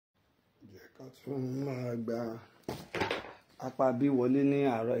ká tún máa gba apá bí wọlé ní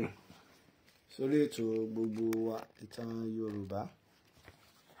àárọ̀ yìí sórí ètò gbogbo wa ìtàn Yorùbá.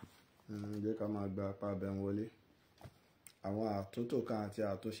 Jẹ́ ká máa gba apá bẹ́ẹ̀ wọlé. Àwọn àtúntò kan àti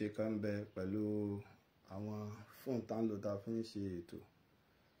àtúnṣe kan ń bẹ pẹ̀lú àwọn fóònù tá ń lò tá fi ń ṣe ètò.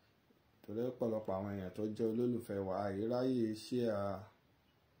 Torí ọ̀pọ̀lọpọ̀ àwọn èèyàn tó jẹ́ olólùfẹ́ wa àìráyè share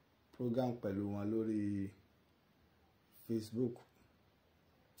program pẹ̀lú wọn lórí Facebook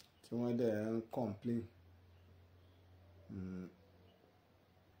tí wọ́n dẹ̀ ń complain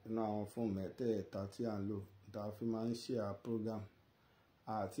nínú àwọn fóònù mẹ́tẹ̀ẹ̀ta tí à ń lò tá fi máa ń share program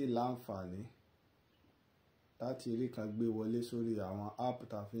àti láǹfààní láti rí kan gbé wọlé sórí àwọn app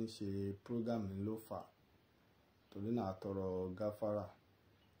tá fi ń ṣe program ló fà. Torí náà tọrọ gáfárà,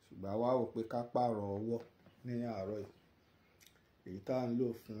 ṣùgbọ́n wá wò pé ká pààrọ̀ ọwọ́ ní àárọ̀ yìí. Èyí tá ń lò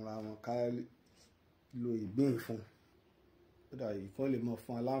fúnra wọn ká lo ìgbín fún kódà ìkan lè mọ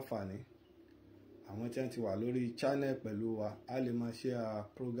fún aláǹfààní. Àwọn tí wọ́n ti wà lórí channel pẹ̀lú wa á lè máa share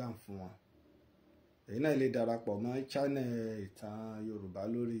program fún wọn. Èyí náà lè darapọ̀ mọ́ channel ìtàn Yorùbá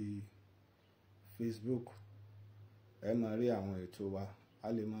lórí Facebook. Ẹ máa rí àwọn ètò wa, á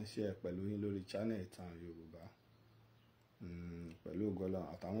lè máa share pẹ̀lú yín lórí channel ìtàn Yorùbá pẹ̀lú ògọ́lọ́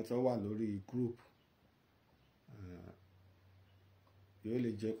àtàwọn tó wà lórí group. Yóò lè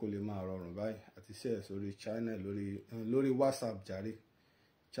jẹ́ kó lè máa rọrùn báyìí àti share sórí channel lórí WhatsApp jàre,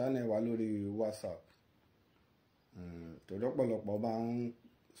 channel wa lórí WhatsApp. Torí ọ̀pọ̀lọpọ̀ bá ń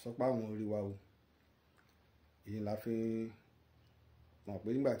sọ pé àwọn orí wa o. Èyí la fi mọ̀ pé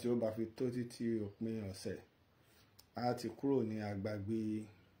nígbà tí ó bá fi tó títí òpin ọ̀sẹ̀ a ti kúrò ní agbègbè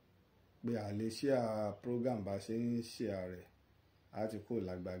pé a lè share program bá ṣe ń share rẹ̀, a ti kúrò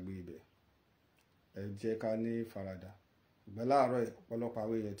lágbàgbé ibẹ̀. Ẹ jẹ́ ká ní faradà. Ṣùgbọ́n láàárọ̀ ọ̀pọ̀lọpọ̀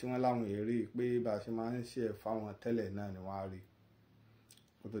àwọn èèyàn tí wọ́n láwọn èrè pé bá ṣe máa ń share fáwọn tẹ́lẹ̀ náà ni wọ́n á rí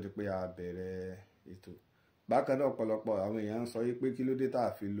kó tó di pé a bẹ̀rẹ̀ ètò. Bákan náà ọ̀pọ̀lọpọ̀ àwọn èèyàn ń sọ pé kí ló dé tá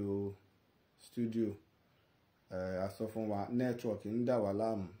a fi lo studio. A sọ fún wa network ń dà wá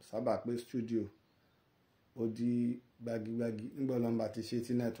láàmú, sábà pé studio ó di gbagigbagi. Nígbà lọ́nba ti ṣe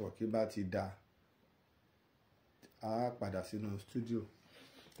tí network bá ti dá a padà sínú studio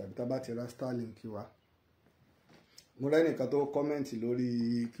tàbí tá bá ti ra Starlink wa. Mo rẹ́nìkan tó kọ́mẹ́ǹtì lórí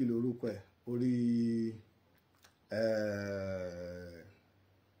kí lorúkọ ẹ̀ orí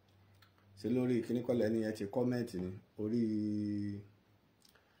ṣe lórí kíníkọ́lẹ̀ ẹni yẹn ti kọ́mẹ́ǹtì ní orí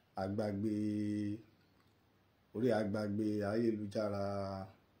àgbàgbé ayélujára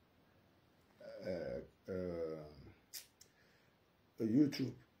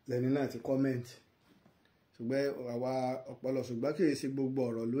YouTube lẹ́ni náà ti kọ́mẹ́ǹtì. Ṣùgbọ́n àwa ṣùgbọ́n kì í ṣe gbogbo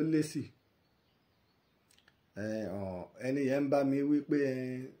ọ̀rọ̀ ló lésì. Ẹni yẹn ń bá mi wí pé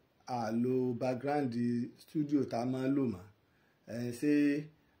a lo background studio tá a máa lò mọ́. Ṣé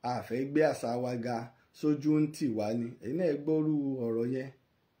a fẹ́ gbé àṣà wa ga sójú ń tì wá ni? Èyí náà gbọ́rú ọ̀rọ̀ yẹn.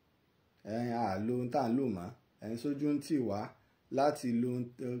 A lo ohun tá a lò mọ́. Sójú ń tì wá láti lo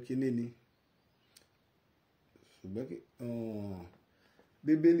kíní ni. Ṣùgbọ́n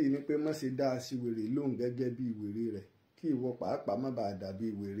Bíbélì ní pé má ṣe dá aṣiwèrè lóhùn gẹ́gẹ́ bí ìwèrè rẹ̀ kí ìwọ pàápàá má bàa dàbí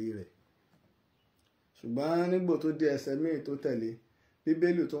ìwèrè rẹ̀. Ṣùgbọ́n nígbò tó dé ẹsẹ̀ míì tó tẹ̀lé,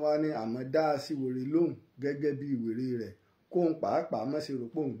 Bíbélì tó wá ní àmọ́ dá aṣiwèrè lóhùn gẹ́gẹ́ bí ìwèrè rẹ̀ kóhun pàápàá má ṣe rò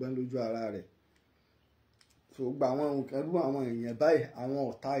pé òun gbọ́n lójú ara rẹ̀. Gba àwọn ẹrú àwọn èèyàn báyìí, àwọn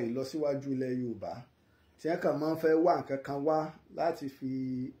ọ̀tá ìlọsíwájú ilẹ̀ Yorùbá tí wọ́n kàn máa ń fẹ́ wá nǹkan kan wá láti fi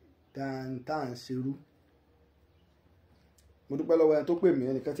dáńtà ń ṣerú. Mo dúpẹ́ lọ́wọ́ ẹni tó pè mí,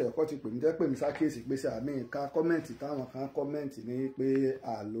 ẹnìkan tí ẹ̀kọ́ ti pè mí tẹ́ pè mí sákèsì pé sí àmì nǹkan kọ́mẹ́ǹtì táwọn kan kọ́mẹ́ǹtì ní pé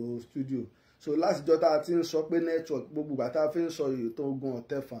àlò studio. So látijọ́ tá a ti ń sọ pé network gbogbo ìgbà tá a fi ń sọ èyí tó ogun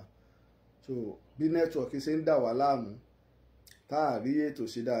ọ̀tẹ̀fà. So bí network ṣe ń dà wá láàmú tá a rí ètò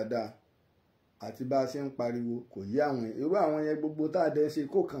ṣe dáadáa àti bá a ṣe ń pariwo kò yí àwọn irú àwọn yẹn gbogbo tá a dẹ́ ṣe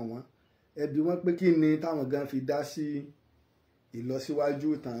kó kàn wọ́n. Ẹbí wọn pé kí ni táwọn gan fi dá sí ìlọsíwájú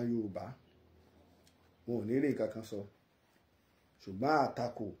ìtàn Yorùbá. Wọn ò ní rí nǹkan kan sọ. Ṣùgbọ́n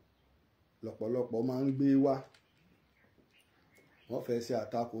àtakò lọ́pọ̀lọpọ̀ máa ń gbé wá. Wọ́n fẹ́ ṣe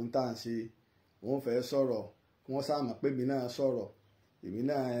àtakò ń tà ń ṣe, wọ́n fẹ́ sọ̀rọ̀, wọ́n sàmọ̀ pé èmi náà sọ̀rọ̀, èmi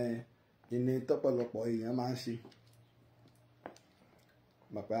náà ní tọ́pọ̀lọpọ̀ èèyàn máa ń ṣe.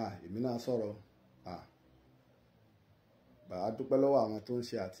 Bàbá èmi náà sọ̀rọ̀. Bàbá dúpẹ́ lọ́wọ́ àwọn tó ń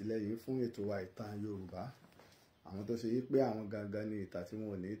ṣe àtìlẹ́yìn fún ètò wa ìtàn Yorùbá. Àwọn tó ṣe yí pé àwọn gangan ni ìtàn tí wọn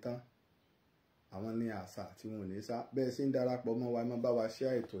ò ní tán. Àwọn ní àṣà tí wọn ò ní sá. Bẹ́ẹ̀ sì ń darapọ̀ mọ́ wa, ẹ máa bá wa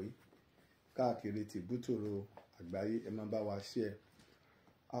share ètò yìí káàkiri tìbútòrò àgbáyé, ẹ máa bá wa share.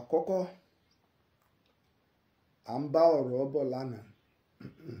 Àkọ́kọ́ à ń bá ọ̀rọ̀ bọ̀ lánàá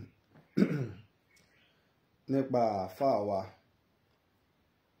nípa àáfàá wa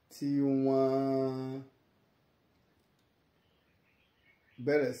tí tí wọ́n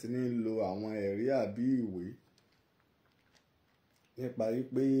bẹ̀rẹ̀ sí ní lo àwọn ẹ̀rí àbí ìwé nípa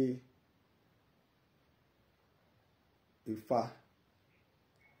wípé Ifá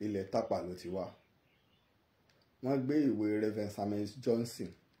ilẹ̀ Tápà ló ti wá. Wọ́n gbé ìwé Reverend Samuel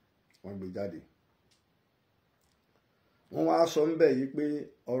Johnson wọ́n gbé jáde. Wọ́n wá sọ ń bẹ̀ yìí pé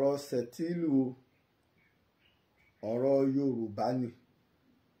ọ̀rọ̀ sẹ̀tílù ọ̀rọ̀ Yorùbá ni,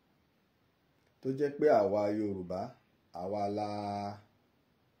 tó jẹ́ pé àwa Yorùbá àwa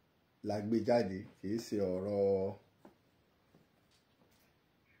la gbé jáde, kìí ṣe ọ̀rọ̀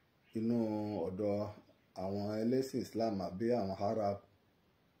inú ọ̀dọ̀ àwọn ẹlẹ́sìn Islam àbí àwọn Arabu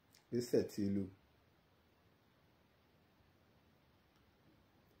pé sẹ̀tílù.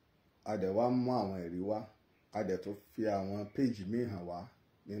 A dẹ̀ wá mú àwọn ẹ̀rí wá, a dẹ̀ tó fi àwọn péjì míì hàn wá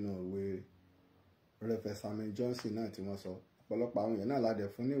nínú ìwé Reverend Samuel Johnson náà tí wọ́n sọ. Ọ̀pọ̀lọpọ̀ àwọn èèyàn náà la dẹ̀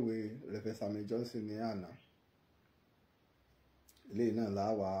fún níwé Reverend Samuel Johnson ní àná. Eléyìí náà la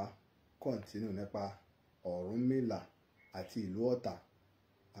wá kọ́ntínú nípa Ọ̀rúnmìlà àti ìlú Ọ̀tà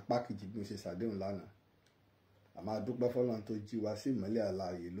apá kejì bí mo ṣe ṣàdéhùn lánàá. A máa dúpẹ́ fọ́lọ́run tó jí wa sí ìmọ́lẹ̀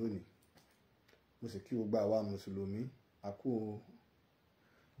àlàyé lónìí. Mo sì kí gbogbo àwa mùsùlùmí a kú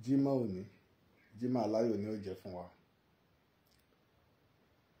jímọ̀ òní, jímọ̀ aláyọ̀ ni ó jẹ́ fún wa.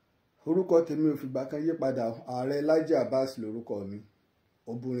 Orúkọ tèmi ò fìgbà kan yí padà. Ààrẹ Laji Abbas lórúkọ mi.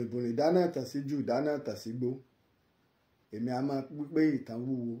 Òbùrìnbùrìn dáná tàn sí jù dáná tàn sí gbó. Èmi a máa pípé ìtàn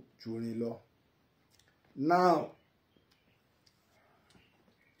wúwo ju orin lọ. Now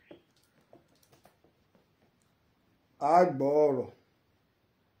a gbọ́ ọ̀rọ̀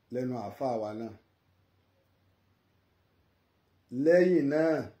lẹ́nu àáfàá wa náà. Lẹ́yìn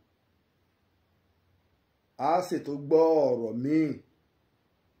náà a sì tó gbọ́ ọ̀rọ̀ míì.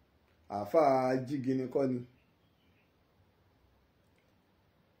 Àáfàá jígini kọ́ ni,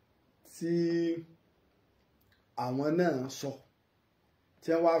 tí àwọn náà sọ tí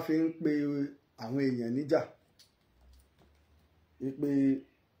wọ́n wá fi ń pe àwọn èèyàn níjà ìpè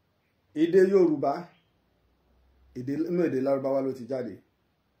èdè Yorùbá, inú èdè Lárúbáwá ló ti jáde.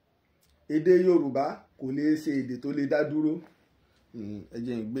 Èdè Yorùbá kò lè ṣe èdè tó lè dá dúró. Ẹ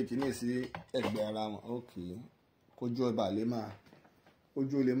jẹ́ n gbé kíní sí ẹ̀gbẹ́ ara wọn. Kójú ọba lè máa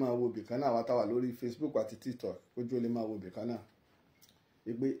kójú ó lè máa wo bìkan náà wá táwà lórí Facebook àti TikTok. Kójú ó lè máa wo bìkan náà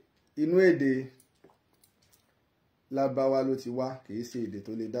ìpè inú èdè Lárúbáwá ló ti wá, kìí ṣe èdè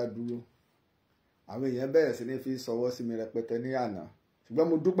tó lè dá dúró. Àwọn èèyàn bẹ̀rẹ̀ sí ní fi sọwọ́ sí mi rẹpẹtẹ ní àná, ṣùgbọ́n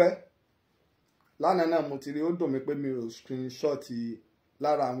mo dúpẹ́. Lánàá náà mo ti rí, ó dùn mí pé mi ò screenshot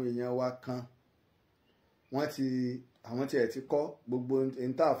lára àwọn èèyàn wa kan. Àwọn tí ẹ̀ ti kọ́ gbogbo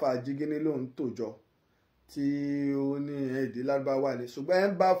ìntàfà jígínní lòun tòjọ tí ó ní èdè Lárúbáwá ni, ṣùgbọ́n ẹ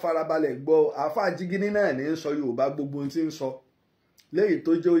ń bá farabalẹ̀ gbọ́ àfà jígínní náà ní ń sọ Yorùbá gbogbo ohun tí ń sọ, léyìí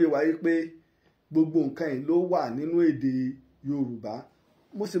tó jẹ́ òye wáyé pé gbogbo nǹkan yìí ló wà nínú èdè Yorùbá.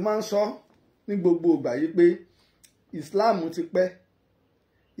 Mo sì máa ń sọ ní gbogbo ìgbà yìí pé Islam ti pẹ́,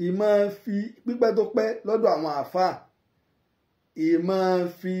 ìmọ̀ fi pípẹ́ tó pẹ́ lọ́dọ̀ àwọn àfà, ìmọ̀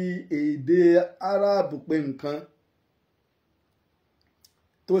fi èdè Arabu pé nǹkan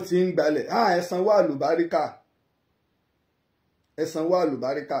tó ti ń gbalẹ̀. Ẹ̀sán wà lùbáríkà, ẹ̀sán wà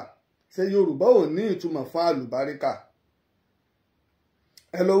lùbáríkà. Ṣé Yorùbá ò ní ìtumọ̀ fún àlùbáríkà?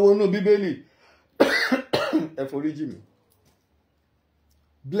 Ẹ lọ wo inú Bíbélì, ẹ foríjì mi.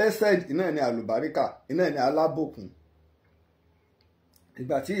 Blessed iná ni àlùbáríkà, iná ni alábòkun.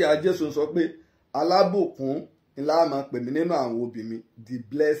 Ìgbà tí ìyá Jésù sọ pé alábòkun ni la máa pè mí nínú àwọn òbí mi, the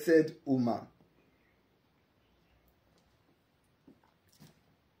blessed woman.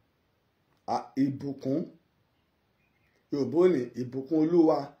 Ìbùkún Yorùbá ní ìbùkún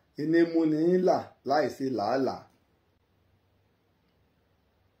Olúwa iní mú ní ńlá láìsí làálàá.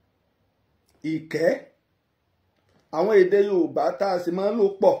 Ìkẹ́, àwọn èdè Yorùbá tá a sì máa ń lò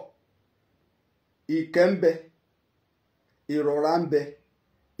pọ̀. Ìkẹ́ ń bẹ, ìrọ̀rá ń bẹ,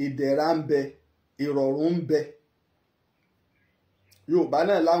 ìdẹ̀ra ń bẹ, ìrọ̀rùn ń bẹ. Yorùbá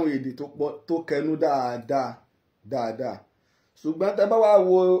náà láwọn èdè tó kẹnu dáadáa. Ṣùgbọ́n tẹ́ bá wá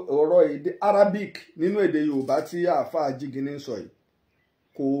wo ọ̀rọ̀ èdè Arabic nínú èdè Yorùbá tí àáfàá jígínní sọ yìí,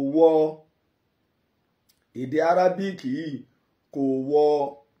 kò wọ èdè Arabic yìí kò wọ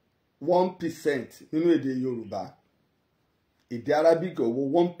 1% nínú èdè Yorùbá. Èdè Arabic kò wọ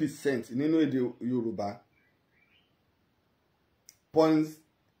 1% nínú èdè Yorùbá.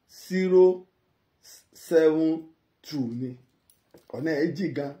 0.072 ni ọ̀nà èjì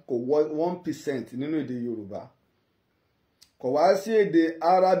gan, kò wọ 1% nínú èdè Yorùbá. Kò wá sí èdè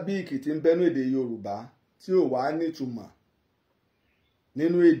Arabic tí ń bẹ́nu èdè Yorùbá tí ò wá nítumọ̀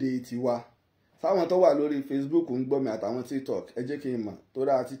nínú èdè tiwa fáwọn tó wà lórí Facebook ń gbọ́ mi àtàwọn TikTok ẹ jẹ́ kí n mọ̀ tó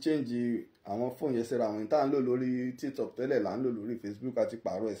dáa ti change àwọn fóònù yẹn síra wọn tá à ń lò lórí TikTok tẹ́lẹ̀ là ń lò lórí Facebook àti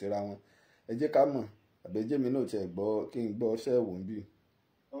pààrọ̀ ẹ̀ síra wọn ẹ jẹ́ ká mọ̀ àbẹ́jẹ́ mi náà tiẹ̀ gbọ́ kí n gbọ́ ṣẹ́ẹ̀wò ń bì.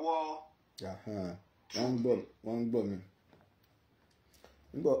 wọ́n ń gbọ́ mi.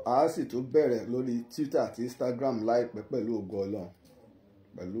 nígbà a sì tún bẹ̀rẹ̀ lórí Twitter àti Instagram láìpẹ́ pẹ̀lú ògo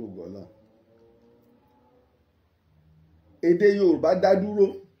Ọlọ́run. Èdè Yorùbá dá dúró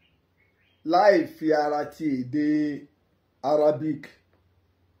láì fi ara ti èdè Arabic.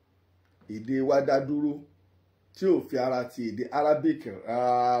 Èdè wa dá dúró tí ò fi ara ti èdè Arabic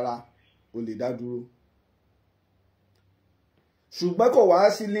rárá ó lè dá dúró. Ṣùgbọ́n kò wá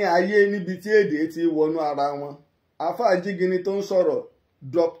sí ní ayé níbi tí èdè ti wọnú ara wọn. Àfáà Jígini tó ń sọ̀rọ̀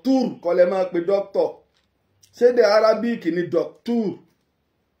dọ́kítúr kọ́lẹ́ máa pe dọ́kítọ̀. Ṣédè Arabic ni dọ́kítúr.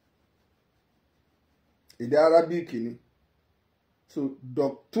 Èdè Arabic ni. So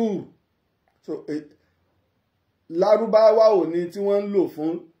dọ́kítúr. So Lárúbáwá ò ní tí wọ́n ń lò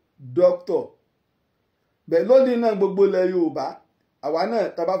fún dọ́kítọ̀. Bẹ́ẹ̀ lónìí náà gbogbo ilẹ̀ Yorùbá àwa náà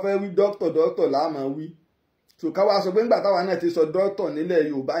tá bá fẹ́ wí dọ́kítọ̀ la máa wí. So káwá sọ pé nígbà táwa náà ti sọ dọ́kítọ̀ nílẹ̀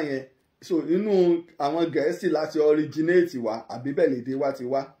Yorùbá yẹn so inú àwọn Gẹ̀ẹ́sì láti originate wá àbí bẹ́ẹ̀ lèdè wa ti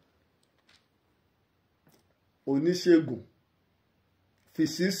wá. Oníṣègùn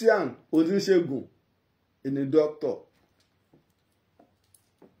physician oníṣègùn ìní dọ́kítọ̀.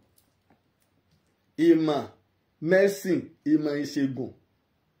 Ìmọ̀ medicine ìmọ̀ ìṣègùn.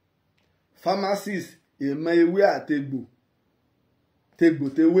 Pharmacist ìmọ̀ ewé àtegbò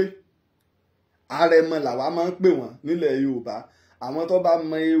tegbòtewé. Àrẹ̀mọ làwa máa ń pè wọ́n nílẹ̀ Yorùbá. Àwọn tó bá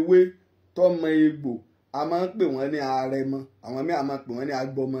mọ ewé tó mọ egbò a máa ń pè wọ́n ní àrẹ̀mọ. Àwọn míì a máa pè wọ́n ní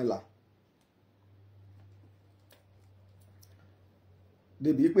agbọmọlà.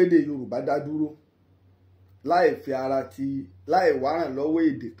 Débi pé èdè Yorùbá dá dúró láì fi ara ti láì wárán lọ́wọ́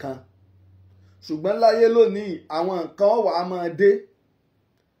èdè kan. Ṣùgbọ́n láyé lónìí àwọn nǹkan wà á máa dé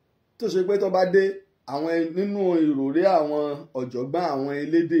tó ṣe pé tó bá dé àwọn nínú ìròrí àwọn ọ̀jọ̀gbọ́n àwọn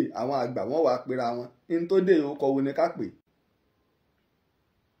elédè àwọn àgbà wọ́n wàá pera wọn in tó dé ìhókò wo ni ká pè.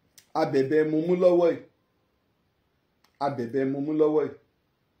 Abẹ̀bẹ̀ mumú lọ́wọ́ yìí abẹ̀bẹ̀ mumú lọ́wọ́ yìí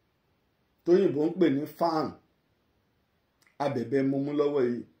tóyìnbó ń pè ní fan abẹ̀bẹ̀ mumú lọ́wọ́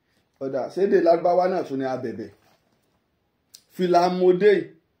yìí ọ̀dà sédè Lárúbáwá náà tún ní abẹ̀bẹ̀. Fìlà mòdè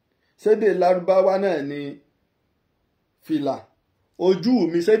sédè Lárúbáwá náà ní fìlà. Ojú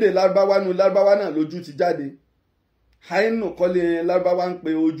mi sédè Lárúbáwá nu Lárúbáwá náà lójú ti jáde. Hainu kọ́lé Lárúbáwá ń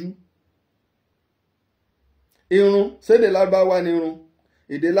pe ojú. Irun sédè Lárúbáwá ni irun.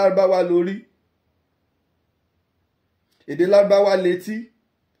 Èdè Lárúbáwá lórí. Èdè Lárúbáwá létí.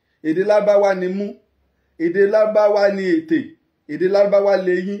 Èdè Lárúbáwá ni mú. Èdè Lárúbáwá ni ètè. Èdè Lárúbáwá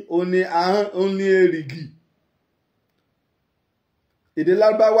léyín òun ni ahọ́n òun ni èrìgì. Èdè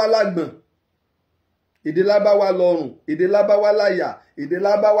Lárúbáwá lágbọ̀n. Èdè Lárúbáwá lọ́rùn. Èdè Lárúbáwá láyà. Èdè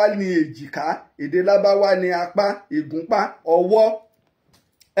Lárúbáwá ni èjìká. Èdè Lárúbáwá ni apá ìgúnpá ọwọ́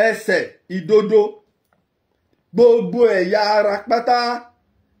ẹsẹ̀ ìdodo. Gbogbo ẹ̀yà ara pátá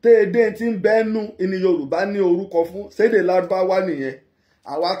téèdé tí ń bẹ́nu ní Yorùbá ní orúkọ fún sédè Lárúbáwá nìyẹn.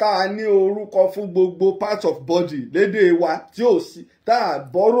 Àwa tá a ní orúkọ fún gbogbo part of body lédè wa tí ò sí tá a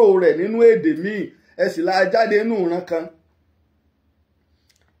bọ́rò rẹ̀ nínú èdè míì ẹ sì la jáde nínú ìran kan.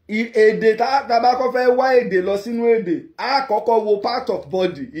 Èdè tá a bá kọ́ fẹ́ wá èdè lọ sínú èdè a kọ́kọ́ wo part of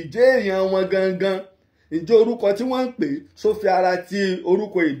body ìjẹ́ èèyàn wọn gangan ìjẹ́ orúkọ tí wọ́n ń pè sófi ara ti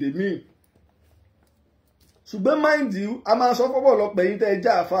orúkọ èdè míì. Ṣùgbọ́n mind you a máa sọ fọ́pọ̀lọpọ̀ yín tẹ́ ẹ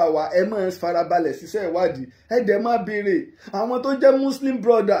já àfa wa ẹ máa farabalẹ̀ ṣiṣẹ́ ìwádìí ẹ dẹ̀ máa béèrè àwọn tó jẹ́ Muslim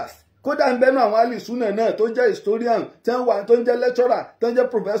brothers kódà ń bẹ́nu àwọn alìsúnà náà tó jẹ́ historian tó ń jẹ́ lecturer tó ń jẹ́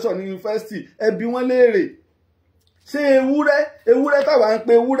professor ní yunifásitì ẹ bi wọ́n léèrè. Ṣé ewúrẹ́ táwa ń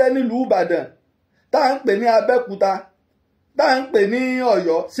pe ewúrẹ́ nílùú Ìbàdàn tá à ń pè ní Abẹ́òkúta tá à ń pè ní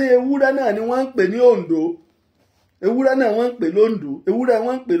Ọ̀yọ́ ṣé ewúrẹ́ náà ni wọ́n ń pè ní Oǹdó ewúrẹ́ náà wọ́n ń pè lóǹdó ewúrẹ́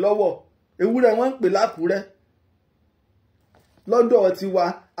wọ́n ń pè lọ́wọ̀ ewúrẹ́ wọ́n ń pè lákùrẹ́. Lọ́dọ̀ tiwa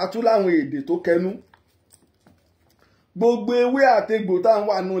atúláwọn èdè tó kẹnu. Gbogbo ewé àtegbò tá à ń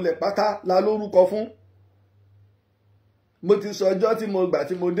wà nulẹ̀ pátá la lórúkọ fún. Mo ti sọ ọjọ́ tí mo gbà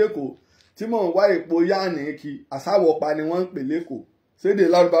tí mo dẹ́kọ̀ọ́ tí mò ń wá èpo yáàní kí àsáwọ̀pa ni wọ́n ń pè lẹ́kọ̀ọ́ sédè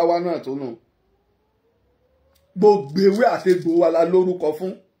Lárúbáwá náà tó nù. Gbogbo ewé àtegbò wa la lórúkọ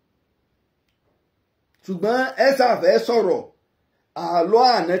fún. Ṣùgbọ́n ẹ ṣàfẹ́ sọ̀rọ̀ àlọ́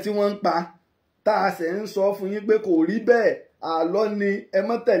àná tí wọ́n ń pa tá a sì ń sọ fún yín pé kò rí bẹ́ẹ̀ àlọ́ ni ẹ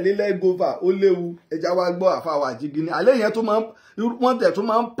mọ́ tẹ̀lé lẹ́gọ́fà ó léwu ẹja wa gbọ́ àfàwà Jígini àlẹ́ yẹn tó wọ́n tẹ̀ tó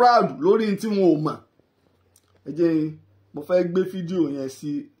máa ń proud lórí tí wọn ò mọ̀. Ẹ jẹ́ mo fẹ́ gbé fídíò yẹn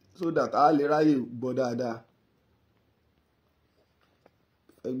sí so that a lè ráyè gbọ́ dáadáa.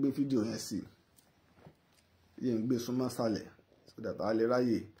 Ẹ gbé fídíò yẹn sí yìí ń gbé súnmọ́ sàlẹ̀ so that a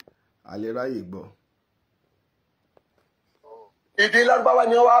lè ráyè gbọ́. Èdè Lárúbáwá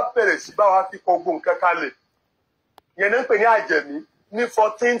ni wọ́n wá bẹ̀rẹ̀ sí bá wa fi kọ gbogbo nǹkan kalẹ̀ yẹn náà ń pè ní àjẹmí ní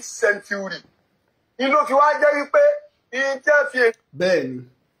 14th century ní ló fi wá jẹ́ wípé iye tí a fi. bẹ́ẹ̀ ni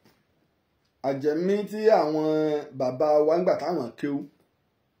àjẹmí tí àwọn bàbá wa ń gbà táwọn kéwú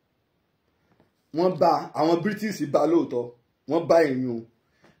wọ́n bá àwọn British bá lóòótọ́ wọ́n bá èèyàn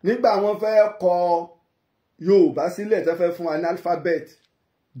nígbà wọ́n fẹ́ kọ Yorùbá sílẹ̀ tó fẹ́ fún wa ní alphabet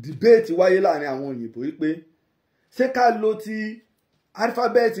debate wáyé láàrin àwọn òyìnbó wípé ṣé ká lo ti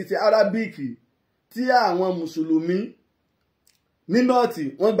alphabet ti Arabic tí àwọn mùsùlùmí ní nọ́ọ̀tì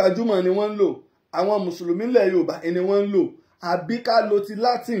wọ́n gbajúmọ̀ ni wọ́n ń lò àwọn mùsùlùmí ilẹ̀ Yorùbá ni wọ́n ń lò àbí ká lo ti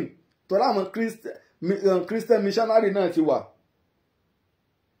Latin tọ́lá àwọn Christian missionary náà ti wà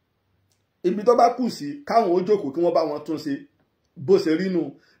ibi tó bá kù sí káwọn ó jókòó kí wọ́n bá wọn tún ṣe bó ṣe rí nu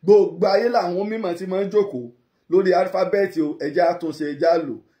gbogbo ayé làwọn mímọ̀ tí máa ń jókòó lórí alifábẹ́ẹ̀tì ẹja àtúnṣe ẹja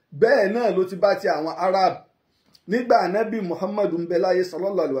lò bẹ́ẹ̀ náà ló ti bá ti àwọn Arab nígbà Ànábì Muhammadu ń bẹ láyé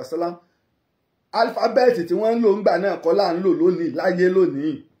sallallahu alaihi wasallam alifábẹ́ẹ̀tì tí wọ́n ń lò ńgbà náà kọ́ là ń lò lónìí láyé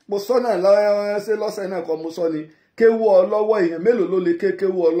lónìí mo sọ náà lọ́sẹ̀ náà kọ́ mo sọ ni kéwú ọlọ́wọ́ èèyàn mélòó ló lè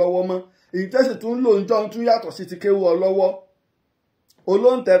kéwú ọlọ́wọ́ mọ́ èyí tẹ́sí tún ń lò ń jọ tún yàtọ̀ sí ti kéwú ọlọ́wọ́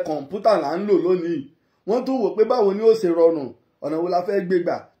olóǹtẹ̀ kọ̀ǹpútà là ń lò lónìí wọ́n tún wò pé báwo ni ó ṣe rọrùn ọ̀nà wo la fẹ́ gbé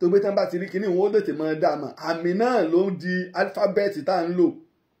gbà tó gbé tán bá ti rí kíní wọn ó tètè máa dá a mọ̀ àmì náà ló ń di alifábẹ́ẹ̀tì tá à ń lò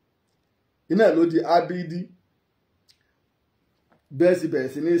iná ló di abd bẹ́ẹ̀ sì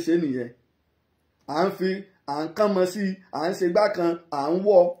bẹ̀rẹ̀ sí ní ṣe nìyẹn à ń kán mọ́ sí à ń ṣe gbá kan à ń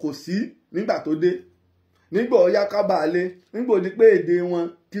wọ̀ kò sí nígbà tó dé nígbà ọ̀yá kábàálé nígbà òdi pé èdè wọn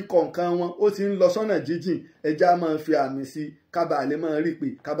kíkọ nǹkan wọn ó ti ń lọ sọ́nà jíjìn ẹja máa fi àmì sí kábàálé máa rí pé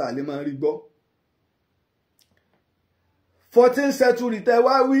kábàálé máa rí gbọ́. 14th century tẹ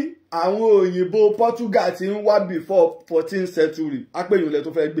wá wí àwọn òyìnbó Portugal ti ń wá before 14th century apẹ̀yìnlẹ̀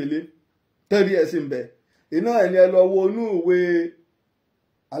tó fẹ́ gbélé tẹ́rí ẹ̀ sì ń bẹ̀ iná ẹ̀ ni ẹ lọ wo inú ìwé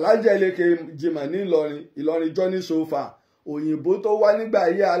alájẹlẹkẹ jimá ní Ìlọrin journey so far òyìnbó tó wá nígbà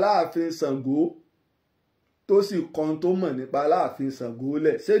ayé Aláàfin Ṣàngó tó sì kan tó mọ̀ nípa Aláàfin Ṣàngó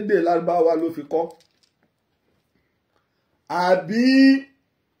lẹ̀ sédè Lárúbáwá ló fi kọ́ àbí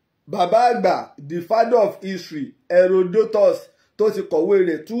bàbá àgbà the father of history Herodotus tó ti kọ̀wé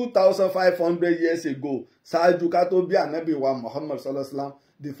rẹ̀ 2500 years ago ṣáájú ká tó bí ànábì wa Muhammad sallallahu alaihi wasallam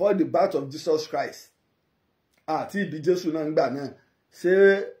before the birth of Jesus Christ àti ìbí Jésù náà ń gbà náà ṣé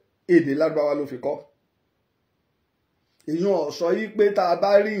èdè Lárúbáwá ló fi kọ́ èèyàn ọ̀sọ́ yìí pé tá a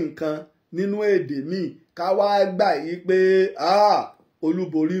bá rí nǹkan nínú èdè míì ká wá gbà yìí pé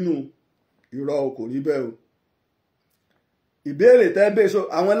olúborí nù irọ́ kò rí bẹ́ẹ̀ o ìbéèrè tẹ́bẹ̀ so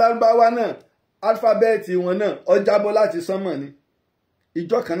àwọn Lárúbáwá náà alifábẹ́ẹ̀tì wọn náà ó jábọ́ láti sánmọ̀ ni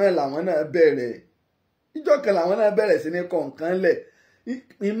ìjọ kan náà làwọn náà bẹ̀rẹ̀ sí ní kọ̀ọ̀kan lẹ̀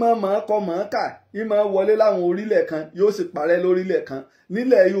ìmọ̀ máa kọ máa kà ìmọ̀ wọlé láwọn orílẹ̀ kan yóò sì parẹ́ lórílẹ̀ kan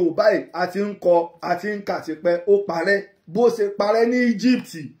nílẹ̀ Yorùbá yìí àti ń kọ àti ń kà tipẹ́ ó parẹ́ bó ṣe parẹ́ ní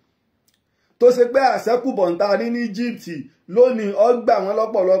Egypt tó ṣe pé àṣẹ́kùbọ̀ ń tarí ní Egypt lónìí ó gbà wọ́n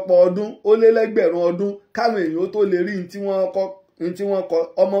lọ́pọ̀lọpọ̀ ọdún ó lé lẹ́gbẹ̀rún ọdún káwọn èèyàn tó lè rí ní tí wọ́n kọ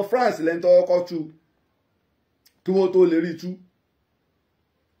ọmọ France lẹ́ni tó kọ́ tú kí wọ́n tó lè rí tú.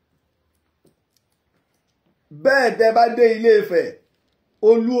 bẹ́ẹ̀ tẹ́ bá dé Ilé Ifẹ̀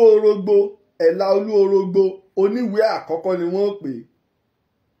Olú Orogbo ẹ̀la Olú Orogbo oníwèé àkọ́kọ́ ni wọ́n pè é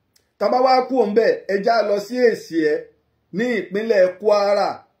tábà wá kú òǹbẹ̀ ẹja lọ sí èsì ẹ̀ ní ìpínlẹ̀ Kwara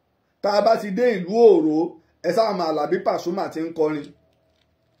tá a bá ti dé ìlú Òró ẹ sáà máa Àlàbí Pàṣúmà ti ń kọrin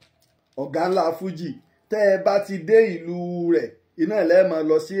ọ̀gá ńlá fújì tẹ́ ẹ bá ti dé ìlú rẹ̀ iná ẹ̀ lẹ́ẹ̀ máa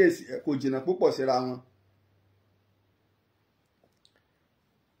lọ sí èsì ẹ̀ kò jìnnà púpọ̀ síra wọn.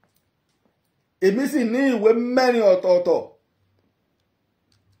 èmi sì ní ìwé 4 ọ̀tọ̀ọ̀tọ̀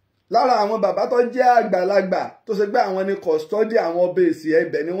lára àwọn bàbá tó jẹ́ àgbàlagbà tó ṣe pé àwọn ni kọ̀stọ́dì àwọn ọba èsì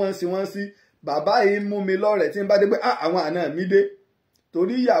ẹbẹ̀ ni wọ́n sí bàbá yìí mú mi lọ́rẹ̀ tí n bá dé pé àwọn àna mi dé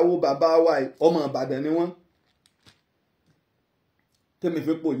torí ìyàwó bàbá wa ọmọ Ìbàdàn ni wọ́n tẹ́mi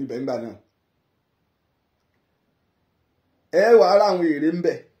fi pò níbẹ̀ ńgbà náà ẹ wà ara àwọn èrè ń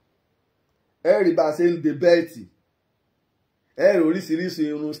bẹ̀ ẹ rí bá a ṣe ń de bẹ́ẹ̀tì ẹ rí oríṣiríṣi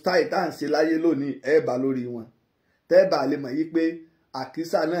irun style tá à ń ṣe láyé lónìí ẹ bá lórí wọn tẹ́ bá lè mọ̀ yí pé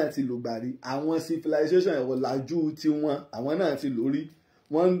àkísà náà ti lògbàrí àwọn civilization ọ̀làjú tiwọn àwọn náà ti lórí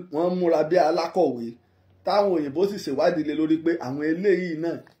wọ́n múra bí alákọ̀wé táwọn òyìnbó sì ṣèwádìí lé lórí pé àwọn eléyìí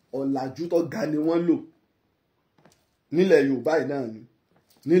náà ọ̀làjú tó ga ni wọ́n lò nílẹ̀ Yorùbá yìí náà ni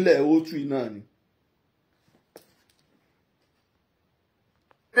nílẹ̀ Òtù yìí náà ni.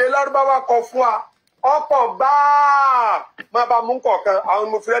 èdè Lárúbáwá kọ fún wa ọ̀pọ̀ gbáà máa bá mú kọ̀ọ̀kan àwọn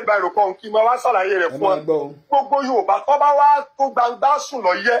mo fi red biro kan kí máa wá ṣàlàyé rẹ̀ fún ọ gbogbo Yorùbá tó bá wá tó gbangba sùn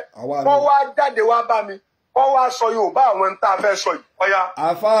lọ yẹ kó wá jáde wá bá mi kó wá sọ Yorùbá àwọn ń tá a fẹ́ sọ yìí ọ̀ya.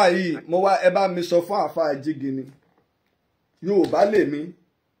 àfáà yìí mo wá ẹ bá mi sọ fún àfáà Jígini Yorùbá lèmi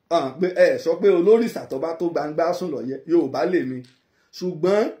pé ẹ sọ pé olórìṣà tó bá tó gbangba sùn lọ yẹ Yorùbá lèmi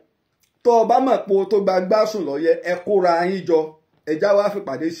ṣùgbọ́n tó o bá mọ̀ pé o tó gbangba sùn lọ yẹ ẹ kóra yín jọ ẹjá wá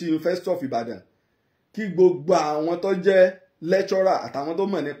fìpàdé sí University of Ibadan kí gbogbo àwọn tó jẹ́ lecturer àtàwọn tó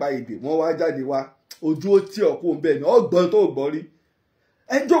mọ̀ nípa èdè wọ́n wá jáde wá ojú ó tí ọ̀kú bẹ́ẹ̀ ni ọgbọ́n tó gbọ́ rí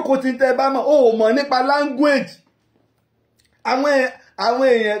ẹ jókòó tí tẹ́ bá mọ̀ ó mọ̀ nípa language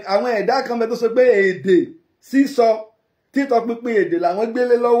àwọn ẹ̀dá kan bẹ tó sọ pé èdè sísọ títọ́ pínpín èdè làwọn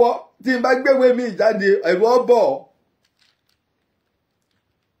gbélé lọ́wọ́ tí n bá gbéwé mi jáde ẹ̀rọ bọ̀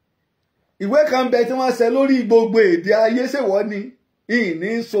ìwé kan bẹ tí wọ́n ṣe lórí gbogbo èdè ayé ṣèwọ́ ni ìní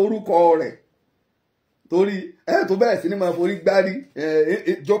sorúkọ rẹ̀ torí ẹ tó bẹ̀rẹ̀ sí ní máa forí gbárí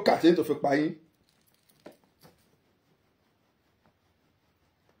jókà tí ń tó fi pa yín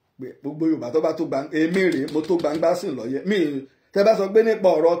gbogbo Yorùbá tó bá tó gbangba èmi rèé mo tó gbangba sìn lọ́yẹ mi tẹ́ bá sọ pé nípa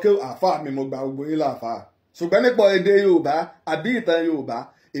ọ̀rọ̀ kí àáfàá mi mo gba gbogbo yín láàfáà ṣùgbọ́n nípa èdè Yorùbá àbí ìtàn Yorùbá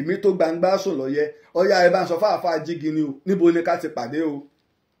èmi tó gbangba sùn lọ́yẹ ọ̀yá ẹ bá ń sọ fáàfáà Jígini o níbo ni ká ti pàdé o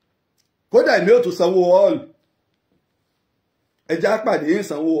kódà èmi ò tún sanwó hall ẹjá pàdé yín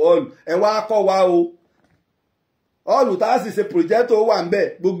sanwó hall ẹ wá kọ́ wa o hall tá a sì ṣe project wà ń bẹ̀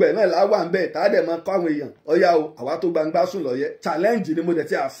gbogbo ẹ̀ náà là wà ń bẹ̀ tá a dẹ̀ máa kọ́ àwọn èèyàn ọ̀yá o àwa tó gbangba sùn lọ́yẹ challenge ni mo dẹ̀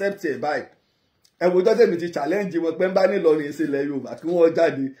ti accept ẹ̀ báyìí ẹ wo jọ́sẹ̀ mi ti challenge wọn pé ń bá nílọrin ìṣẹ̀lẹ̀ Yorùbá kí wọ́n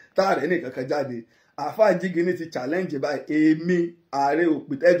jáde táàrẹ̀ nìkan kan jáde àáfàá Jígini ti challenge báyìí èmi Aare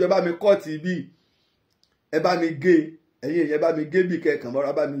òpìtẹ́ ẹjọ́ bá mi kọ́ ti bí ẹ bá mi gé ẹ̀yin èèyàn bá mi gé bí kẹ̀kàn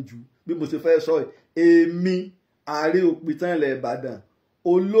mọ́ra bá mi jù bí mo ṣe fẹ́ sọ èmi Aare òpìtẹ́ ilẹ̀ Ìbàdàn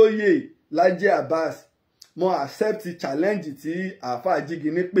olóyè Laji Abbas mo accept challenge tí àáfàá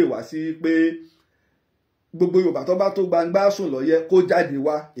Jígini pè wá sí pé gbogbo Yorùbá tó bá tó gbangba sùn lọ́yẹ kó jáde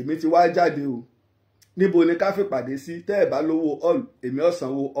wá èmi ti wá jáde o níbo ni ká fìpàdé sí tẹ́ ẹ̀ bá lówó hall èmi ò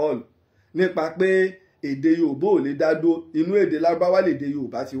sanwó hall nípa pé èdè Yorùbá ò lè dádó inú èdè Lárúbáwá lèdè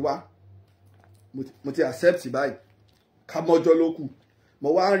Yorùbá ti wá mo ti accept báyìí ká mọ́jọ́ ló kù mo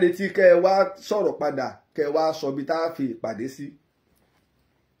wá ń retí kẹ́ ẹ wá sọ̀rọ̀ padà kẹ́ ẹ wá sọ bí tá a fi ìpàdé sí.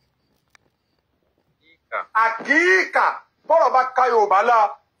 àkíkà bọ́rọ̀ bá ká Yorùbá la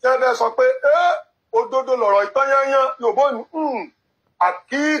tẹ́lẹ̀ sọ pé òdodo lọ̀rọ̀ ìtàn yányán Yorùbá ní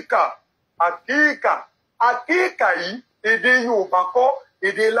àkíkà àkíkà àkíkà yìí èdè Yorùbá kọ́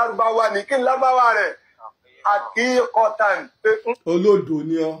èdè Lárúbáwá ni kí n Lárúbáwá rẹ̀ àkíkọ̀tàn. olódò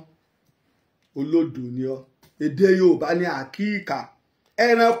ni ọ́ olódò ni ọ́ èdè Yorùbá ní àkíkà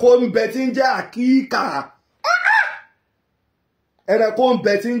ẹranko ń bẹ tí ń jẹ́ àkíkà ẹranko ń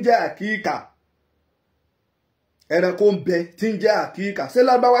bẹ tí ń jẹ́ àkíkà ẹranko ń bẹ tí ń jẹ́ àkíkà ṣé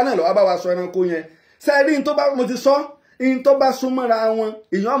Lárúbáwá náà lọ́wọ́ bá wa sọ ẹranko yẹn sẹ́ẹ̀rí ní tó bá mo ti sọ ní tó bá súnmọ́ra wọn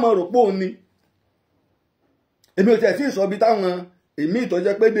èèyàn ọmọ rò pò ní èmi ò tẹ̀ tí ì sọ bí táwọn èmi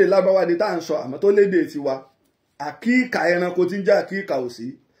ìtọ́jẹ́ pé dé Lárúbáwá ni tá à ń sọ àmọ́ tó lédè tiwa àkíkà ẹranko tí ń jẹ́ àkíkà ò sí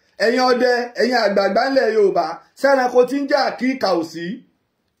ẹ̀yin ọdẹ ẹ̀yin àgbààgbà ńlẹ̀ Yorùbá sẹ́ranko tí ń jẹ́ àkíkà ò sí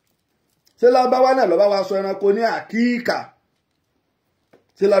ṣé Lárúbáwá náà ló bá wa sọ ẹranko ní àkíkà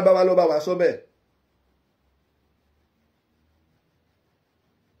ṣé Lárúbáwá ló bá wa sọ bẹ́ẹ̀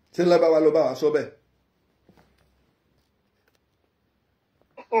ṣé Lárúbáwá ló bá wa sọ bẹ́ẹ̀.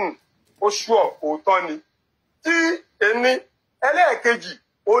 ó ṣùọ́ òótọ́ ni tí ẹni ẹlẹ́ẹ̀kejì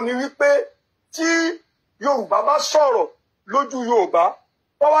ó ní wípé tí Yorùbá bá sọ̀rọ̀ lójú Yorùbá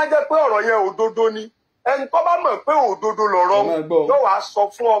wọ́n wá jẹ́ pé ọ̀rọ̀ yẹn òdodo ni ẹni tó bá mọ̀ pé òdodo lọ̀rọ̀ yóò wá sọ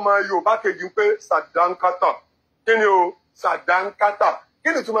fún ọmọ Yorùbá kejì pé sàdánkátà kí ni o sàdánkátà kí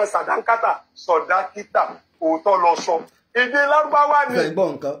ni túmọ̀ sàdánkátà sọ̀dákítà òótọ́ lọ sọ èdè Lárúbáwá ni.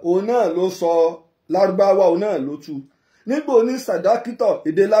 ṣẹ̀gbọ́n nǹkan òun náà ló sọ Lárúbáwá òun náà ló tú nígbò ní sàdákítọ̀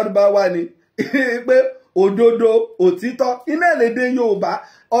èdè Lárúbáwá ni pé òdodo òtítọ́ iná èlédè Yorùbá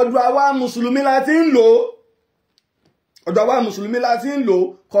ọ̀dọ̀ àwa mùsùlùmí la ti ń lò ó ọ̀dọ̀ àwa mùsùlùmí la ti ń lò ó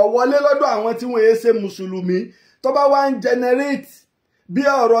kò wọlé lọ́dọ̀ àwọn tí wọ́n ṣe mùsùlùmí tó bá wá ń generate bí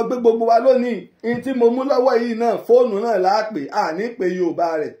ọ̀rọ̀ gbé gbogbo wa lónìí ní tí mo mú lọ́wọ́ yìí náà fóònù náà láàpè àní pé Yorùbá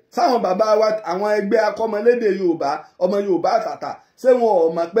rẹ̀ sáwọn bàbá wa àwọn ẹgbẹ́ akọ́mọlédè Yorùbá ọmọ Yorùbá àtàtà ṣé wọn ò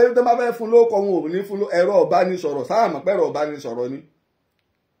mọ̀ pé tó bá fẹ́ fún lóko wọn ò ní fún ẹ̀rọ ọ̀bánisọ̀rọ̀ sáwọn mọ̀ pé ẹ̀rọ ọ̀bánisọ̀rọ̀ ni.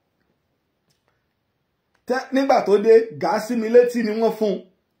 nígbà tó dé gàásì mi létí ni wọ́n fún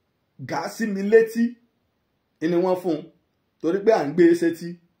gàásì mi létí ni wọ́n fún torí pé à ń gbé e sétí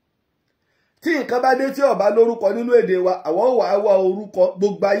tí nǹkan bá dé tí ó bá lórúkọ nínú èdè wa àwọn ò wá wá orúkọ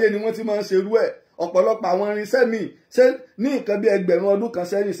gbogbo ayé ni wọ́n ti máa ń ṣerú ẹ̀ ọ̀pọ̀lọpọ̀ àwọn irinṣẹ́ míì ṣé ní nǹkan bí ẹgbẹ̀rún ọdún kan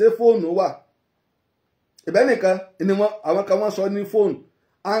sẹ́yìn ṣé fóònù wà ìbẹ́ nìkan ni àwọn kan wọ́n sọ ní fóònù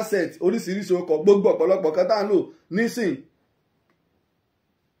handset oríṣiríṣi ọkọ̀ gbogbo ọ̀pọ̀lọpọ̀ kan tá à ń lò nísìn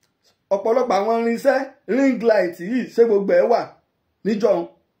ọ̀pọ̀lọpọ̀ àwọn irinṣẹ́ ring light yìí ṣé gbogbo ẹ̀ wà níjọ́un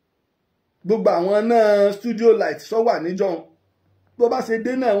gbogbo àwọn náà studio light sọ wà níjọ́un bó bá ṣe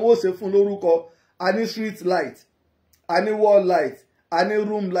dé náà wọ́n ó ṣe fún lórúkọ a ní street light a ní wall light a ní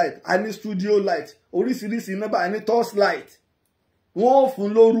room light a ní studio light oríṣiríṣi nọ́mbà a ní torch light wọ́n ó fún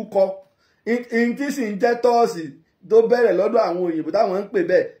lórúkọ tí sì ń jẹ́ tọ́ọ̀sì tó bẹ̀rẹ̀ lọ́dọ̀ àwọn òyìnbó táwọn ń pè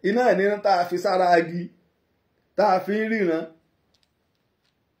bẹ́ẹ̀ iná ẹ̀ ní tá a fi sára agi tá a fi ń ríran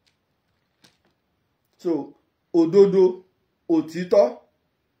so òdodo òtítọ́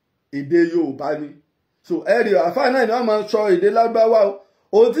èdè Yorùbá ni so ẹ̀rì àfáà náà ni wọ́n máa sọ èdè Lárúbáwá o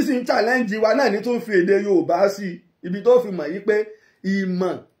ohun tí sì ń challenge wa náà ní tó ń fi èdè Yorùbá sí ibi tó fi mọ̀ yí pé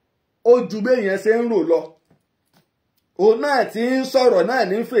ìmọ̀ ó ju béèyàn ṣe ń rò lọ òun náà tí ń sọ̀rọ̀ náà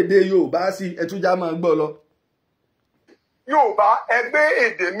ní fèdè Yorùbá sí ẹtújá máa gbọ́ lọ. Yorùbá ẹgbẹ́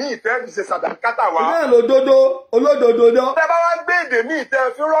èdè míì tẹ́ fi ṣe sàdákátà wá. náà lódodo olódodo náà. tẹ́ bá wá gbé èdè míì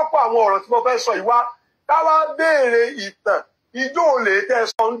tẹ́ fi rọ́pò àwọn ọ̀rọ̀ tí mo fẹ́ sọ yìí wá ká wá béèrè ìtàn ijó olè tẹ́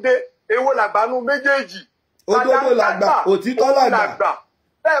sọ ń dé èwo làgbánú méjèèjì. òdodo làgbà òtítọ́ làgbà.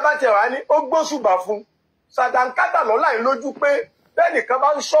 bẹ́ẹ̀ bá tiẹ̀ wá ní ó gbóṣùbà fún sàdákátà lọ́la yìí lójú pé bẹ́ẹ̀ nìkan bá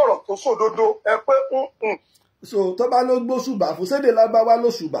ń sọ̀rọ̀ tó sòdodo ẹ pé so tó bá ló gbóṣùbà fún sédè Lárúbáwá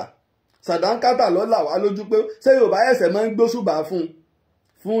lóṣùbà sàdánkátà ló là wá lójú pé ṣé Yorùbá ẹsẹ̀ máa ń gbóṣùbà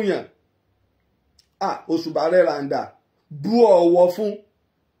fún yàn òṣùbà rẹ̀ ràǹdà bu ọ̀wọ̀ fún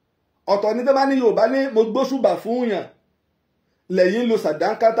ọ̀tọ̀ ní tó bá ní Yorùbá ní mo gbóṣùbà fún yàn lẹ́yìn lo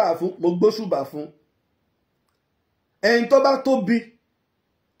sàdánkátà fún mo gbóṣùbà fún ẹni tó bá tóbi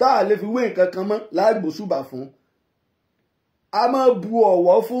tá a lè fi wé nǹkan kan mọ́ láàgbóṣùbà fún a máa bu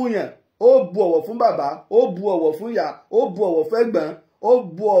ọ̀wọ̀ fún yàn ó bu ọ̀wọ̀ fún bàbá ó bu ọ̀wọ̀ fún ìyá ó bu ọ̀wọ̀ fún ẹ̀gbọ́n ó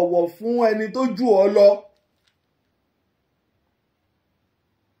bu ọ̀wọ̀ fún ẹni tó jù ọ́ lọ.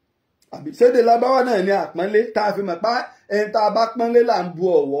 àbí sédè Lárúbáwá náà ní àpọ́nlé tá a fi mọ̀ pé ẹni tá a bá pọ́nlé là ń bu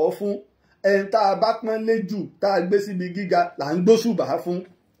ọ̀wọ̀ fún ẹni tá a bá pọ́nlé jù tá a gbé síbi gíga là ń gbóṣùbà fún.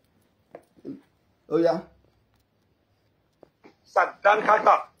 ó yá.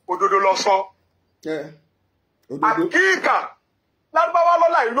 sàdánkátà òdodo lọ sọ. àkíkà Lárúbáwá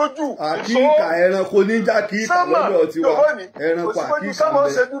lọ́la yìí lójú. àkíkà ẹranko níjà kíkà lọ́dọ̀ tiwa ẹranko àkíkà sánmọ̀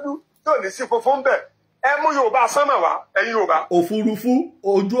ṣe dúdú tó ní sí funfun bẹ̀ ẹ mú Yorùbá sánmọ̀ wá ẹ̀yin Yorùbá. òfurufú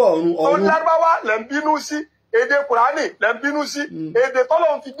ojú ọ̀run tó Lárúbáwá lẹ̀ ń bínú sí èdè Kùránì lẹ̀ ń bínú sí èdè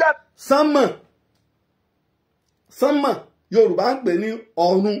tọ́lọ́run fi jáde. sánmọ̀ Yorùbá ń pè ní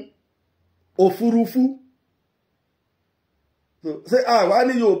ọ̀run òfurufú ṣé àwa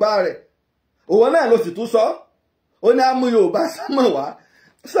ní Yorùbá rẹ̀ òwò náà ló sì tún sọ ó ní àmú Yorùbá sánmọ̀ wá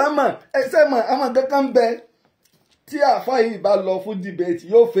sánmọ̀ àwọn kankan bẹ tí àáfà yìí bá lọ fún dìbẹ̀tì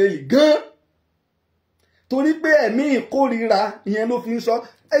yóò fẹ́ẹ̀lì gan torí pé ẹ̀mí ìkórira ìyẹn ló fi ń sọ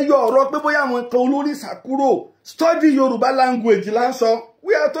ẹyọ ọ̀rọ̀ pé bóyá àwọn kan olórí sàkúrò study Yorùbá language là ń sọ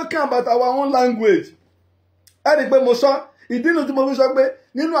we are talking about our own language ẹ rí i pé mo sọ ìdí inú tí mo fi sọ pé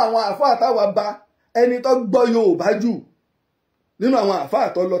nínú àwọn àáfà àtàwà bá ẹni tó gbọ́ Yorùbá jù nínú àwọn àáfà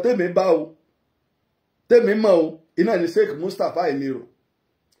àtọ́ lọ tèmi bá o tèmi mọ̀ o iná ni Sheikh Mustapha Ìlérò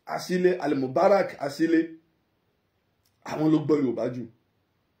Asílé Al-Mubarak Asílé àwọn ló gbọ́ Yorùbá jù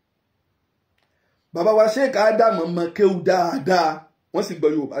bàbá wa Sheikh Ádámù mọ kéwú dáadáa wọ́n sì gbọ́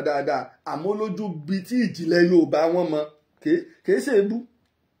Yorùbá dáadáa àmọ́ lójú bí tí ìjìnlẹ̀ Yorùbá wọn mọ kìí ṣe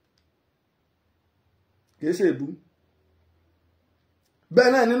ebú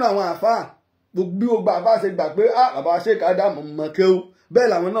bẹ́ẹ̀ náà nínú àwọn àfáà bí gbogbo àfáà ṣe gbà pé bàbá Sheikh Ádámù mọ kéwú bẹ́ẹ̀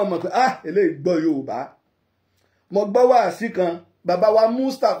làwọn náà mọ̀ pé eléyìí gbọ́ Yorùbá mo gbọ́ wáàsí kan bàbá wa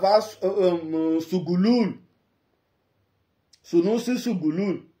Mustapha Sugulul Sunusi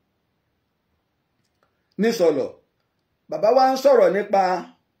Sugulul nísọlọ bàbá wa ń sọ̀rọ̀ nípa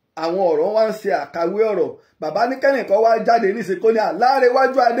àwọn ọ̀rọ̀ wa ń ṣe àkàwé ọ̀rọ̀ bàbá ní kẹ́nìkan wá jáde níṣe kó ní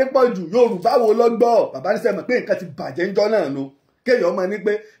Láréwájú Adépọ̀jù Yorùbá wo ló gbọ́ bàbá ní sẹ́mọ̀ pé nǹkan ti bàjẹ́ ńjọ́ náà nu kéèyàn mọ̀ ní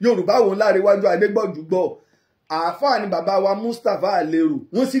pé Yorùbá wo Láréwájú Adépọ̀jù gbọ́ àáfàá ni bàbá wa Mustapha Ìlérò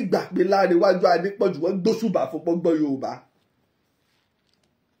wọ́n sì gbà pé Láréwájú Adépọ̀jù wọ́n gbóṣùbà fún pọ́gbọ́ Yorùbá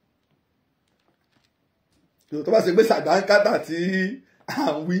tó bá ṣe pé sàdánkátà tí à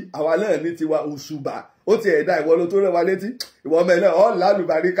ń wí àwa náà ní tiwa òṣùbà ó ti ẹ̀dá ìwọ ló tó rẹ̀ wá létí ìwọ ọmọ ẹ̀ náà ọ̀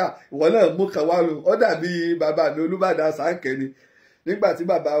lálùbáríkà ìwọ náà mú kan wá lò ó dàbí bàbá mi Olúbàdàn Sáǹkẹ́ ni nígbà tí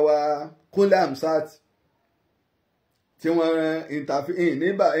bàbá wa Kúnlé Hamzat tí wọ́n interview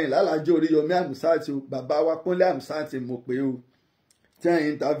nígbà lálàjò Oríyọmí Hamzat o bàbá wa Kúnlé Hamzat mo pé o tí wọ́n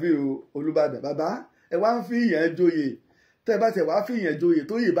interview Olúbàdàn bàbá ẹ wá ń fi ìyẹn joyè tẹ́ bá tẹ̀ wá fi ìyẹn joyè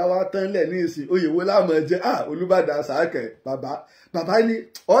tó yè bá wá tán lẹ̀ ní ìsìn oyè wo láàmú ẹ jẹ́ Olúbàdàn Sáǹkẹ́ bàbá ní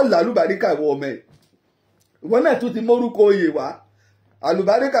ọ̀ lálùbáríkà ìwọ ọmọ ẹ̀ ìwọ náà tún ti mórúkọ oyè wá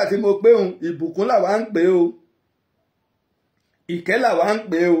àlùbáríkà tí mo pé òun ìbùkún làwa ń pè o ìkẹ́ làwa ń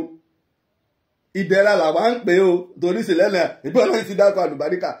pè o ìdẹ̀ra làwa ń pè o torí sílẹ̀ náà ìbọn náà ti dákọ̀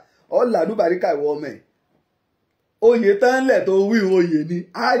àlùbáríkà ọ̀là àlùbáríkà ìwọ ọmọ ẹ̀ oyè tánlẹ̀ tó wí oyè ni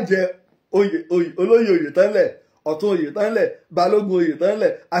á jẹ oyè olóyè oyè tánlẹ̀ ọ̀tún oyè tánlẹ̀ balógun oyè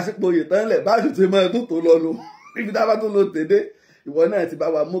tánlẹ̀ àṣìpọ̀ oyè tánlẹ̀ bá a sì ti mọ ẹdún tó lọ lò ibi tá a bá tó lọ tèdè ìwọ náà ti bá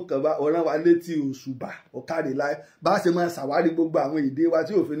wa mú kan bá ọ̀ràn wa létí òṣùbà ọ̀kàrìlá bá a ṣe máa ṣàwárí gbogbo àwọn èdè wa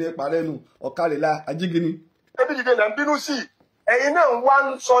tí òfin ní parẹ́ nù ọ̀kàrìlá ajígini. ebi jìgẹ là ń bínú sí ẹ̀yin náà wá ń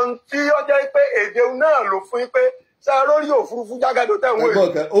sọ tí ó jẹ́ pé èdè náà ló fún yín pé ṣe lórí òfurufú jágàdo tẹ̀ ń wò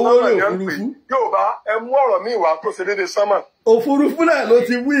yìí owó rí òfurufú Yorùbá ẹ mú ọ̀rọ̀ mi wá tó ṣe déédéé sánmà. òfurufú náà ló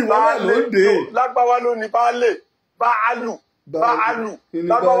ti wí ìwọ náà ló ń dé. lágbáwá ló ní baálé báálù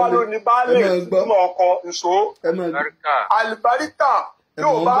lágbáwá ló ní baálé ìtumọ̀ ọkọ nṣó àlùbáríkà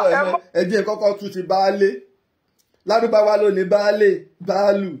Yorùbá ẹ jẹ́ kọ́kọ́ tún ti baálé lárúbáwá ló ní baálé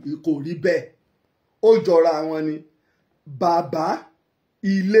báálù kò rí bẹ́ẹ̀ ó jọra wọn ni bàbá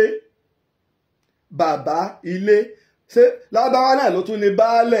ilé bàbá ilé ṣé lárúbáwá náà ló tún ní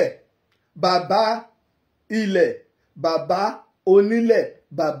baálẹ̀ bàbá ilẹ̀ bàbá onílẹ̀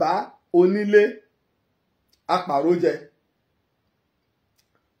bàbá onílé apàrójẹ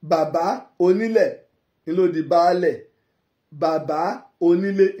bàbá onílẹ̀ ni ló di baálẹ̀ bàbá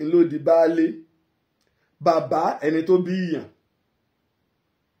onílé ni ló di baálé bàbá ẹni tó bí ìyàn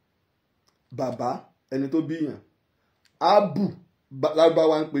bàbá ẹni tó bí ìyàn abu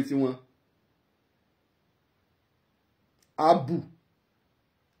lárúbáwá ń pè tiwọn abu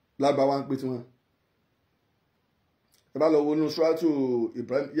lárúbáwá ń pè tiwọn ẹ bá lọ wo inú suratu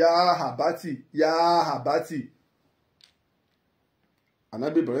Ibrahim yá habati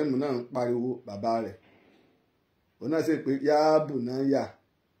ànábì Ibrahim náà ń pariwo bàbá rẹ̀ òun náà sì pé yá bunayya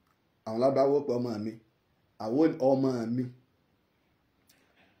àwọn lábáwó pé ọmọ mi àwọn ọmọ mi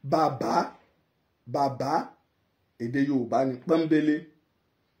bàbá èdè Yorùbá ni pọ́nbélé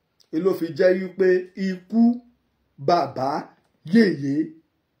ló fi jẹ́ wípé ikú bàbá yèyé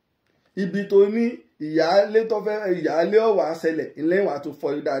ibi tó ní ìyáálé ọ̀wà ṣẹlẹ̀ ìlẹ́wà tó fọ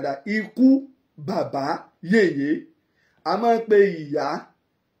yìí dáadáa ikú bàbá yèyé a máa ń pe ìyá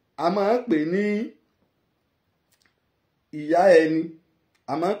a máa ń pè ní ìyá ẹni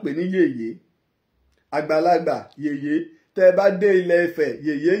a máa ń pè ní yèyé àgbàlagbà yèyé tẹ bá dé ilẹ̀ Ifẹ̀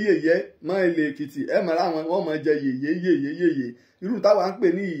yèyé mọ́ ilẹ̀ Èkìtì ẹ mọ̀ láwọn wọ́n mọ̀ jẹ yèyé irú táwa ń pè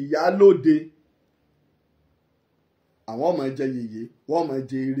ní ìyálóde àwọn ọmọ jẹ yèyé wọ́n mọ̀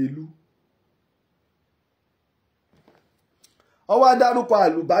jẹ erelú. ó wá dárúkọ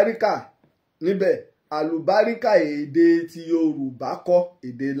àlùbáríkà níbẹ̀ àlùbáríkà èdè tí Yorùbá kọ́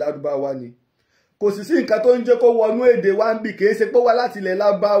èdè lárúbáwá ni kò sì sí nǹkan tó ń jẹ́ kó wọnú èdè wa ń bì kìí ṣe pé wá láti ilẹ̀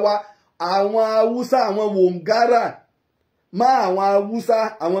lárúbáwá àwọn haúsá àwọn wòǹgárà má àwọn haúsá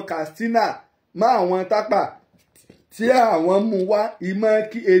àwọn katsina má àwọn tápà tí àwọn mú wá ìmọ̀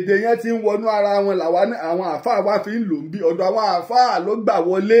kí èdè yẹn ti ń wọnú ara wọn làwọn àwọn àáfàá wa fi ń lò ń bí ọ̀dọ̀ àwọn àáfàá ló gbà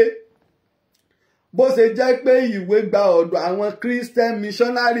wọlé bó ṣe jẹ́ pé ìwé gba ọ̀dọ̀ àwọn Christian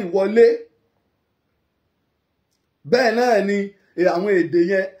missionary wọlé bẹ́ẹ̀ náà ni àwọn èdè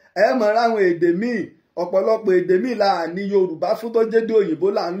yẹn ẹ mọ̀ ráwọn èdè míì ọ̀pọ̀lọpọ̀ èdè míì là ní Yorùbá fún tó jẹ́dé òyìnbó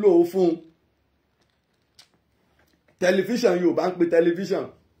là ń lò ó fún tẹlifíṣàn Yorùbá ń pe tẹlifíṣàn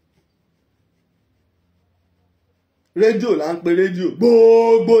rédíò là ń pe rédíò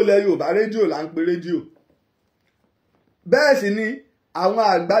gbogbo ilẹ̀ Yorùbá rédíò là ń pe rédíò bẹ́ẹ̀ sì ni àwọn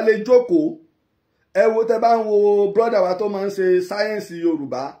àgbálẹ̀ jókòó ẹ wo tẹ bá ń wo brọ́dà wa tó máa ń ṣe sáyẹ́ǹsì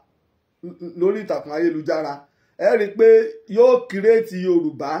Yorùbá lórí ìtàkùn ayélujára ẹ rí i pé yóò kírètì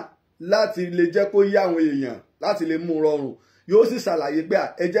Yorùbá láti lè jẹ́ kó yé àwọn èèyàn láti lè mú rọrùn yóò sì ṣàlàyé pé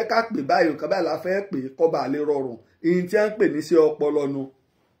ẹ jẹ́ ká pè báyìí nǹkan báyìí la fẹ́ pè kó bá lè rọrùn ìyìn tí wọ́n ń pè ní sí ọpọlọ nu.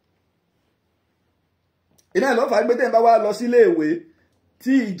 iná ìlọ́fà gbé tẹ̀ ń bá wá lọ sílé ìwé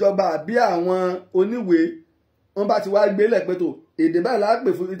tí ìjọba àbí àwọn oníwèé wọ́n bá ti wá gbélé pé tó èdè báyìí láà pè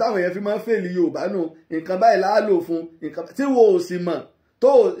fún táwọn èèyàn fi máa ń fèlì Yorùbá nù nǹkan báyìí láà lò fún nǹkan tí wo ò sì mọ̀ tó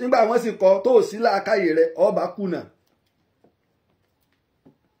nígbà wọ́n sì kọ tó sí làákàyè rẹ̀ ọba kùnà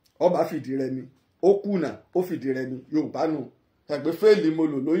ọba fìdí rẹmi ó kùnà ó fìdí rẹmi Yorùbá nù ẹgbẹ́ fèlì mo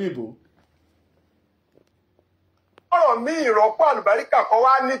lò lóyìnbó. ọ̀rọ̀ mi ìrọ́pọ̀ àlùbáríkà kan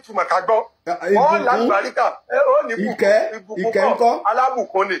wá ní ìtumọ̀ ká gbọ́ ọ́ làlùbáríkà ó ní ìbùkún kọ́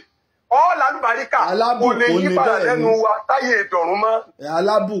alábùkún ni ọ́ làlùbáríkà kò lè yí padà lẹ́nu wa táyé ìdọ̀rùn mọ́.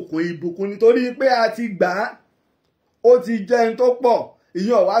 alábùkún ìbùkún nítorí pé a ti gbà á ó ti jẹ́ ẹni tó pọ̀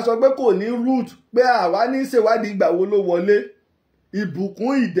ìyẹn ọ̀wá sọ pé kò ní root pé àwa ní ṣèwádìí ìgbà wo ló wọlé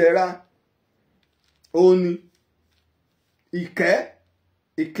ìbùkún ìdẹ̀ra òun ni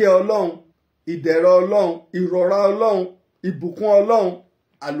ìkẹ́ Ọlọ́run ìdẹ̀rọ̀ ọlọ́run, ìrọ̀rá ọlọ́run, ìbùkún ọlọ́run,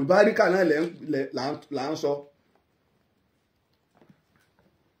 àlùbáríkà náà là ń sọ.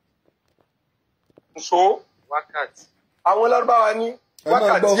 so wákàtí àwọn lárúbáwá ní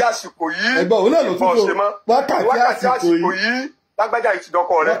wákàtí àsìkò yìí ìbọn ṣe mọ́ wákàtí àsìkò yìí lágbájá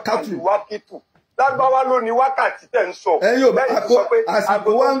ìtìdọ́kọ rẹ̀ wákìtù lárúbáwá ló ní wákàtí tẹ̀ ń sọ lẹ́yìn tó sọ pé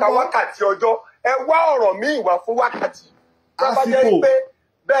àsìkò wa ń ka wákàtí ọjọ́ ẹ wá ọ̀rọ̀ míì wá fún wákàtí àsìkò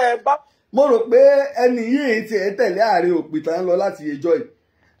bẹ́ẹ̀ bá. mo rò pé ẹni yìí ti ẹ̀ tẹ̀lé Aare òpìtàn ń lọ láti ẹjọ́ yìí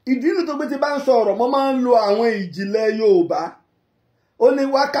ìdí inú tó gbé ti bá ń sọ ọ̀rọ̀ mo máa ń lo àwọn ìjìnlẹ̀ Yorùbá ó ní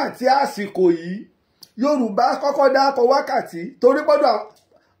wákàtí àsìkò yìí Yorùbá kọ́kọ́ dákọ̀ wákàtí torí pọ́dọ̀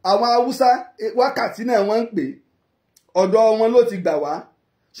àwọn Haúsá wákàtí náà wọ́n ń pè ọ̀dọ̀ wọn ló ti gbà wá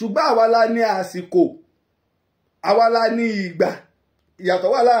ṣùgbọ́n àwa la ní àsìkò àwa la ní ìgbà ìyàtọ̀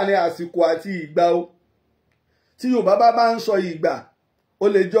wà láàrin àsìkò àti ìgbà o tí Yorùbá bá ń sọ ìgbà ó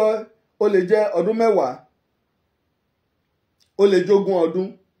lè jẹ́ ọdún mẹ́wàá ó lè jogún ọdún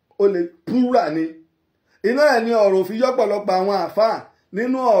ó lè púrà ni iná ẹ̀ ní ọ̀rọ̀ òfin yọ́pọ̀lọpọ̀ àwọn àfáà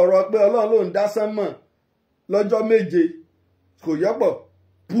nínú ọ̀rọ̀ pé Ọlọ́run ló ń dá sánmọ̀ lọ́jọ́ méje kò yọ́pọ̀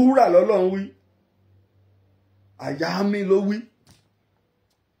púrà lọ́lọ́run wí àyàmí ló wí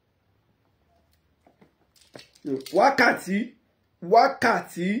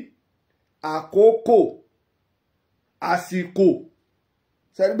wákàtí àkókò àsìkò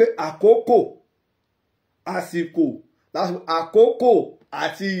sẹ́ni pé àkókò àsìkò àkókò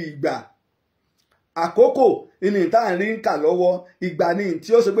àti ìgbà àkókò ìní tá à ń rí ń kà lọ́wọ́ ìgbà ni tí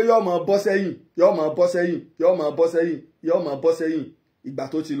ó ṣe pé yóò máa bọ́ sẹ́yìn yóò máa bọ́ sẹ́yìn yóò máa bọ́ sẹ́yìn yóò máa bọ́ sẹ́yìn ìgbà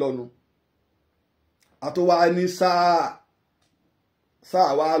tó ti lọ́nu àtúwá ní sáà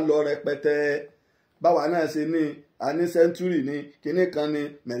wá lọ rẹpẹtẹ báwa náà ṣe ní a ní sẹ́ńtúrì ní kinní kan ní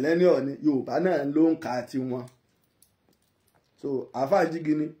mẹ̀lẹ́níọ̀ ní Yorùbá náà ló ń ka tiwọn so àáfàá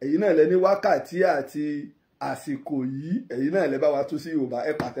jígi ni èyí náà lẹ ní wákàtí àti àsìkò yìí èyí náà lẹ bá wa tú sí Yorùbá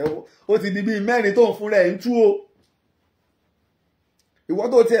ẹ pàtẹ́wọ́ ó ti di bíi mẹ́rin tó ń fúnra ẹ̀ ń tú o ìwọ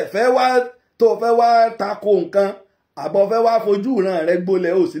tó tiẹ̀ fẹ́ wá tako nǹkan àbọ̀ fẹ́ wá fojú ìran rẹ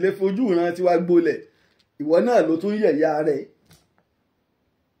gbolẹ̀ ò sì lè fojú ìran tiwa gbolẹ̀ ìwọ náà ló tún yẹ̀yà rẹ̀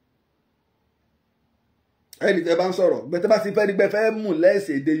ẹni tẹ́ bá ń sọ̀rọ̀ gbẹtẹ́ bá ti fẹ́ rí gbẹ fẹ́ mú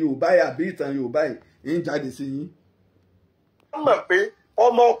lẹ́sẹ̀ èdè Yorùbá yìí àbí ìtàn Yorùbá yìí ń jáde sí yín. wọ́n mọ̀ pé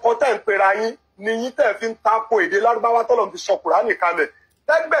ọmọ ọkọ tẹ̀ ń pera yín ni yín tẹ̀ fi ń tako èdè Lárúbáwá tọ́lọ̀ fi sọ Kùránì kalẹ̀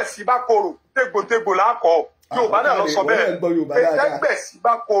tẹ́gbẹ̀sí bá korò tégbòtégbò láàkọ́ Yorùbá náà lọ sọ bẹ́ẹ̀ tẹ́gbẹ̀sí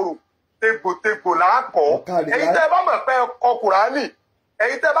bá korò tégbòtégbò láàkọ́ ẹ̀yin tẹ́ bá mọ̀ pé kọ Kùránì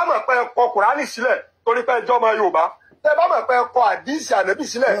ẹ̀yin tẹ́ bá mọ̀ pé kọ Kùránì sílẹ̀ torí pé ẹjọ́ ọmọ Yorùbá tẹ́ bá mọ̀ pé kọ àdísì ànábì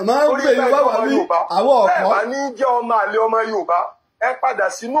sílẹ̀ torí pé ẹjọ́ ọmọ Yorùbá tẹ́ bá ní jẹ́ ọmọ àlè ọmọ Yorùbá ẹ padà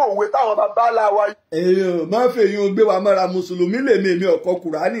sínú òwe táwọn bàbá ńlá wa. èèyàn máa ń fèyàn gbé wa mọ́ra mùsùlùmí lèmi èmi ọkọ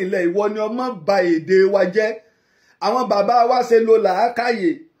Kùránì ilẹ̀ ìwọ ni ọmọ ba èdè wa jẹ́ àwọn bàbá wa ṣe lo làákàyè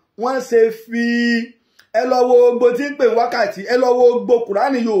wọ́n ṣe fi ẹ lọ wo gbogbo tí ń pè wákàtí ẹ lọ wo gbogbo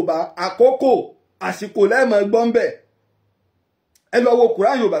Kùránì Yorùbá àkókò àsìkò lẹ́ẹ̀mọ́ gbọ́n bẹ̀ ẹ lọ wo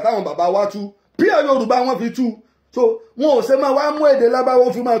Kùránì Yorùbá táwọn bàbá wa tú píọ̀ Yorùbá wọn fi tú so wọn ò ṣe máa wá mú èdè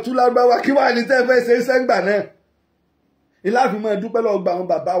lábáwọ́ fi máa tú lábáwá kí wàá ní tẹ́ fẹ́ ṣe é sẹ́gbà náà ìláàfin máa dúpẹ́ lọ́wọ́ gba àwọn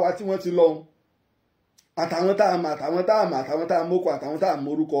bàbá wa tí wọ́n ti lọ àtàwọn tá a mọ̀ àtàwọn tá a mọ̀ àtàwọn tá a mọ́kọ àtàwọn tá a mọ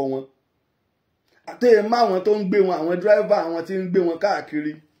orúkọ wọn àtẹ̀yẹ má àwọn tó ń gbé wọn àwọn dírẹ́fà àwọn tí ń gbé wọn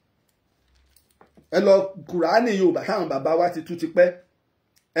káàkiri ẹ lọ Kùránì Yorùbá táwọn bàbá wa ti tú ti pẹ́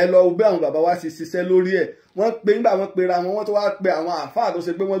ẹ lọ gbé àwọn bàbá wa ti ṣiṣẹ́ lórí ẹ̀ wọ́n pe nígbà wọ́n pera wọn wọ́n tó wá pe àwọn àáfàá tó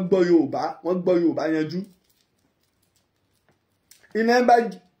ṣe pé wọ́n gbọ́ Yorùbá yanjú iná bá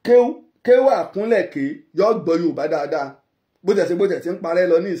kéwà kúnlẹ̀ ké yọ gbọ́ Yorùbá dáadáa bó tẹ̀ sí ń parẹ́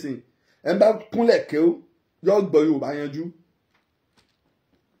lọ nísìn ẹ̀ ń bá kúnlẹ̀ kéw yọ gbọ́ Yorùbá yanjú.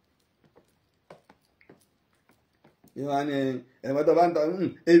 ìwà ni ẹ̀wọ̀n tó bá ń ta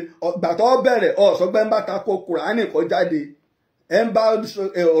gbàtọ́ bẹ̀rẹ̀ ọ̀sọ́gbẹ́ ń bá tako Kùránì kọ́ jáde ẹ̀ ń bá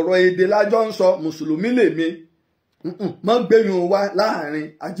ọ̀rọ̀ èdè lájọ́ ń sọ mùsùlùmí lèmi mọ́ gbẹ̀yìn wá láàrin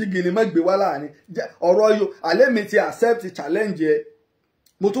ajígini mọ́ gbé wá láàrin ọ̀rọ̀ yóò alẹ́ mi ti accept challenge ẹ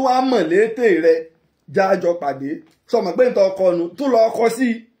mo tún wá mọ̀ létè rẹ jájọ pàdé sọmọ pé nǹkan ọkọ nu tún lọ ọkọ sí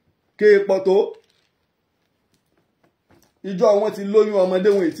kéèpọ̀ tó ìjọ wọn ti lóyún ọmọdé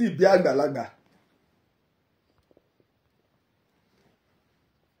wọn ètí ìbí àgbàlagbà.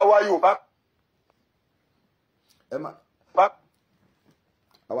 ọwọ́ Yorùbá. ẹ má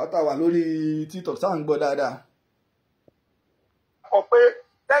àwa tá a wà lórí TikTok sáà ń gbọ́ dáadáa. kọ pé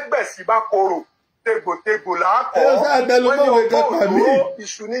tẹ́gbẹ̀sí bá korò tégbòtégbò làákọ́ wọ́n ní ọkọ̀ òdòdó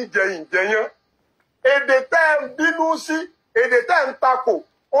iṣu ní jẹyìn jẹyán èdè tẹ́ ń bínú sí èdè tẹ́ ń takò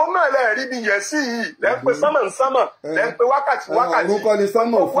òun náà lẹ rí bí yẹ sí yìí lẹ ń pe sánmọ̀ sánmọ̀ lẹ ń pe wákàtí ọ̀run kọ́ ni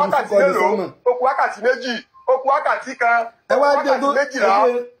sánmọ̀, òfurufú kọ́ ni sánmọ̀. ó kù wákàtí méjì ó kù wákàtí kan ó kù wákàtí méjìlá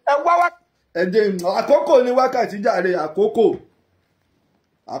ẹ wá wá. ẹ̀jẹ̀ àkókò ni wákàtí jàre,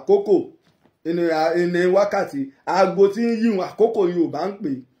 àkókò ìní wákàtí aago tí ń yíwọn àkókò Yorùbá ń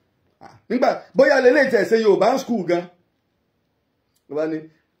pè nígbà bóyá lélẹ̀ tẹ̀sẹ̀ Yorùbá ń skul gan.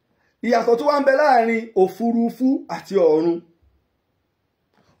 ìyàtọ̀ tó wá ń bẹ láàrin òfurufú àti ọ̀run.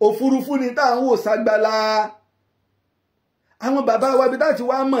 òfurufú ni tá à ń wò ságbálá. àwọn bàbá wa bí láti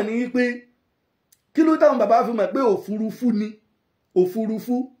wá mọ̀ ní pé kí ló táwọn bàbá fi mọ̀ pé òfurufú ni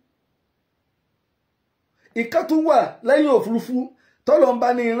òfurufú. ìkan tó wà lẹ́yìn òfurufú tọ́lọ̀ ń bá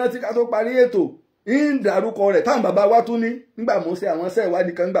ní ìrántí ká tó parí ètò ń dárúkọ rẹ̀ táwọn bàbá wa tún ní nígbà mo ṣe àwọn iṣẹ́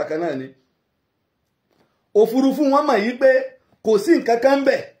ìwádìí kan gbà kan náà ni. òfurufú wọn mọ̀ yí pé kò sí nǹkan kan ń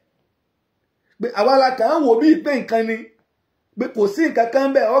bẹ̀ pé àwa la kàn ń wò bíi pé nǹkan ni pé kò sí nǹkan kan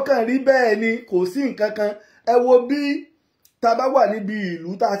ń bẹ̀ ọkàn rí bẹ́ẹ̀ ni kò sí nǹkan kan. ẹ wo bí tá a bá wà níbi ìlú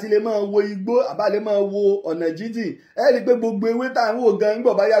tá a ti lè máa wo igbó àbá lè máa wo ọ̀nà jíjìn ẹ rí i pé gbogbo ewé tá à ń wò gan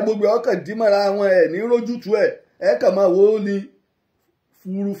nígbà bá yá gbogbo ọkàn dímọ̀ra wọn ẹ̀ ní rójútu ẹ̀ kàn máa wò ó ní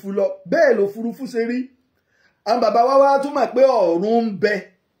furuufú lọ. bẹ́ẹ̀ ló furuufú ṣe rí. àwọn bàbá wa wá tún mọ̀ pé ọ̀run ń bẹ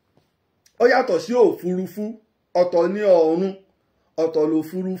ó yàtọ̀ sí òfurufú. ọ̀tọ̀ ní ọ̀run ọ̀tọ̀ ló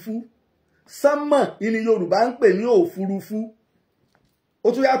furuufú. sánmọ̀ ní Yorùbá ń pè ní òfurufú ó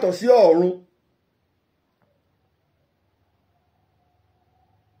tún yàtọ̀ sí ọ̀run.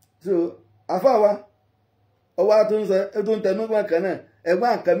 so àfáwa ọwọ́ tó ń sọ tó ń tẹnu gbọ́n kan náà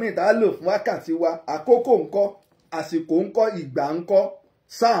ẹ̀gbọ́n nǹkan míì tá a lò fún wákàtí wa àkókò ńkọ́ àsìkò ńkọ́ ìgbà ńkọ́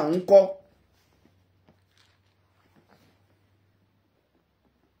sáà ńkọ́.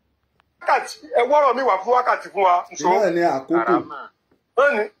 wákàtí ẹ wọ́rọ̀ mi wà fún wákàtí fún wa. náà ní àkókò.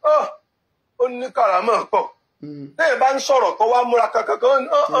 ó ní kàrámọ̀ pọ̀ lẹ́yìn bá ń sọ̀rọ̀ kan wá múra kankan pé wọ́n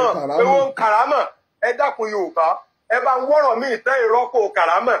ń kàrámọ̀ ẹ dákun Yorùbá ẹ bá ń wọ́rọ̀ mi ìtẹ́ ìrọ́pò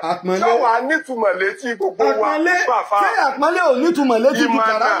kàrámọ̀ ṣọ́wà nítumọ̀ létí gbogbo wa fàfà. ṣé àpọ́nlé ò nítumọ̀ létí ju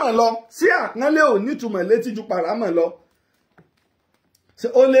kàrámọ̀ lọ? ṣé àpọ́nlé ò nítumọ̀ létí ju kàrámọ̀ lọ?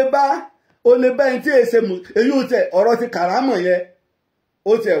 o lè bá ẹni tí èsè èyí ò tẹ ọ̀rọ̀ ti kàrámọ̀ yẹn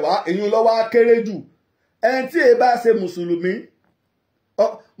ó tẹ̀ wá èyí lọ́wọ́ á kéré jù. ẹni tí èyí bá ṣe mùsùlùmí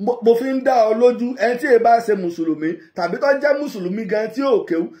mo fi ń dá ọ lójú ẹni tí èyí bá ṣe mùsùlùmí tàbí tó jẹ́ mùsùlùmí gan tí ò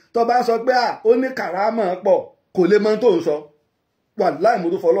kéwú tó bá sọ pé ó ní kàrámọ̀ pọ̀ kò lè mọ tó ń sọ wàláhì mo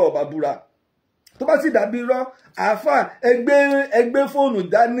tó fọlọ́ ọba búra. tó bá sì dàbí irọ́ àáfà ẹgbẹ́ fóònù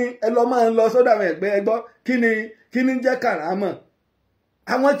dání ẹ lọ máa ń lọ sọ́dọ̀ àwọn ẹgbẹ́ ẹgbọ́ kí ni jẹ́ kàrámọ̀.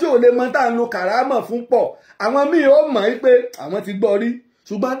 àwọn tí ò lè mọ tá à ń lo kàrámọ̀ fún pọ̀ àwọn míì ó mọ̀ pé àwọn ti gbọ́ rí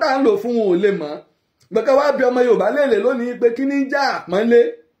ṣùgbọ́n tá à ń lò fún wọn ò lè mọ̀. gbẹ̀kẹ́ wá bí ọmọ Yorùbá léèlè lónìí pé kí ni jẹ́ àpọ́nlé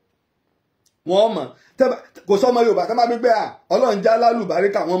wọ́n mọ̀ kò sọ ọmọ Yorùbá tó bá bí pé Ọlọ́run já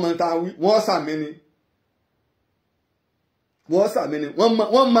lálùbáríkà wọ́n mọ̀ ta wọ́n sàmì ni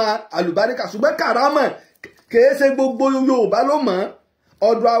wọ́n mọ àlùbáríkà ṣùgbọ́n kàrámọ̀ kìí ṣe gbogbo Yorùbá ló mọ̀.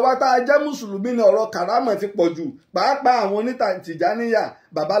 ọ̀dọ̀ àwa tá a jẹ́ mùsùlùmí ni ọ̀rọ̀ kàrámọ̀ ti pọ̀ jù pàápàá àwọn onítìjáníyà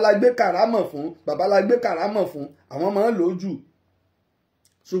bàbá la gbé kàrámọ̀ fún àwọn máa ń lò ó jù.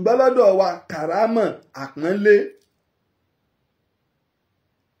 ṣùgbọ́n lọ́dọ̀ wa kàrámọ̀ àpọ́nlé.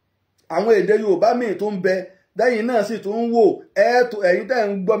 àwọn èdè Yorùbá míì tó ń bẹ lẹ́yìn náà sì tún ń wò ẹ̀yin tẹ́ ń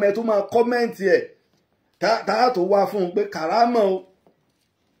gbọ́mọ ẹ tó máa kọ́mẹ́ǹtì ẹ̀ táà tó wá fún un pé kàrámọ̀ o.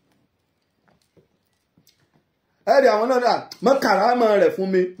 ẹ̀rí àwọn náà mọ́ kàrámọ̀ rẹ̀ fún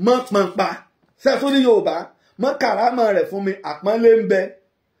mi mọ́ pọnpa sẹ́fún ní Yorùbá mọ́ kàrámọ̀ rẹ̀ fún mi àpọ́nlé ń bẹ.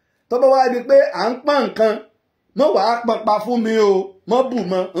 tó bá wá di pé à ń pọ́n nǹkan mọ́ wàá pọnpa fún mi o mọ́ bù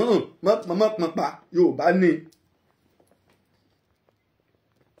mọ́ pọnpa Yorùbá ní.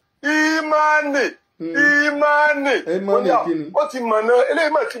 ìmánì ó ti mọ̀nà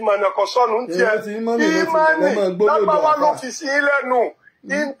eléyìí mà ti mọ̀nà kò sọnù ń tiẹ̀ ìmánì lágbáwá ló fi sí lẹ́nu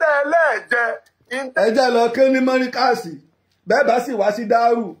ìntẹ́ ẹlẹ́ẹ̀jẹ. ẹjẹ́ lọ ké ní mọ́ríkàsì bẹ́ẹ̀ bá sì wá sí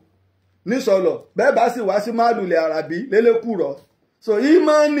dárù nísọ̀lọ̀ bẹ́ẹ̀ bá sì wá sí mádùlẹ̀ àràbí lélẹ́kùrọ̀. so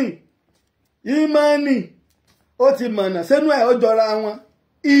ìmánì ó ti mọ̀nà sínú ẹ̀ ó jọra wọn.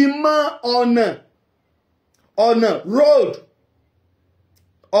 ìmọ̀ ọ̀nà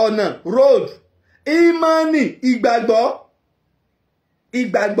road ìmánì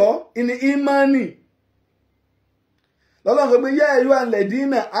ìgbàgbọ́ ìní ìmánì. lọ́lọ́run sọ pé yá ẹ̀yọ́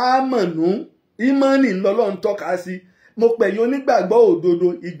alẹ́dínà àmọ̀nù ìmánì lọ́lọ́run tọ́ka sí. mo pẹ̀yìn onígbàgbọ́ òdodo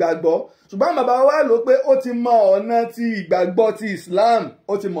ìgbàgbọ́ ṣùgbọ́n bàbá wa lò pé ó ti mọ ọ̀nà ti ìgbàgbọ́ ti Islam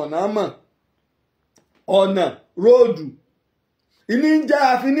ó ti mọ̀nà mọ̀ ọ̀nà róòdù ìní ń jẹ́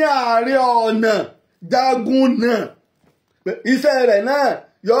àfi ní ààrẹ ọ̀nà jagun náà iṣẹ́ rẹ̀ náà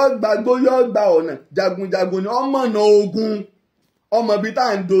yóò gbàgbó yóò gba ọ̀nà jagunjagun ni ọmọọ̀nà ogun ọmọ ibi tá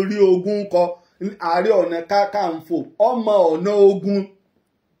à ń dorí ogun kọ Ààrẹ Ọ̀nà Kakanfò ọmọ ọ̀nà ogun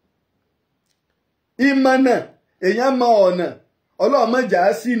ìmọ̀nà èèyàn mọ ọ̀nà ọlọ́mọjà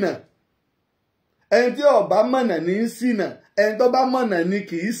ṣìnà ẹni tí ó bá mọ̀nà ní í ṣìnà ẹni tó bá mọ̀nà ni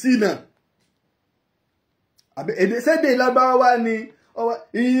kì í ṣìnà èdè sédè lábáwá wá ní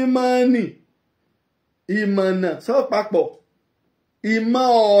ìmọ̀nì ìmọ̀nà sọ papọ̀ ìmọ̀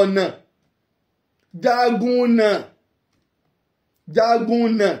ọ̀nà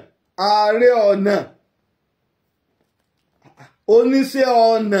jagunà ààrẹ ọ̀nà oníṣẹ́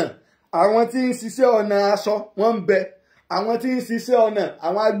ọ̀nà àwọn tí ń ṣiṣẹ́ ọ̀nà aṣọ wọ́n ń bẹ àwọn tí ń ṣiṣẹ́ ọ̀nà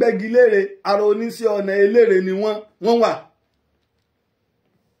àwọn agbẹ́gilére ara oníṣẹ́ ọ̀nà elére ni wọ́n wà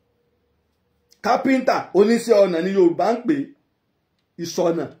kápẹ́ńtà oníṣẹ́ ọ̀nà ni Yorùbá ń pè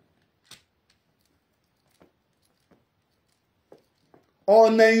ìṣọ̀nà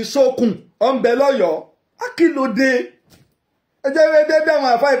ọ̀nà ìṣokùn ọ̀nbẹ lọ́yọ̀ọ́ akílódé ẹjẹ́ dédé àwọn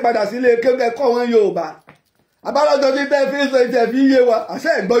àfá ìpadà sílé kẹ́kọ̀ọ́ wọn Yorùbá abálọ́jọ́ tí tẹ́ fi ń sọ ìjẹ́ fi yé wa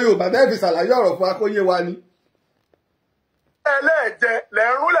àṣẹ ẹ̀gbọ́ Yorùbá tẹ́ fi ṣàlàyé ọ̀rọ̀ fún akóyé wa ni. ẹlẹ́ẹ̀jẹ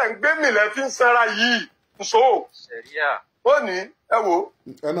lẹ́rú lẹ́ ń gbé mi lẹ́ fi ń sanra yìí nso ó ní ẹ wo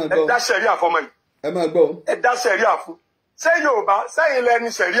ẹ dá sẹ̀ríà fọmọ yìí ẹ máa gbọ́ ẹ dá sẹ̀ríà fún ṣé Yorùbá sẹ́yìn lẹ́ni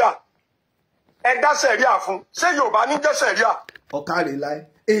sẹ̀ríà ẹ dá sẹ̀ríà fún ṣé Yorùbá ní jẹ́ sẹ̀ríà. ọ̀kàrẹ̀ láì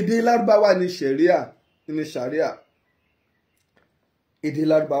èdè Lárúbáwá ni sẹ̀ríà ní sàríà èdè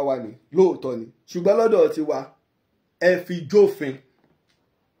Lárúbáwá ni lóòótọ́ ni ṣùgbọ́n lọ́dọ̀ ti wa ẹ fi jófin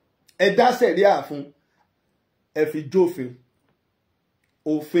ẹ dá sẹ̀ríà fún ẹ fi jófin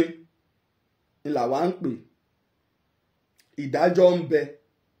òfin ni làwa ń pè ìdájọ́ ń bẹ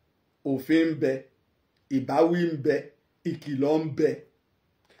òfin ń bẹ ìbáwí ń bẹ ìkìlọ̀ ń bẹ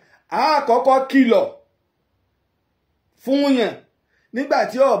a kọ́kọ́ kìlọ̀ fún yàn nígbà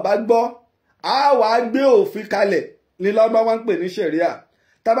tí ó bá gbọ́ a wá gbé òfin kalẹ̀ ní Lárúbáwá ń pè ní ṣẹ̀ríà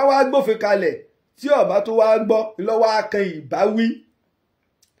tàbá wá gbófin kalẹ̀ tí ó bá tó wá gbọ́ lọ́wọ́ akan ìbáwí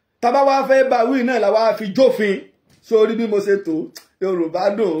tàbá wá fẹ́ báwí náà làwa fi jófin sórí bí mo ṣe tó Yorùbá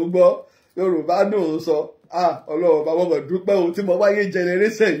dùn ún gbọ́ Yorùbá dùn ún sọ Ọlọ́run bá wọ́n dúpẹ́ ohun tí mo wáyé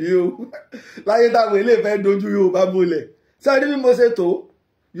generation yìí o láyé táwọn ilé ìfẹ́ dojú Yorùbá bolẹ̀ sórí bí mo ṣe tó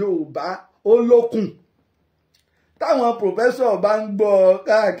Yorùbá ó lókùn táwọn pòfẹ́sọ̀ bá ń gbọ́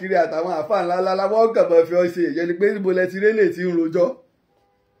káàkiri àtàwọn àfáà ńláńlá láwọn kàbọ̀ fi ọ́ ṣe ìyẹn ni pé níbo lẹ ti rélè tí ń rojọ́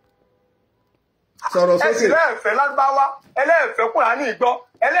sọ̀rọ̀ sókè. ẹ̀sìn lẹ́ẹ̀fẹ́ Lárúbáwá ẹlẹ́ẹ̀fẹ́ Kùránì gbọ́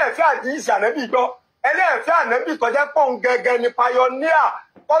ẹlẹ́ẹ̀fẹ́ àdìsí ànábì gbọ́ ẹlẹ́ẹ̀fẹ́ ànábì tọ́jẹ́ pọ̀ ń gẹ́gẹ́ ní pioneer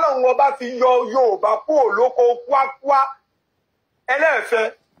kọ́lọ́hún ọba fi yọ Yorùbá kúrò lóko kúákúá ẹlẹ́ẹ̀fẹ́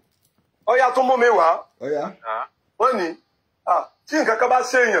ọya tó mú mi wá wọ́n ní tí nǹkan kan bá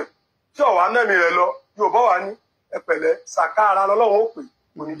ṣèèyàn tí ọ̀wá nẹ́mi rẹ̀ lọ Yorùbá wà ní ẹpẹ̀lẹ́ sàká ara lọ́lọ́run ó pè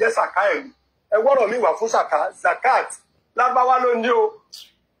kò ní jẹ́ sàká ẹ̀mí ẹ gbọ́dọ̀ mi wà fún sàká zakat Lárúbáwá ló ní o.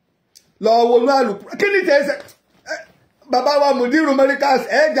 lọ wo inú àlùkù kí ni tẹ ẹsẹ bàbá wa Mùdírù Mẹ́ríkàs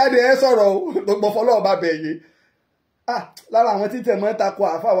ẹ jáde ẹ sọ̀rọ̀ o gbogbo fọlọ́ọ̀bá bẹ̀yẹ lára àwọn títẹ̀ mọ́ takò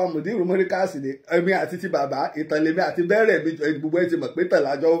àfa wa Mùdírù Mẹ́ríkàs ni èmi àti ti bàbá ìtàn lèmi àti bẹ́rẹ̀ mi gbogbo ẹ ti mọ̀ pé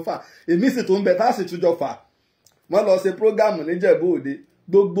tẹ̀lájọ́ ń fà èmi sì tún bẹ tá a sì tún jọ fà wọ́n lọ ṣe prógámù níjẹ̀bú Òde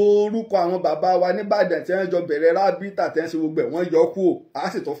gbogbo orúkọ àwọn bàbá wa nìbàdàn tí wọ́n jọ bẹ̀rẹ̀ rábítà tí wọ́n ṣe gbogbo ẹ̀ wọ́n yọ kú a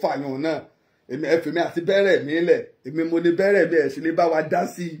sì tún fààyàn náà èmi ẹ̀fẹ̀mí àti bẹ́rẹ̀ mi lẹ̀ èmi mo ní bẹ́rẹ̀ mi ẹ̀ sì lè bá wa dá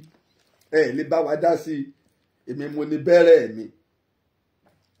sí i ẹ̀ lè bá wa dá sí i èmi mo ní bẹ́rẹ̀ mi.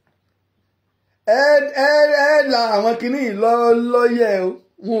 ẹ la àwọn kìíní lọ́yẹ̀ o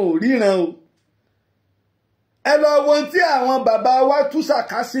wọn ò ríran o ẹ lọ wo tí àwọn bàbá wa tú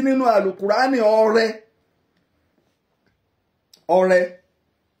sàká sí nínú àlùkùránì ọrẹ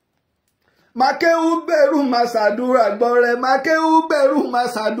makewu bẹ̀rù màsàdúrà gbọ́rẹ́ makewu bẹ̀rù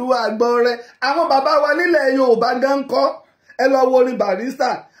màsàdúrà gbọ́rẹ́ àwọn bàbá wa nílẹ̀ Yorùbá gan kọ́ ẹ lọ wo orin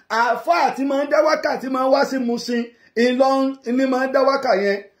Barrister àáfàá tí máa ń dá wákà tí máa ń wá sí Musin Ìlọrin ní máa ń dá wákà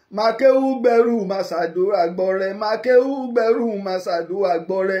yẹn makewu bẹ̀rù màsàdúrà gbọ́rẹ́ makewu bẹ̀rù màsàdúrà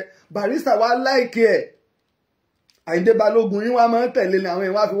gbọ́rẹ́ Barrister wa láìkí ẹ̀ Àyìndé Balógun yín wá máa ń tẹ̀lé ní àwọn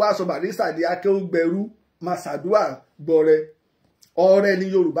ìwà fi wá sọ Barrister di akewu bẹ̀rù màsàdúrà gbọ́rẹ́ ọrẹ ni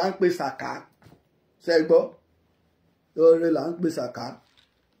Yorùbá ń pè sàká ṣẹgbọ́ ọrẹ là ń pè sàká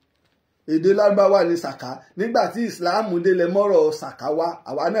èdè Lárúbáwá ni sàká nígbà tí ìsìláàmù délẹ̀ mọ́rọ̀ sàká wá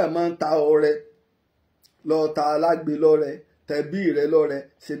àwa náà máa ń ta ọrẹ lọ ta alágbe lọ́rẹ tẹbí rẹ lọ́rẹ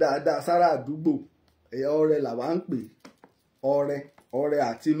ṣe dáadáa sára àdúgbò ẹ̀yà ọrẹ làwa ń pè ọrẹ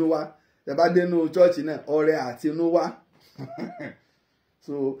àtinúwá ẹ bá dénú chọ́ọ̀chì náà ọrẹ àtinúwá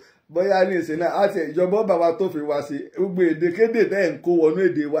so bóyá ní ìsìn náà àti ìjọba ọba wa tó fi wá sí gbogbo èdèkédè tẹ́ ń kó wọnú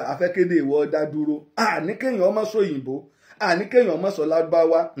èdè wa afẹ́kédè ìwọ dá dúró àní kéèyàn ọmọ sọ òyìnbó àní kéèyàn ọmọ sọ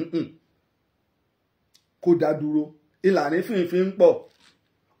Lárúbáwá kó dá dúró ìlànà fínfín ń pọ̀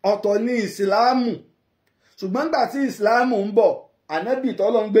ọ̀tọ̀ ní ìsìláàmù ṣùgbọ́n nígbà tí ìsìláàmù ń bọ̀ ànábì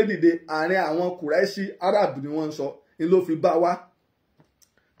tọ́lọ́ ń gbé dìde àárín àwọn kùrẹ́ṣì Arabu ni wọ́n ń sọ ni ló fi bá wá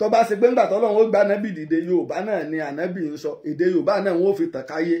tó bá ṣe pé ńgbà tọ́lọ́ ó gba ànábì dìde Yorùbá náà ni ànábì ń sọ èdè Yorùbá náà wọ́n ó fi tàn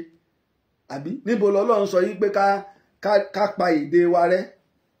káyé àbí níbo lọ́lọ́run sọ yí pé ká pa èdè wa rẹ́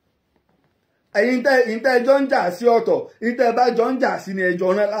ẹ̀yin tẹ́ ẹjọ́ ń jà sí ọ̀tọ̀ ẹ̀yin tẹ́ bá jọ ń jà sí ni ẹjọ́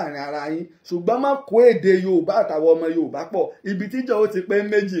rán láàrin ara yín ṣùgbọ́n má kó èdè Yorùbá àtàwọn ọmọ Yorùbá pọ̀ ibi tíjọ́ ó ti pé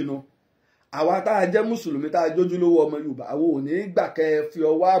méjì nu àwa tá a jẹ́ mùsùlùmí tá a jójúlówó ọmọ Yorùbá àwọn ò ní gbà kẹ́ ẹ fi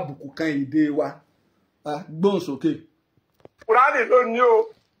ọwọ́ àbùkù kan èdè wa gbóhùn sókè. Kùránì ló ní o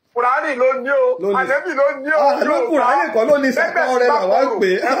Kùránì ló ní o ànẹ́bì ló ní o Yorùbá Kùránì kọ́ ló ní sàkọ́ rẹ̀ làwa ń pè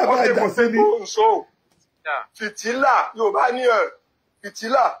é sábà jà sí ni. fìtílà Yorùbá ní ẹ̀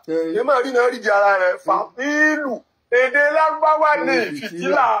fìtílà yẹn máa rí náà rí di ara rẹ̀ fàtílù èdè Lárúbáwá ní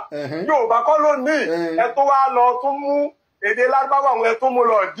fìtílà Yorùbá kọ́ ló ní ẹ tó wá lọ tún mú èdè Lárúbáwá àwọn ẹ tó mú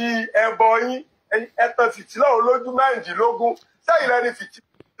lọ di ẹbọ yín ẹ tan fìtílà olójú mẹ́rìndínlógún sẹ́yìn lẹ́ni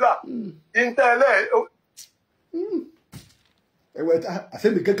fìtílà ìntẹ́lẹ̀. ẹ̀wẹ̀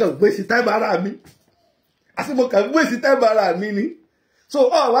àṣẹ́mi kankan gbé sí táìmù ara mi àṣẹ́mi kan gbé sí táìmù ara mi ni so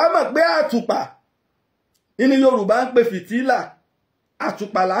wàá mọ̀ pé àtùpà ní Yorùbá ń pè fìtílà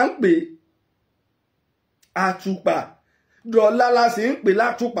àtùpà là ń pè àtùpà dọ̀là la sì ń pè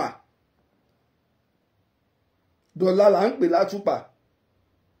látùpà dọ̀là là ń pè látùpà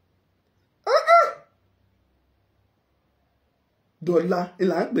dọ̀là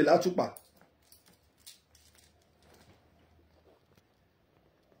là ń pè látùpà.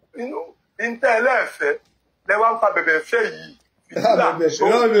 inú ìntẹ́ ẹlẹ́ẹ̀fẹ́ lẹ́wà ń fa bẹ̀bẹ̀ fẹ́ yìí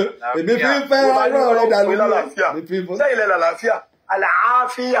èmi fi ń fẹ́ ọ̀rọ̀ rẹ̀ dànù sẹ́yìn lẹ́ lálàáfíà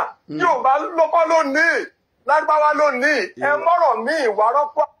àlàáfíà Yorùbá lọ́kọ́ lónìí Lárúbáwá lónìí ẹ mọ́rọ̀ míì wà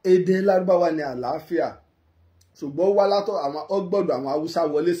rọ́pọ̀. èdè Lárúbáwá ni àlàáfíà ṣùgbọ́n wá látọ̀ àwọn ọgbọ́dọ̀ àwọn Haúsá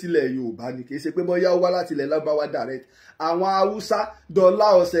wọlé sílẹ̀ Yorùbá ni kì í ṣe pé bóyá ó wá láti ilẹ̀ Lárúbáwá direct àwọn Haúsá dọ́là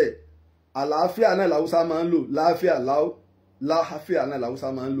ọ̀sẹ̀ àlàáfíà náà làwùsá máa ń lò láàfíà náà làwùsá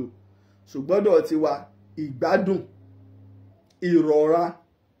máa ń lò ṣùgbọ́n dọ̀ tiwa ìgbádùn ìrọ̀ra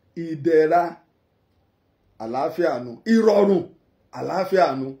ìdẹ̀ra àlàáfíà nu ìrọ̀rùn àlàáfíà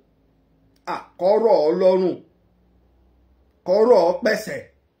nu àkọ́rọ̀ ọlọ́run kọ́rọ̀ pẹ̀sẹ̀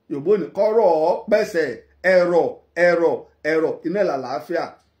Yorùbá ní kọ́rọ̀ pẹ̀sẹ̀ ẹ̀rọ̀ iná làlàáfíà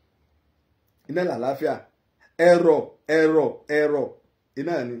ẹ̀rọ̀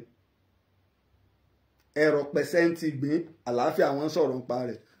iná ni ẹ̀rọ̀ pẹ̀sẹ̀ ń ti gbìn àlàáfíà wọn sọ̀rọ̀ ń pa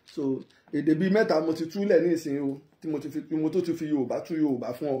rẹ̀ so èdè bíi mẹ́ta mo ti túlẹ̀ ní ìsìn o tí mo tó ti fi Yorùbá tú Yorùbá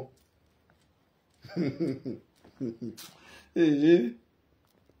fún ọ.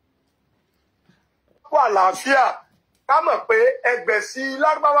 wà àlàáfíà ká mọ̀ pé ẹgbẹ̀sí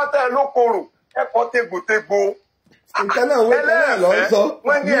Lárúbáwá tẹ́ ẹ ló korò ẹ̀kọ́ tegbòtegbò. ẹlẹ́ẹ̀fẹ́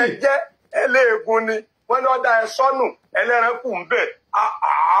wọ́n ní ẹjẹ́ ẹlẹ́ẹ̀gún ni wọ́n ní ọ̀dà ẹ sọ́nù ẹlẹ́rẹ́kù ń bẹ̀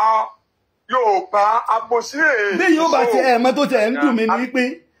Yorùbá àpòsí èyí. bí yóò bá tiẹ̀ ẹ̀mọ́ tó tiẹ̀ ń dùn mí ní pé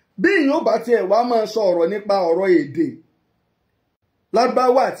bí yóò bá tiẹ̀ wá máa sọ ọ̀rọ̀ nípa ọ̀rọ̀ èdè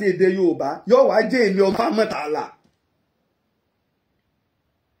Lárúbáwá àti èdè Yorùbá yóò wá jẹ́ èmi ọmọ Mọ́tàlá.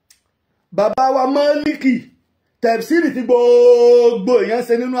 Bàbá wa Málíkì tẹ̀síìrì tí gbogbo èèyàn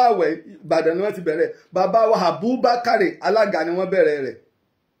ṣe nínú àwẹ̀ Ìbàdàn ni wọ́n ti bẹ̀rẹ̀ bàbá wa Abubakar alága ni wọ́n bẹ̀rẹ̀ rẹ̀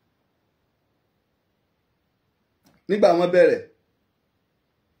nígbà wọ́n bẹ̀rẹ̀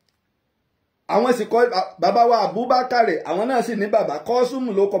àwọn sì kọ́ bàbá wa Abubakar àwọn náà sì ní bàbá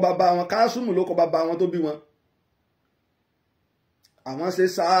Kọ́sùmù ló kọ bàbá wọn Kásùmù ló kọ bàbá wọn tó bí wọn àwọn ṣe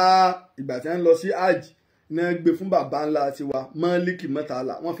sáà ìgbà tí wọ́n lọ sí hajj náà gbé fún bàbá ńlá tiwa Málíkì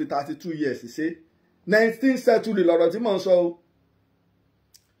Mọ́tàlá wọ́n fi 32 years ṣe 19th century lọ́rọ̀ tí mò ń sọ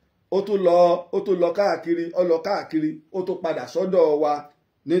ó tó lọ káàkiri ó tó padà sọ́dọ̀ wa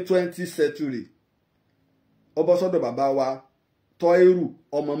ní 20th century ó bọ́ sọ́dọ̀ bàbá wa Tọ́írù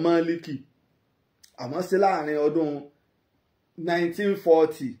ọmọ Málíkì àwọn ṣe láàrin ọdún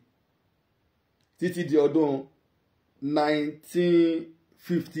 1940 títí di ọdún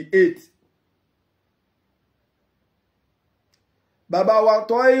 1958 bàbá wa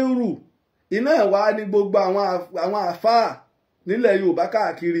Tọ́írù iná ẹ̀ wá ní gbogbo àwọn àfáà nílẹ̀ Yorùbá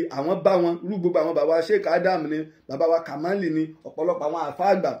káàkiri àwọn bá wọn rú gbogbo àwọn bàbá Sheikh Adam ni bàbá wa Kamali ni ọ̀pọ̀lọpọ̀ àwọn àfáà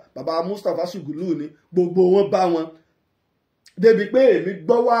àgbà bàbá wa Mustapha Sugulu ni gbogbo wọn bá wọn débi pé èmi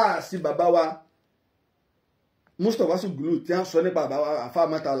gbọ́ wá sí bàbá wa Mustapha Sugulu tí wọ́n sọ nípa bàbá wa àfáà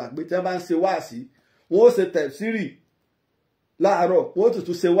Mọ́tàlá pé tí wọ́n bá ń ṣe wáàsí wọ́n ó ṣe tẹ̀sírì láàárọ̀ wọ́n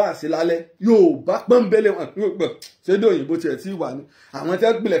tuntun ṣe wáàsí lálẹ́ Yorùbá pọ́nbélé wọn ṣédé òyìnbó tiẹ̀ tí wà ní àwọn tẹ́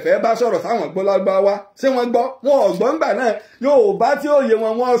pilẹ̀ fẹ́ bá sọ̀rọ̀ sáwọn gbọ́ Lárúbáwá ṣé wọ́n gbọ́ wọn ò gbọ́ ńgbà náà Yorùbá tí ó yé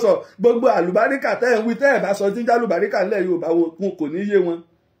wọn wọ́n sọ gbogbo àlùbáríkà tẹ́ ń wí tẹ́ ẹ̀ bá sọ tí ń jálùbáríkà ńlẹ̀ Yorùbá wọn kò ní yé wọn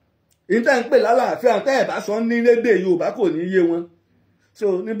ìtẹ́ ń pè lálàáfíà tẹ́ ẹ̀ bá sọ ní lédè Yorùbá kò ní yé wọn so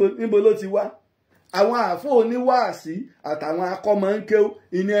níbo ló ti wá àwọn àfọ oníwàásí àtàwọn akọ́mọ ń kéw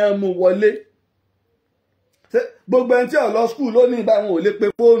ìní ẹ̀ mú wọlé gbogbo ẹni tí ò lọ skul ló ní ìbá wọn ò lè pe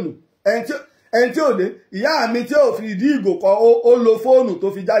fóònù ẹni tí ò dé ìyá mi tí ò fi ìdí ìgò kọ ó lo fóònù tó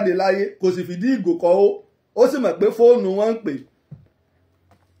fi jáde láyé kò sì fi ìdí ìgò kọ ó sì mọ̀ pé fóònù wọn ń pè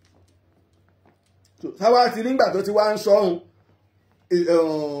sáwá ti nígbà tó ti wá ń sọ́hun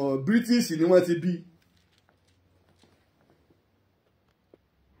British ni wọ́n ti bí.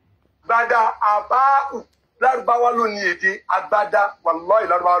 gbada àbáù Lárúbáwá ló ní èdè agbádá wàlláhì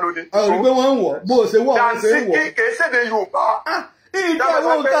Lárúbáwá ló ní. àwọn ìgbé wọn ń wọ bó o ṣe wọ wọn ṣe ń wọ. dànsíkì kìí ṣèdè Yorùbá. ìjà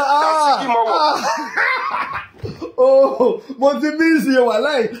wọn ká dànsíkì mọ wọ. mo ti bí ìsìn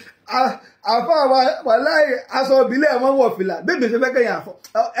wàláì àfa wàláì aṣọ ìbílẹ̀ wọn wọ̀ fìlà bébè ṣe fẹ́ kẹ́yìn àfọ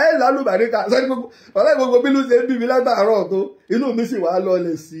ẹ lálùbáríkà sọ́ni gbogbo wàláì gbogbo bínú ṣe ń bí mi látàárọ̀ tó inú mi sì wá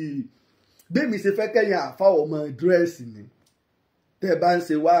lọlẹ̀ sí i bébè ṣe fẹ́ kẹ́yìn àfa ọmọ dírẹ́sì ni tẹ́ ẹ bá ń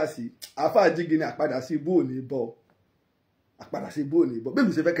ṣe wáàsí àfa jígi ni àpadà sí ibú òní bọ̀ àpadà sí ibú òní bọ̀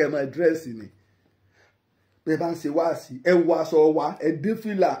bébè ṣe fẹ́ kẹ́ ẹ máa dírẹ́sì ni tẹ́ ẹ bá ń ṣe wáàsí ẹ wọ aṣọ wa ẹ dín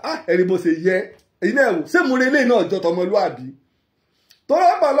fìlà ẹ rí bó ṣe yẹ èyí náà wò ṣé mo rí eléyìí náà jọ tọmọlúàbí tó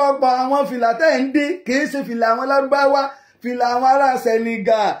lọ́pọ̀lọpọ̀ àwọn fìlà tẹ́ ń dé kìí ṣe fìlà àwọn Lárúbáwá fìlà àwọn ará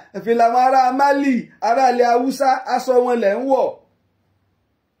Senegal fìlà àwọn ará Mali ará ilẹ̀ Haúsá aṣọ wọn lẹ̀ ń wọ̀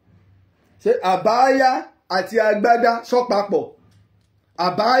ṣe àbáyá àti agbádá sọ́pàpọ̀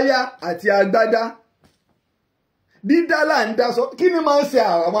àbáyá àti agbádá dídá là ń dá sọ kí ni máa ń ṣe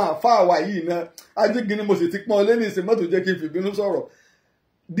àwọn àfáà wa yìí náà ajígi ni mo sì ti pọ́n lé ní ìsìn mọ́tò jẹ́ kí n fìbínú sọ̀rọ̀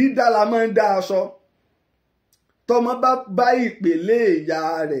dídá la máa ń dá aṣọ tọmọ bá ìpèlè ìyá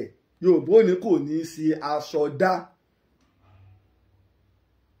rẹ̀ Yorùbá ní kò ní í ṣe aṣọ dá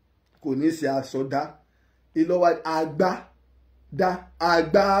kò ní í ṣe aṣọ dá ìlọwà àgbá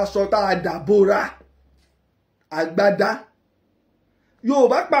aṣọ tá a dà bóra àgbádá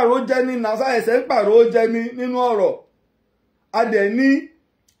Yorùbá pàrọ̀ jẹ́ ní nàṣà ẹ̀sẹ̀ ń pàrọ̀ jẹ́ ní nínú ọ̀rọ̀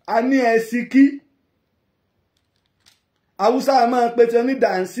a ní ẹ̀sìkí Haúsá máa pe tí ní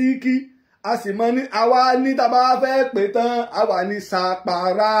dànsíkí a sì mọ ní àwa ní tàbá fẹ́ pè tán àwa ní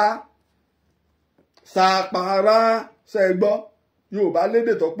sàpàrà ṣẹgbọ́ Yorùbá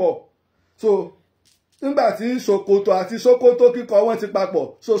lédè tó pọ̀ so nígbà tí Sokoto àti Sokoto kíkọ wọn ti papọ̀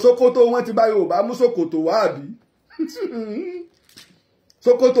so Sokoto wọn ti bá Yorùbá mú Sokoto wá àbí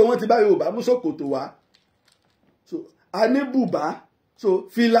Sokoto wọn ti bá Yorùbá mú Sokoto wá so a ní bùbá so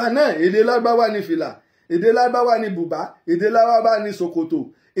fìlà náà èdè Lárúbáwá ní fìlà èdè Lárúbáwá ní bùbá èdè Lárúbáwá ní Sokoto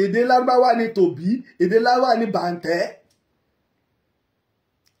èdè Lárúbáwá ní tòbí èdè Lárúbáwá ní bàǹtẹ́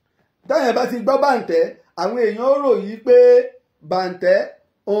táyẹ̀ bá ti gbọ́ bàǹtẹ́ àwọn èèyàn ó ròyìn pé bàǹtẹ́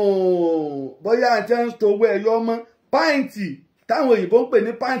bóyá àti ẹ̀ ń towó ẹ̀yọ́ mọ́ pàǹtì táwọn òyìnbó ń pè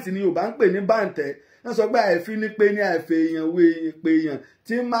ní pàǹtì ni Yorùbá ń pè ní bàǹtẹ́ wọ́n sọ pé àìfi ní pé ní àìfẹ́ èèyàn wo èèyàn pé èèyàn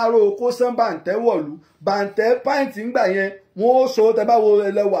tí ń máa ro okó sán bàǹtẹ́ wọ̀lú bàǹtẹ́ pàǹtì ńgbà yẹn wọ́n ó so tẹ́ bá wo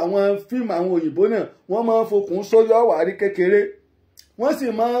ẹlẹ́wọ̀ àwọn fíìmù àwọn òyìnbó náà wọ́n máa ń fokùn sóyọ́ wàrí kékeré wọ́n sì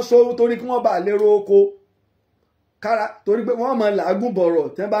máa ń so torí kí wọ́n bá lérò oko kára torí pé wọ́n máa làágùn bọ̀rọ̀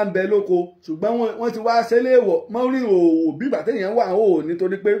tí wọ́n bá ń bẹ lóko ṣùgbọ́n wọ́n ti wá ṣẹlẹ̀ èèwọ̀ mọ́ rí òwò bí ìgbà téèyàn wà ó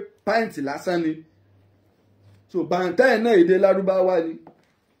nítorí pé pàǹtì lásán ni so bàǹtẹ́ náà èdè Lárúbáwá ni.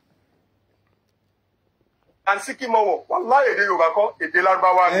 dànsíkì mọ wọ wàláhì èdè Yorùbá kọ́ èdè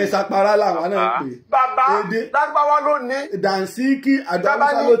Lárúbáwá ni. sàpàrà làwọn náà ń pè. bàbá Lárúbáwá ló ní. dànsíkì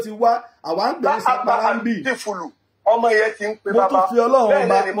àdáwùsá ló ti wá àwa ń pè ní sàpàrà ń bì. ọmọ yẹn ti ń pe bàbá.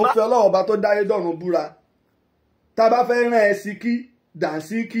 mo fi Ọlọ́run ọba tó dáyé dọ̀run búra tá a bá fẹ́ rán ẹ síkí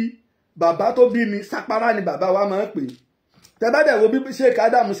dànsíkì bàbá tó bí mi sàpàrà ni bàbá wa máa ń pè tẹ́ bá dẹ̀ wo bí Sheikh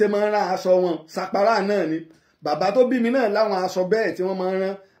Adamu ṣe máa ń rán aṣọ wọn sàpàrà náà ni bàbá tó bí mi náà láwọn aṣọ bẹ́ẹ̀ tí wọ́n máa ń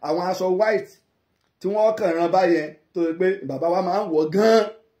rán àwọn aṣọ white tí wọ́n kàn rán báyẹn tó yẹ pé bàbá wa máa ń wọ̀ gan-an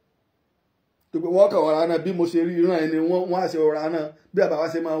tó pé wọ́n kàn wọ́n ra bí mo ṣe rí rán ẹni wọ́n á ṣe ọ̀rá náà bí bàbá wa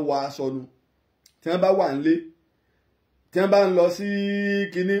ṣe máa ń wọ aṣọ nu tí wọ́n bá wà nílé tí wọ́n bá ń lọ sí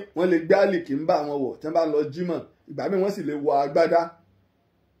kinní wọ́n lè gbé àlìkì ń bá wọn wọ̀ tí wọ́n bá ń lọ jímọ̀ ìgbà míì wọ́n sì lè wọ agbádá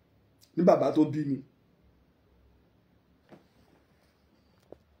ní bàbá tó bí mi.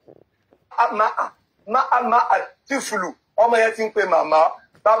 máa àti fùlù ọmọ yẹn ti ń pe màmá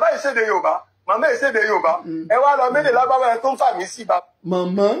bàbá ìṣèdè Yorùbá màmá ìṣèdè Yorùbá ẹ wá lọ méjì Lárúbáwá yẹn tó ń fà mí sí bá.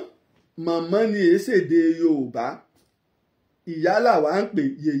 màmá ni èsèdè Yorùbá ìyá làwa ń pè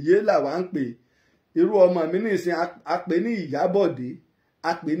yèyé làwa ń pè irú ọmọ mi nísìn a pè ní Ìyábọ̀dé,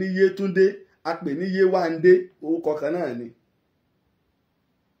 a pè ní Yétúndé, a pè ní Yéwándé, orúkọ kan náà ni.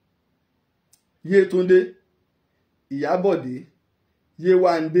 Yétúndé, Ìyábọ̀dé,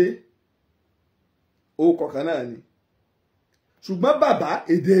 Yéwándé, orúkọ kan náà ni. Ṣùgbọ́n bàbá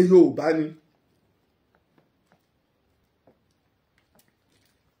èdè Yorùbá ni.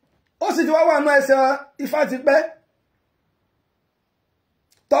 Ó sì ti wá wà nú ẹsẹ̀ Ifá ti pẹ́.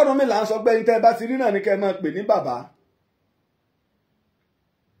 Tọ́rùnmìlà ń sọ pé ní tẹ́ bá ti rí náà ní kẹ́ máa pè ní bàbá.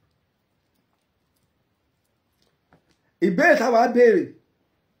 Ìbéèrè táwa béèrè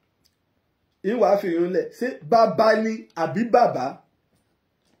ìwà fìyún lẹ̀ ṣé bàbá ni àbí bàbá?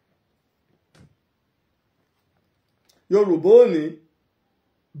 Yorùbá ò ní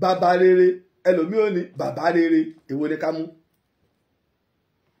bàbá rere, ẹlòmíì ò ní bàbá rere, èwo ni ká mú?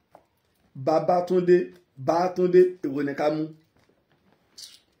 Babátúndé, Bátúndé, èwo ni ká mú?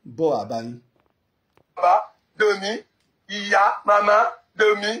 Bọ́ àbá ni. Bàbá domi, ìyá màmá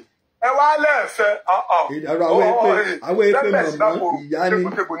domi, ẹ wá lẹ́ẹ̀fẹ́. Àwọn èpè mọ̀mọ́ ìyá ni.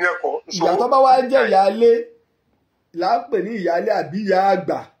 Ìyá tó bá wá jẹ́ ìyáálé là ń pè ní ìyáálé àbí ìyá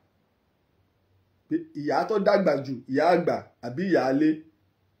àgbà. Ìyá tó dàgbà jù, ìyá àgbà àbí ìyáálé.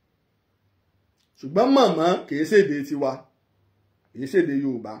 Ṣùgbọ́n mọ̀mọ́ kìí ṣèdè tiwa, kìí ṣèdè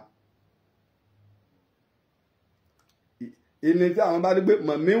Yorùbá. Ìní tí àwọn bá dé pé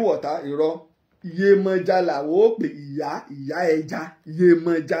mọ̀mí wọ̀ta irọ́, Yemọja làwọn ó pè ìyá ẹja,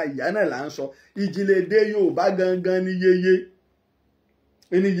 Yemọja ìyá náà là ń sọ. Ìjìnlẹ̀ èdè Yorùbá gangan ni yeye.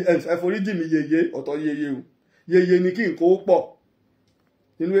 Ẹforíjì mi yeye, ọ̀tọ̀ yeye o. Yeye ni kí nǹkan ó pọ̀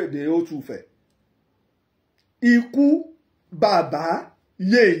nínú èdè ó tùfẹ̀. Ikú bàbá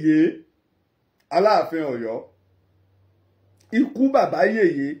yèyé Aláàfin Ọ̀yọ́. Ikú bàbá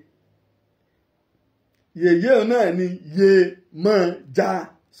yèyé. Yèyé náà ni Yemọja.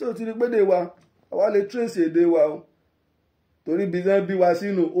 Ṣé o ti rí pédè wa? Àwa lè trace èdè wa o. Torí bí wọ́n bí wa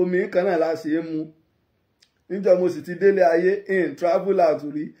sínú omi kan náà la ṣe é mu. Níjọ́ mo sì ti délé ayé in travel out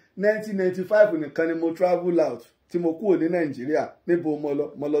rí. 1995 nìkan ni mo travel out tí mo kúrò ní Nàìjíríà. Níbo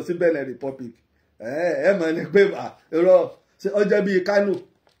mo lọ sí Benin Republic. Ẹ mọ̀ ní pé irọ́ ọjọ́ bíi Kano,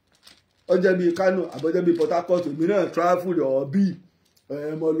 ọjọ́ bíi Kano àbọ̀jọ́ bíi Port Harcourt èmi náà travel ọ̀bí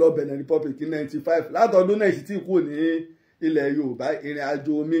mo lọ Benin Republic ní 95 látọdún náà sì ti kúrò ní ilẹ̀ Yorùbá. Ìrìn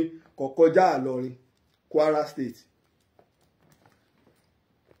àjò mi kò kọjá Ìlọrin, Kwara State.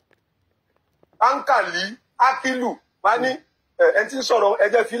 Ankali Akilu wá ní ẹ ti ń sọ̀rọ̀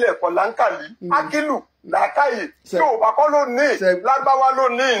ẹjẹ́ filẹ̀ ẹ̀kọ́ láńkàlí Akilu làákàyè Yorùbá kọ́ ló ní Lárúbáwá ló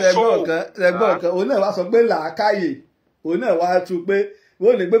ní ìṣó. Ẹgbọ́n kan òun náà wá sọ pé làákàyè, òun náà wá tú pé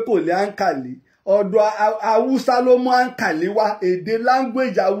wọ́n ní pé kò lé Ankali. Ọ̀dọ̀ Haúsá ló mú Ankali wá, èdè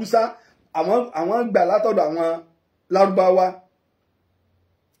language Haúsá àwọn gbà látọ̀dọ̀ àwọn Lárúbáwá.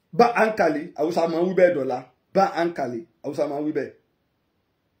 Bá Ankali Haúsá máa ń wí bẹ́ẹ̀ dọ̀la, bá Ankali Haúsá máa ń wí bẹ́ẹ̀.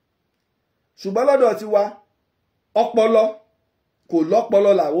 Ṣùgbọ́n lọ́dọ̀ tiwa ọpọlọ kò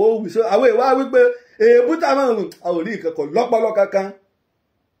lọ́pọlọ làwọn ò wí. So àwọn ìwà wípé èébú tá a máa ń rìn àwọn ò rí nǹkan kò lọ́pọlọ kankan.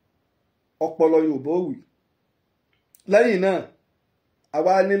 Ọpọlọ Yorùbá ò wí. Lẹ́yìn náà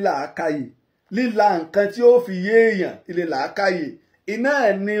àwa ní làákàyè, líla nǹkan tí ó fi yé èèyàn ilé làákàyè. Iná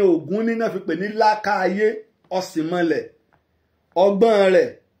ẹ̀ ní Ògún níná fi pè ní lákàyè ọ̀sìnmọlẹ̀. Ọgbọ́n rẹ̀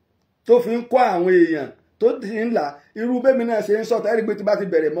tó fi ń kọ́ àwọn èèyàn tó ti ń là irú bẹ́mi náà ṣe ń sọ̀tà ẹ̀rí pé tí bá ti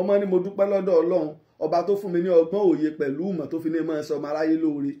bẹ̀rẹ̀ mọ́mọ́ ni mo dúpẹ́ lọ́dọ̀ Ọlọ́run ọba tó fún mi ní ọgbọ́n òye pẹ̀lú ìmọ̀ tó fi ní mọ́ ẹsẹ̀ ọmọ aráyé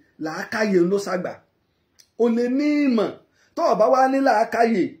lóore. Làákàyè ló ṣàgbà. O lè ní ìmọ̀ tó ọba wá ní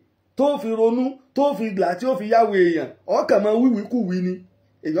làákàyè tó fi ronú tó fi gbà tí ó fi yáwó èèyàn ọkàn máa wíwí kù wí ni.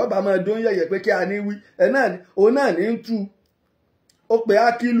 Èèyàn bá máa dún yẹ̀yẹ̀ pé kí a ní wí ẹ̀ náà ni òun náà ní ń tú. Ó pe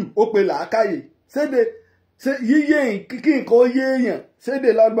Akilu, ó pe làákàyè. Yíyé kí nǹkan ó yé èèyàn sédè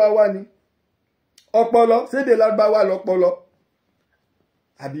Lárúbáwá ni. Ọpọlọ sédè Lárúbáwá lọpọlọ.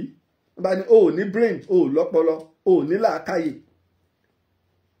 Àbí bá ní o ò ní brain, o ò lọ́pọlọ, o ò ní làákàyè.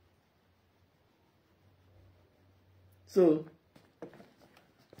 So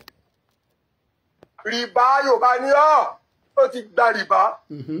rìbá Yorùbá ní ó ti gba rìbá.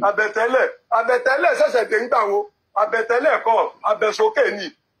 Àbẹ̀tẹ́lẹ̀ ṣẹ̀ṣẹ̀ dé ń gbà wo àbẹ̀tẹ́lẹ̀ kọ́ àbẹ̀sókè ni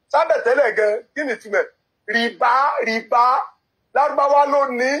sábẹ̀tẹ́lẹ̀ gan kí ni túmẹ̀ rìbá Lárúbáwá ló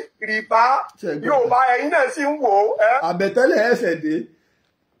ní rìbá Yorùbá ẹ̀yin náà sì ń wò ó. Àbẹ̀tẹ́lẹ̀ ẹsẹ̀ dé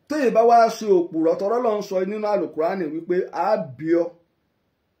tóyè bá wá ṣe òpùrọ̀ tọrọ lọ ń sọ nínú àlùkùránì wípé àbíọ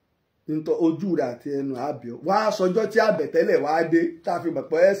nítorí ojú rẹ̀ àti ẹnu àbíọ wá sọjọ́ tí àbẹ̀tẹ́lẹ̀ wá dé tá a fi mọ̀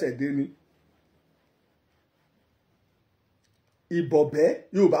pé ẹsẹ̀ dé ni. Ìbọ̀bẹ́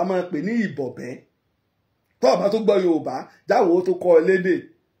Yorùbá máa pè ní ìbọ̀bẹ́ tó ọba tó gbọ́ Yorùbá jáwó tó kọ́ ọ lédè.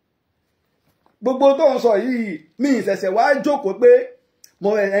 Gbogbo tó ń sọ yìí mi ìṣẹ̀ṣẹ̀ wá jókòó pé mo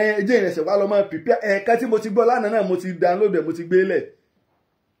ẹjẹ́ ìrẹsẹ̀ wá lọ mọ́ pípẹ́ ẹ̀ẹ̀kan tí mo ti gbọ́ lánàá náà mo ti download ẹ̀ mo ti gbé lẹ̀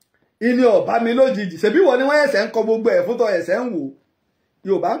ìní ọ̀bá mi lójijì ṣebí wọ́n ni wọ́n ẹ̀sẹ̀ ń kọ gbogbo ẹ̀ fún tọ́ ẹ̀sẹ̀ ń wò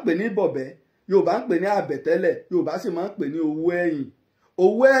Yorùbá ń pè ní bọ̀bẹ́ Yorùbá ń pè ní àbẹ̀tẹ́lẹ̀ Yorùbá sì máa ń pè ní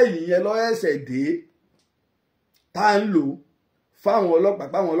owó ẹ̀yìn yẹn lọ́ ẹ̀sẹ̀ dé tá ń lò fáwọn ọlọ́pàá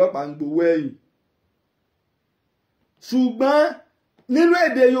páwọn ọlọ́pàá ń gbowó ẹ̀yìn ṣùgbọ́n nínú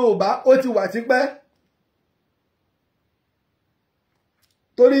èdè Yorùbá ó ti wà tipẹ́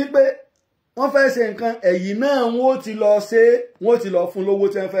torí pé wọ́n fẹ́ ṣe nǹkan ẹ̀yìn náà wọ́n ti lọ ṣe wọ́n ti lọ fún lówó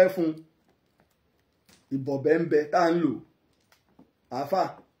tí wọ́n fẹ́ fún ìbọ̀bẹ́ ń bẹ tá ń lò àáfà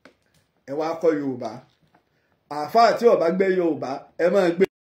ẹ wá kọ́ Yorùbá àáfà tí ó bá gbé Yorùbá ẹ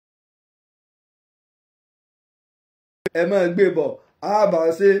máa gbé bọ̀ Abbas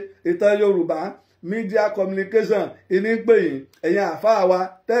ṣe Itan Yorùbá media communication ìní pè yín ẹ̀yin àáfà wa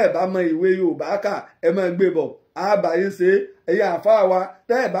tẹ́ ẹ̀ bá mọ ìwé Yorùbá kà ẹ máa gbé bọ̀ Abbas ṣe ẹ̀yin àáfà wa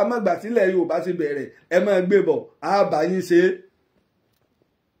tẹ́ ẹ̀ bá mọ̀gbà tílẹ̀ Yorùbá ti bẹ̀rẹ̀ ẹ máa gbé bọ̀ Abbas ṣe.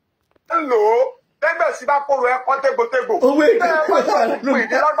 ń lò ó lẹ́gbẹ̀ sí bá kóró ẹ kọ́ tégbòtégbò. owó èdè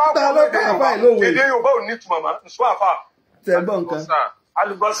èdè Yorùbá ò ní ìtumọ̀ mọ́ nsú àfà. tẹ̀gbọ́n nǹkan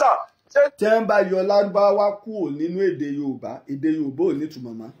àlùbọ́sà. tí wọ́n bá yọ lárúbáwá kúrò nínú èdè Yorùbá ò ní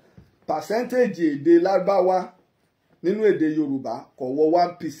ìtumọ̀ mọ́ pàṣẹ́ntéèjì èdè lárúbáwá nínú èdè Yorùbá kò wọ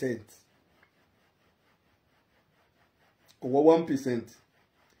 1%. kò wọ 1%.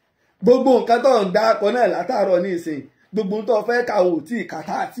 gbogbo nǹkan tó ń dá akọ náà látàárọ̀ ní ìsìn gbogbo tó fẹ́ ka ò tí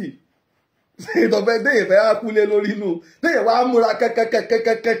kàtàtì tó fẹ́ déyè fẹ́ wá kúlé lórí inú déyè wá múra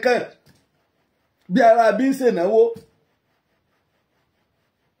kẹ́kẹ́kẹ́kẹ́kẹ́ bí ara bí ń ṣènáwó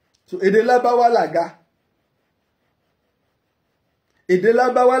èdè lábáwá làga èdè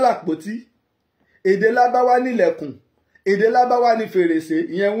lábáwá làpótí èdè lábáwá nílẹ̀kùn èdè lábáwá ní fèrèsé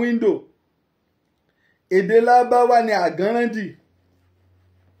ìyẹn wíńdò èdè lábáwá ní àgánrándì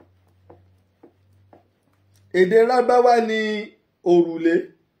èdè lábáwá ní òrùlé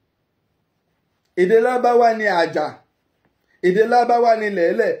èdè lábáwá ní àjà èdè lábáwá ní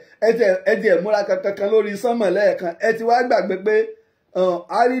lẹ̀ẹ́lẹ̀ ẹ̀jẹ̀ múra kankan lórí sánmọ̀ lẹ́ẹ̀kan ẹ ti wá gbàgbé pé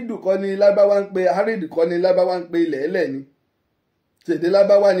árídù kọ́ ni lábáwá ń pe árídù kọ́ ni lábáwá ń pe lẹ̀ẹ́lẹ̀ ni èdè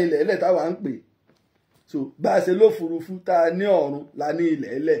lábáwá ní lẹ̀ẹ́lẹ̀ táwa ń pè so bá a ṣe lófurufú tá a ní ọ̀run la ní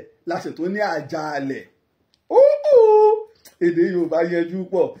ilẹ̀ẹ́lẹ̀ láṣẹ tó ní àjàalẹ̀ èdè Yorùbá yẹjú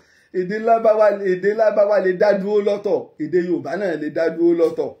pọ̀ èdè lábáwá lè dá dúró lọ́tọ̀ èdè Yorùbá náà lè dá dúró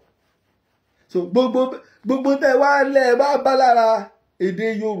lọ́tọ̀ so gbogbo tẹ wá lẹ bá bá lára èdè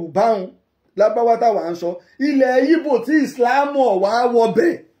Yorùbá ń lábáwá táwa ń sọ ilẹ̀ Ìgbò tí ìsìláàmù ọ̀wá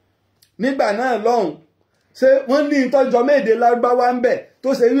wọbẹ̀ nígbà náà lọ́hùn ṣé wọ́n ní ìtọ́jọ́ méde lárúbáwá ń bẹ̀ tó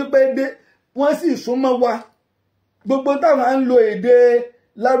ṣe wípé wọ́n sì súnmọ́ wa gbogbo táwọn ń lo èdè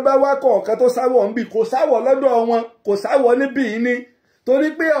lárúbáwá kọ̀ọ̀kan tó sáwọ̀ ń bì kò sáwọ̀ lọ́dọ̀ wọn kò sáwọ̀ níbí ní torí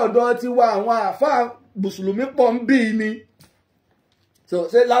pé ọ̀dọ̀ tiwa àwọn àáfàá mùsùlùmí pọ̀ ń bì ní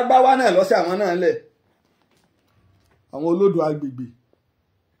ṣe lárúbáwá náà lọ́sẹ̀ àwọn náà lẹ̀ àwọn olódò agbègbè.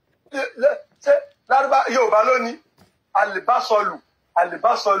 ṣé lárúbá Yorùbá ló ní àlìbásọlù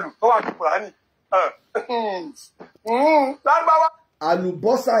tó wà ní Kùránì lárúbáwá.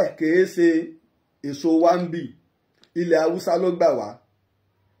 àlùbọ́sà kìí ṣe èso wa ń bì ilẹ̀ haúsá ló gbà wá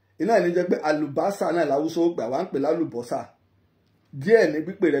iná ní jẹ́ pé àlùbọ́sà náà láwùsá ó gbà wá ń pè lálùbọ́sà díẹ̀ ní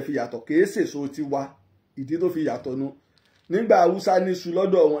pípè rẹ̀ fi yàtọ̀ kìí ṣèso tiwa ìdí tó fi yàtọ̀ nu nígbà haúsá níṣu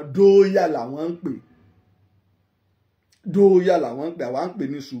lọ́dọ̀ wọn dóòyà làwọn ń pè àwa ń pè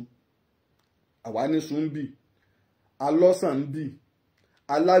níṣu àwa níṣu ń bì alọ́sàn ń bì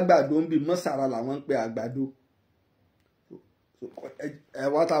alágbàdo ń bì mọ́sàrà làwọn ń pè àgbàdo ẹ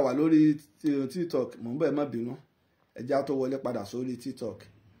wá tá a wà lórí TikTok mò ń bẹ̀ má bínú ẹjá tó wọlé padà sórí TikTok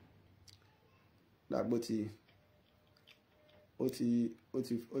dàgbò tí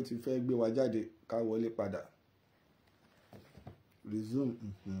ó ti fẹ́ gbé wa jáde ká wọlé padà resume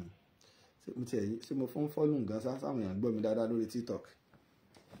ṣé mo fún fọ́lù nǹkan sáwọn èèyàn gbọ́ mi dáadáa lórí TikTok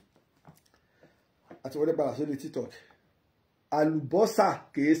àti wọlé padà sórí TikTok àlùbọ́sà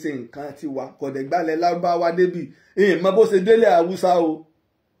kìí ṣe nǹkan tiwa kọ̀dẹ̀gbálẹ̀ lárúbáwá débì èèyàn mọ bó ṣe délẹ̀ haúsá o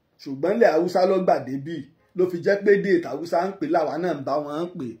ṣùgbọ́n ilẹ̀ haúsá ló gbà débì ló fi jẹ́ pé déètì haúsá ń pè láwa náà ń bá wọn ń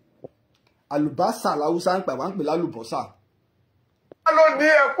pè àlùbọ́sà làwúsá ń pè wá ń pè lálùbọ́sà. wọ́n ló ní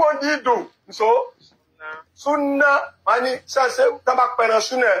ẹ̀kọ́ dídùn so súnà wọn ní ṣáṣẹ́ tábà pẹ̀rẹ̀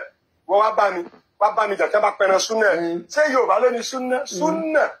súnà wọ́n wá bá mi jà tábà pẹ̀rẹ̀ súnà ṣé Yorùbá ló ní súnà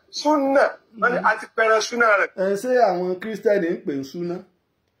wọ́n ní àti pẹ̀rẹ̀ súnà rẹ̀. ṣé àwọn kírísítẹ́nì ń pè ń súnà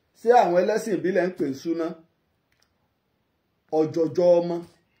ṣé àwọn ẹlẹ́sìn ìbílẹ̀ ń pè ń súnà ọ̀jọ̀jọ̀ ọmọ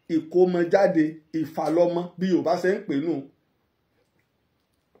ìkómọjáde ìfàlọ́mọ bí Yorùbá ṣe ń pè nù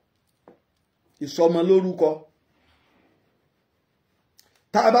ìsọmọ lórúkọ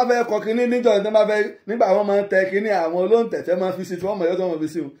tá a bá fẹ́ kọ kínní níjọ́ tí wọ́n bá fẹ́ nígbà wọn máa ń tẹ kínní àwọn olóńtẹ̀tẹ̀ máa fi sí tí wọ́n mọ̀ yọ́tọ̀ wọn fi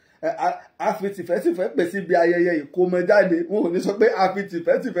sí o a fi tìfẹ́tìfẹ́ pè sí ibi ayẹyẹ ìkómọjáde wọn ò ní sọ pé a fi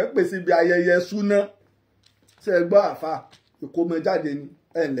tìfẹ́tìfẹ́ pè sí ibi ayẹyẹ súná ṣe gbọ́ àfa ìkómọjáde ni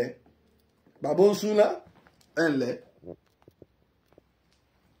ẹ̀ǹlẹ́ bàbá ń súná ẹ̀ǹlẹ́.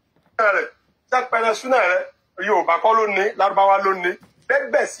 rẹ̀ jápẹrẹ súná rẹ̀ Yorùbá kọ́ ló ní Lárúbáwá ló ní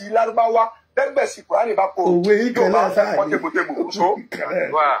bẹ́gbẹ̀ sí Lárúbáwá bẹ́gbẹ̀ sí Kùránì bá kó òwe ìkẹlẹ́ sáà ní tègbòtègbò so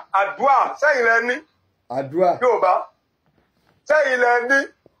àdúrà sẹ́yìn lẹ ní àdúrà Yorùbá sẹ́yìn lẹ ní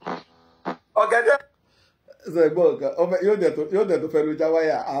ọ̀gẹ̀dẹ̀. ṣe gbọ́ nǹkan yóò dẹ̀ tó fẹ́ ló já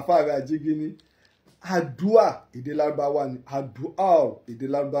wáyà àfáàrẹ̀ àjígí ní àdúà èdè Lárúbáwá ni àdúà èdè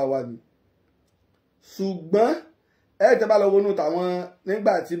Lárúbáwá ni ṣùgbọ́n tẹ́ bá lọ wọnú tàwọn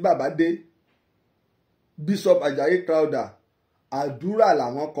nígbà tí bàbá dé Bishop Ajayi Crowther àdúrà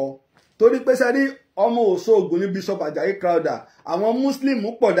làwọn kọ torí pé sẹ́rí ọmọ Òṣogbo ní Bishop Ajayi Crowther àwọn Muslim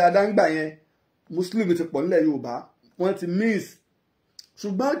pọ̀ dáadáa ńgbà yẹn Muslim ti pọ̀ nílẹ̀ Yorùbá wọ́n ti miss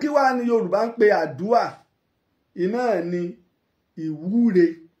ṣùgbọ́n kí wàá ní Yorùbá ń pe àdúà iná ní ìwúre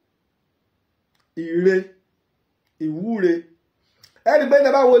ire ìwúre ẹni pé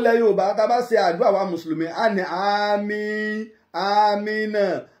tẹ́ bá wo ilẹ̀ Yorùbá tá a bá ṣe àdúrà wa mùsùlùmí á ní àmì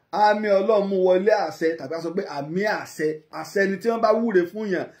náà àmì Ọlọ́run mú wọlé àṣẹ tàbí a sọ pé àmì àṣẹ ni tí wọ́n bá wúre fún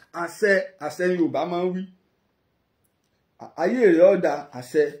yàn àṣẹ Yorùbá máa ń wí ayé rẹ̀ ọ̀dà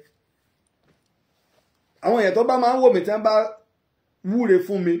àṣẹ àwọn èèyàn tó bá máa ń wò mí tí wọ́n bá wúre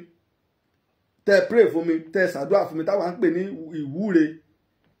fún mi tẹ́ pray fún mi tẹ́ ṣàdúrà fún mi táwọn ń pè ní ìwúre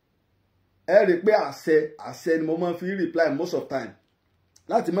ẹ rí i pé àṣẹ ni mo máa ń fi reply most of time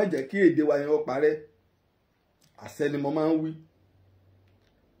láti má jẹ́ kí èdè wa yẹn ó parẹ́ àṣẹ ni mo máa ń wí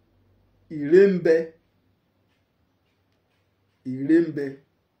ire ń bẹ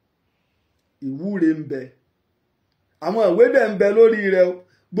ìwúre ń bẹ àwọn ìwé dẹ̀ ń bẹ lórí rẹ̀ o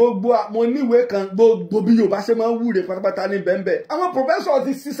gbogbo mo níwèé kan gbogbo bí Yorùbá ṣe máa ń wúre pátápátá ní bẹ́ẹ̀ àwọn professor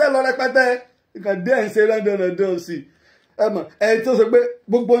ti ṣiṣẹ́ lọ rẹpẹtẹ nǹkan díẹ̀ ń ṣe rẹ́ndọ̀nàdọ̀ sí ẹ mọ̀ ẹni tó sọ pé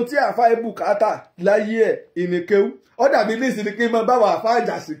gbogbo ohun tí àfa ibùkátà láyé ẹ̀ ìnìkéwú ó dàbí ní ìsìn kí n máa báwọn àfa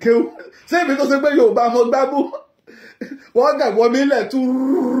àjàsí kéwú ṣé ibi tó sọ pé Yorùbá mo gbábú wọ́n gàgbọ́ mi lẹ̀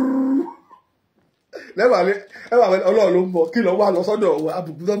túrúrú lẹ́wà mi Ọlọ́run ló ń bọ̀ kí lọ wà lọ sọ́dọ̀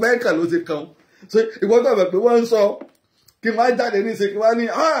àbùkù tó mẹ́kà ló ti kàn ṣe ìwọ́n tó bẹ̀ pé wọ́n ń sọ kí n wá jáde ní ìsìn kí wá ní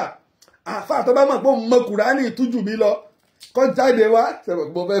àfa tó bá mọ̀ pé mo Kùránì tújù mi lọ kọ́ jáde wá sẹ́wọ̀n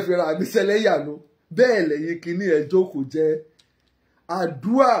mo fẹ́ fi ra àbísẹ́lẹ̀ yànú bẹ́ẹ̀ lẹ́yìn kínní ẹ̀ jókòó jẹ́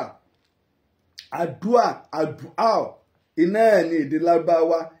àdúà iná ẹ̀ ní èdè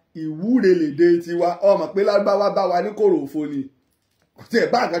Lárúbáwá ìwúre lèdè tiwa ọmọ pé Lárúbáwá bá wa ní kòròfo ni kò tiẹ̀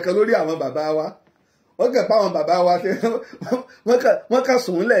bá kankan lórí àwọn bàbá wa wọ́n kẹ̀ pa àwọn bàbá wa wọ́n kà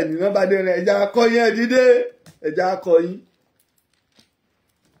sùn lẹ̀ ní wọ́n bá dé rẹ̀ ẹja akọyin ẹ̀ dídé ẹja akọyin.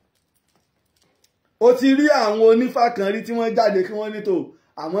 ó ti rí àwọn onífá kan rí tí wọ́n jáde kí wọ́n ní tó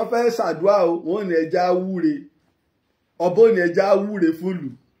àwọn fẹ́ ṣàdúrà o wọ́n ní ẹja wúre ọbọ̀ ní ẹja wúre fúlù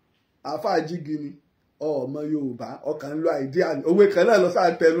àfàjígi ni ọmọ Yorùbá ọkàn ń lo àìdíà òwe kan náà lọ sáà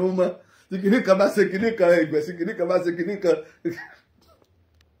tẹnu mọ́ tí kìnnì kan bá ṣe kìnnì kan ìgbẹ̀sí kìnnì kan bá ṣe kìnnì kan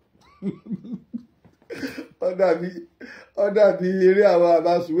ó dàbí eré àwọn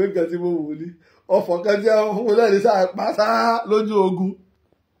àbáṣùwé kan tí mo wò ní ọ̀fọ̀ kan jẹ́ owó náà ní sáà pàṣá lójú ogun.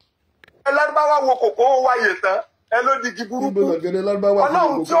 Lárúbáwá wo kòkó wáyé tán ẹ ló digi burúkú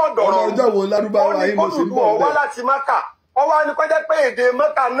Ọlọ́run tí ó dọ̀rọ̀ ọjọ́ wo Lárúbáwá yìí mo sì ń bọ̀ wá láti Mákà wọ́n wá ní pẹ́jẹ́ pé èdè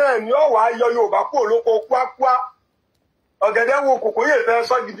Mákà náà ni ó wàá yọ Yorùbá kúrò lóko kúákúá ọ̀gẹ̀dẹ̀ wo kòkó yè fẹ́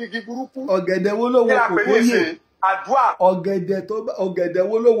sọ gidi burúkú ọ̀gẹ̀dẹ̀ wo ló wo kòkó yè àdúrà ọ̀gẹ̀dẹ̀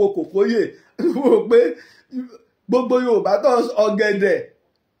wo ló wo kòkó yè wò pé gbogbo Yorùbá tó ọ̀gẹ̀dẹ̀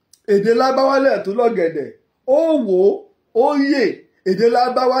èdè Lárúbáwá lẹ̀ tó lọ́gẹ̀dẹ̀ ó wò ó yè èdè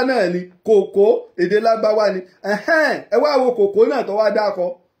Lárúbáwá náà ni kòkó èdè Lárúbáwá ni ẹ wá wo kòkó náà tó wá dákọ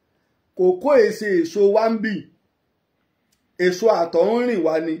kòkó èsè èso wá ń bì èso àtọ̀húnrìn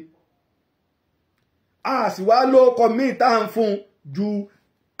wá ni a sì wá lóko míì tá à ń fún ju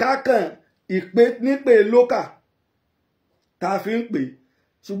kákàn ìpè nípè lókà tá a fi ń pè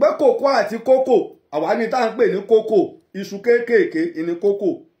ṣùgbọ́n kòkó àti kókò àwa ni tá à ń pè ní kókò iṣu kéékèèké ní kókò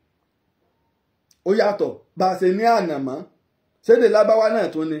ó yàtọ̀ bá a ṣe ní ànàmọ́ sédè Lárúbáwá náà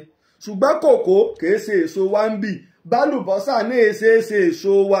tó ní ṣùgbọ́n kòkó kìí ṣe èso wa ń bì bálùbọ́sà ní èsè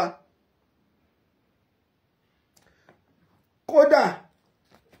èso wa kódà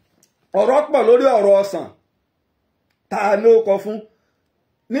ọ̀rọ̀ pọ̀ lórí ọ̀rọ̀ ọsàn tá a ló kọ fún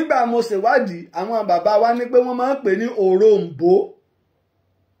nígbà mo ṣèwádìí àwọn bàbá wa ní pé wọ́n máa ń pè ní òroǹbó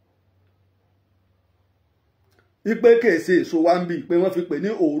wípé kèsè èso wa ń bì pé wọ́n fi pè ní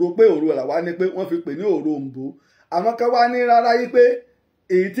òro pé òro làwa ní pé wọ́n fi pè ní òroǹbó àwọn kan wá ní rárá yí pé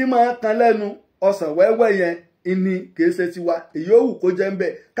èyí tí máa kan lẹ́nu ọsàn wẹ́wẹ́ yẹn ìní kìí ṣe tiwa èyí ó wù kó jẹ́ ń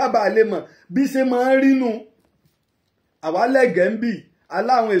bẹ̀ kábàá lè mọ̀ bí ṣe máa ń rínú àwa lẹ́gẹ̀ẹ́ ń bì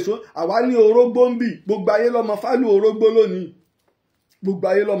aláwọn èso àwa ní orógbó ń bì gbogbo ayé lọ́mọ fálù orógbó lónìí gbogbo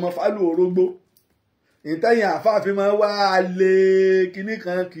ayé lọ́mọ fálù orógbó ìtẹ̀yìn àfáàfin máa wá lé kinní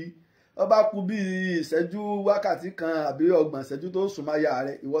kan kí ọba kú bí ìṣẹ́jú wákàtí kan àbí ọgbọ̀n ìṣẹ́jú tó sùn máa yà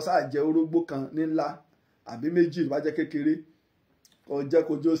rẹ̀ ìwọ sáà jẹ orógbó kan ní ńlá àbí méjì bá jẹ́ kékeré ọjẹ́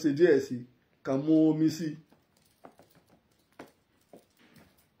kojú ó ṣe díẹ̀ sí kan mú omi sí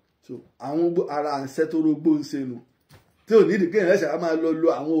so àwọn ara àǹṣẹ́ tó rógbó ń ṣe nù tí ò nídìí kéèyàn ṣe á máa lo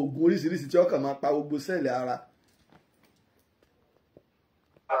àwọn oògùn oríṣiríṣi tí ọkàn máa pa gbogbo sẹ́ẹ̀lì ara.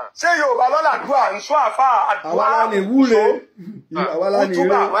 ṣé Yorùbá lọ́làdúrà ń sọ àfa àdúrà àwa la ní wúre àwa la ní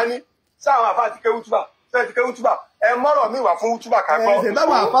wútúbà wọn ní sáwọn àfa ti ké wútúbà fẹ́ẹ́ ti ké wútúbà ẹ mọ́rọ̀ mi wà fún wútúbà ká gbọ́. ṣe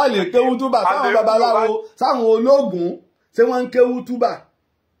táwọn àfa lè ké wútúbà táwọn babaláwo sáwọn ológun ṣé wọ́n ń ké wútúbà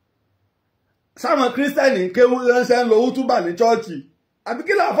sáwọn kírísítẹ́nì ké ránṣẹ́ ń lo wútúbà ní chọ́ọ̀chì àbí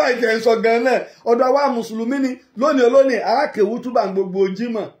kí láàfà ìjẹ́ ń sọ gan-an náà ọ̀dọ̀ àwa mùsùlùmí ni lónìí olónìí àá ké wútúbà gbogbo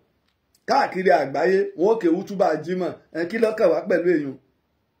jímọ̀ káàkiri àgbáyé wọn ó ké wútúbà jímọ̀ kí lọ́kàn wá pẹ̀lú èèyàn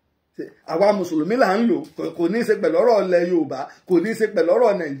àwa mùsùlùmí là ń lò kò ní í ṣe pẹ̀lú ọ̀rọ̀ ilẹ̀ Yorùbá kò ní í ṣe pẹ̀lú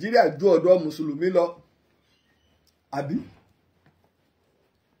ọ̀rọ̀ Nàìjíríà ju ọ̀dọ̀ mùsùlùmí lọ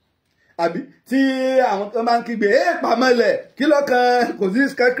àbí tí àwọn tó máa ń kígbe pàmọ́lẹ̀ kí lọ́kàn kò sí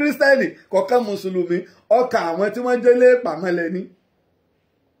kírísítẹ́nì kọ̀ọ̀kan mùsùlùmí ọkàn àwọn tí wọ́n jẹ́ lé pàmọ́lẹ̀ ni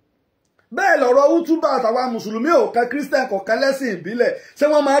bẹ́ẹ̀ lọ̀rọ̀ wútúbà àtàwọn mùsùlùmí ò kan kírísítẹ́nì kọ̀ọ̀kan lẹ́sìn ìbílẹ̀ ṣé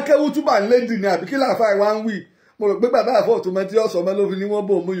wọ́n máa ké wútúbà ńlẹ́dì ni àbí kí láàfà ìwà ń wí mo rò pé bàbá àfọ òtún tí ọsọ ọmọ ló fi ní wọn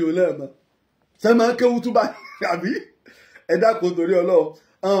bò mú yòó lẹ́ẹ̀mọ́ ṣé máa ń ké wútúbà àbí ẹ̀dá kò torí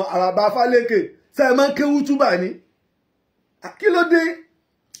Ọlọ́run àràbà fálékè ṣé máa ń ké wútúbà ni kí ló dé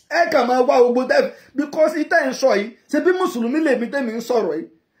ẹ kàn máa wá gbogbo tẹ́ because ìtẹ́ ń sọ yìí ṣe bí mùsùlùmí lèmi tẹ́mi ń sọ̀rọ̀ yìí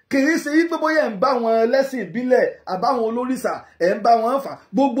kìí ṣe yí pé bóyá ẹ̀ ń bá wọn lẹ́sìn ìbílẹ̀ àbáwọn olórìṣà ẹ̀ ń bá wọn fà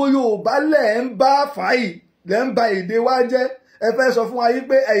gbogbo Yorùbá lẹ̀ ń bá fà yìí lẹ̀ ń ba èdè wa jẹ́ ẹ fẹ́ sọ fún wa yí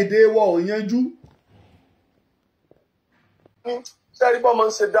pé èdè wa ò yanjú. sẹ́rí bọ́mọ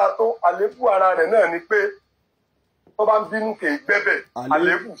ń ṣe dáa tó àléébù ara rẹ̀ náà ni pé wọ́n bá ń bínú kì í gbẹ́bẹ̀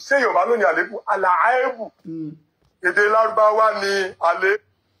àléébù ṣé Yorùbá ló ní àléébù àlàáébù èdè Lárúbáwá ni àléébù.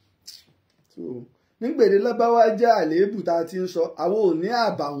 nígbèdè Lárúbáwá jẹ́ àléébù tá a ti ń sọ àwọn ò ní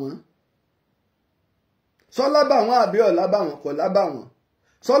àbàwọ́n sọ lábàwọ́n àbí ọ̀lábàwọ́n kò lábàwọ́n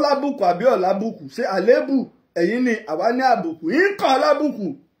sọ lábùkù àbí ọ̀lábùkù ṣé àléébù ẹ̀yin ni àwa ní àbùkù nǹkan alábùkù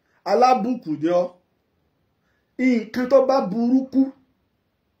alábùkù ni ọ́ nǹkan tó bá burúkú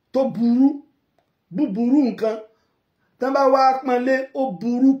tó burú búburú nǹkan tó bá wá pọ́nlé ó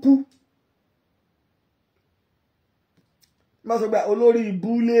burúkú má sọ pé olórí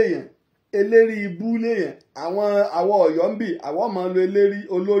ibú léèyàn eléri ibú léèyàn àwọn Ọ̀yọ́ ń bì àwọn máa lo eléri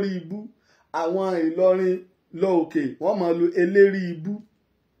olórí ibú àwọn Ìlọrin lọ òkè wọ́n máa lo eléri ibú.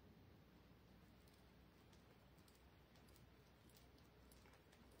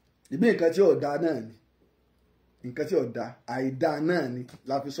 ìbí nǹkan tí ò dáa náà ni nǹkan tí ò dáa àìdáa náà ni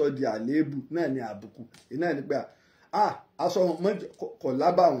la fi sọ di àléébù náà ni àbùkù iná ni pé aṣọ mọ́jọ kò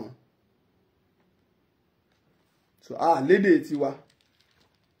lábàwọ́n so lédè tiwa.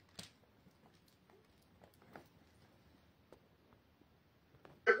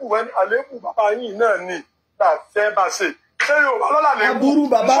 àléébù bàbá yìí náà ni là fẹ́ bá ṣe ṣé Yorùbá lọ́la lè kú aburú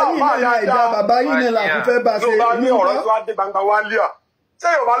bàbá yìí náà ni àìdá bàbá yìí náà là fẹ́ bá ṣe. Yorùbá ní ọ̀rọ̀ tí wàá dé gbangba wá lé à ṣé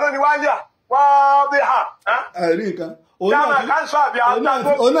Yorùbá ló ní wá lé à wá bí hà. ẹ̀rí nǹkan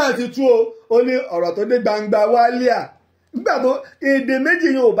òun náà ti tú ó ní ọ̀rọ̀ tó dé gbangba wá lé à nígbà tó èdè méjì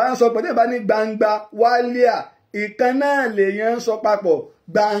Yorùbá ń sọ pé tẹ́ẹ̀ bá ní gbangba wá lé à ìkan náà lèèyàn ń sọ papọ̀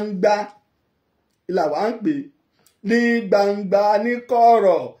gbangba ìlà wà ń pè ní gbangba ní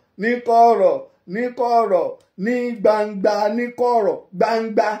kọ̀rọ̀ ní kọ̀rọ̀ ní kọ̀rọ̀ ní gbangba ní kọ̀rọ̀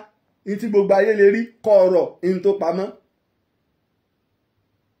gbangba ní tí gbogbo ayé lè rí kọ̀rọ̀ ní tó pamọ́.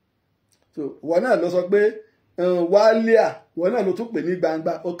 so wọn náà ló sọ pé wálíà wọn náà ló tún pè ní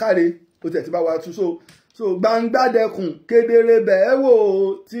gbangba ó káre ó tẹ̀ tí bá wa tú so gbangba dẹkùn kedere bẹ́ẹ̀ wò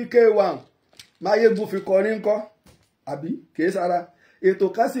tí k1 máyégún fi kọrin ńkọ́ àbí kìí sára ètò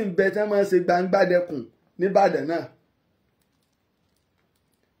kan sì ń bẹ tí wọ́n máa ń ṣe gbangba dẹkùn nìbàdàn náà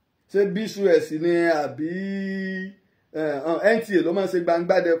ṣé bcs ni àbí NTA ló máa ń ṣe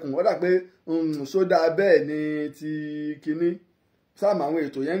gbangba dẹkùn ó dà pé sódà bẹ́ẹ̀ ni ti kínní sáàmù àwọn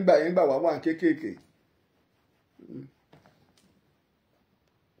ètò yẹn ń gbà wá wà kéékèèké.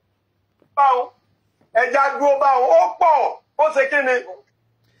 báwo ẹja dúró báwo ó pọ̀ ó ṣe kí ni.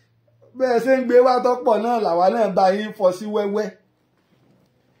 bẹ́ẹ̀ ṣe ń gbé wá tọ́pọ̀ náà làwa náà bá yín fọ́ sí wẹ́wẹ́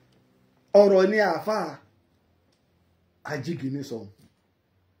ọ̀rọ̀ ni àáfàá Ajígini sọ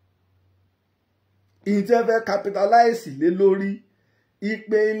ìyìn tí wọ́n fẹ́ capitalize lé lórí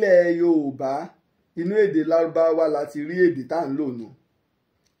ipe ilẹ̀ Yorùbá inú èdè Lárúbáwá láti rí èdè tá à ń lò nù.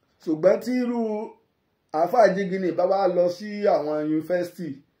 Ṣùgbọ́n tí irú àáfàá Jígínì bá wá lọ sí àwọn yunifásitì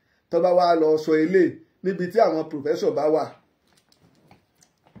tó bá wá lọ sọ ilé níbi tí àwọn professor bá wà,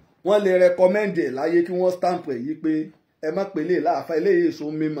 wọ́n lè recommend ẹ̀ láyé kí wọ́n stamp ẹ̀ yí pé ẹ má pè lè láàfáà eléyìí èso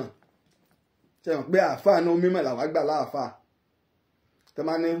mímọ̀. Ṣé wọn pé àáfàá náà mímọ̀ làwọn gbà láàfáà tó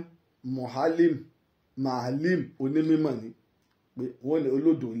máa ní mahalim onímọ̀ ni pé wọ́n lè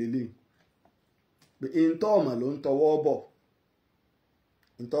olódò lélẹ̀ pé ìntọ́ ọ̀mọ̀ ló ń tọwọ́ bọ̀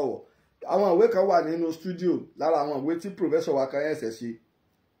ìtọ́wọ̀. Àwọn ìwé kan wà nínú studio lára àwọn ìwé tí professor wa kan ẹ̀sẹ̀ ṣe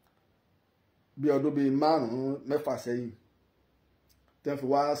bí ọdún bíi 5-6 sẹ́yìn tẹ́ fi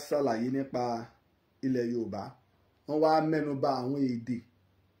wá ṣàlàyé nípa ilẹ̀ Yorùbá. Wọ́n wá mẹ́nu bà àwọn èdè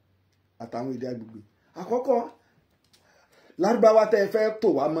àtàwọn èdè agbègbè. Àkọ́kọ́ Lárúbáwá tẹ́ fẹ́ tò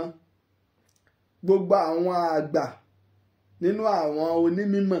wá mọ́, gbogbo àwọn àgbà nínú àwọn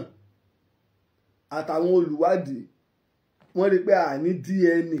onímọ̀ àtàwọn olùwádìí wọ́n rí pé àní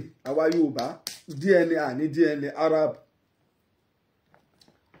DNA àwa Yorùbá, DNA àní DNA Arab.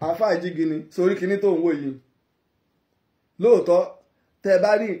 Àáfàá Jígínì sórí kinní tó ń wò yìí lóòótọ́ tẹ́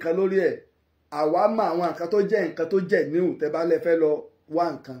bá rí nǹkan lórí ẹ̀ àwa mọ àwọn nǹkan tó jẹ́ nǹkan tó jẹ́ níhù tẹ́ bá lẹ fẹ́ lọ wá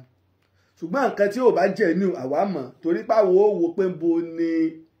nǹkan, ṣùgbọ́n nǹkan tí ò bá jẹ́ níhù àwa mọ̀ torí páwo ó wo pé bo ni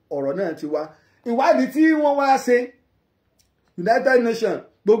ọ̀rọ̀ náà ti wá. Ìwádìí tí wọ́n wá ṣe United Nations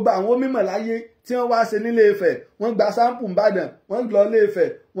gbogbo àwọn mímọ̀ láyé tí wọ́n wá ṣe nílé Ifẹ̀, wọ́n gba sample Ìbàdàn, wọ́n lọ Ilé Ifẹ̀,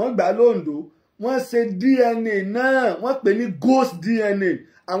 wọ́n gbà lóńdó, wọ́n ṣe DNA náà wọ́n pè ní ghost DNA,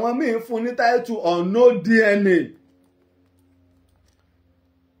 àwọn míì fún ní title unknown DNA.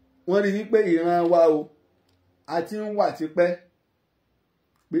 Wọ́n rí wípé ìran wa o àti ń wà tipẹ́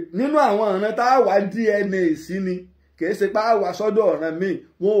nínú àwọn ìran tá a wá DNA sí ni, kìí ṣe pé a wá sọ́dọ̀ ọ̀ràn míì,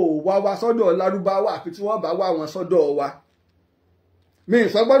 wọn ò wá sọ́dọ̀ Lárúbáwá àfi tí wọ́n bá wá wọn sọ́dọ̀ wa. Mi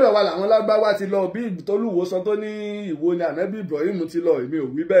sọ gbọ́dọ̀ wà láwọn Lárúbáwá ti lọ bí Tolúwo sọ tó ní Ìwó ni Ànábì Ibrahim ti lọ, èmi ò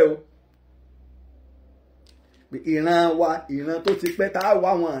wí bẹ́ẹ̀ o. Ìran wa ìran tó ti pẹ́ tá a wá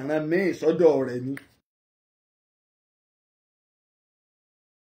àwọn ìran míì sọ́dọ̀ rẹ̀ ni.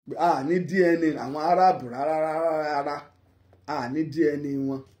 A ní DNA àwọn Arabu rárá, a ní DNA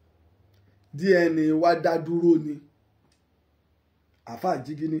wọn, DNA wa dá dúró ni. Àáfàá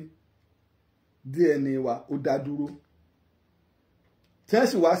Jígínì DNA wa ó dá dúró.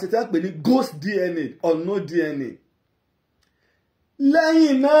 Tẹ́sí wá sí tẹ́ pè ní ghost DNA unknown DNA.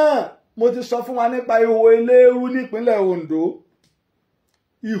 Lẹ́yìn náà mo ti sọ fún wa nípa ihò eléérú nípínlẹ̀ Ondo,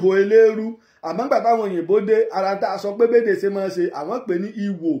 ihò eléérú, àmọ́ gbà táwọn òyìnbó dé ara tá a sọ pé bédè ṣe máa ṣe àwọn pè ní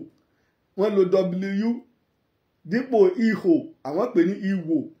ihò, wọ́n lo W dípò ihò, àwọn pè ní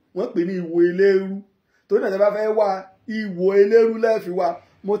ihò, wọ́n pè ní ihò eléérú. Torí náà tẹ́ bá fẹ́ wá ihò eléérú lẹ́ẹ̀fi wá.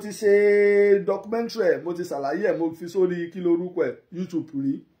 Mo ti ṣe documentary ẹ̀, mo ti ṣàlàyé ẹ̀, mo fi sórí kí lorúkọ ẹ̀ YouTube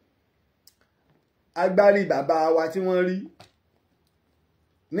rí. Agbárí bàbá wa tí wọ́n rí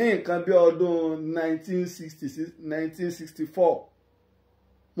ní nǹkan bí ọdún 1964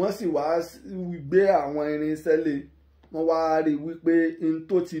 wọ́n sì wá gbé àwọn irinṣẹ́ lé, wọ́n wá rí wípé n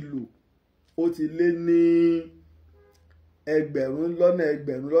tó ti lò ó ti lé ní ẹgbẹ̀rún lọ́nà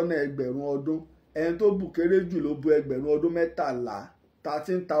ọdún. Ẹni tó bù kéré jù ló bù ẹgbẹ̀rún ọdún 13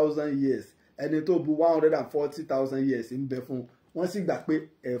 13,000 years, ẹni tó bu 140,000 years ń bẹ fún. Wọ́n sì gbà pé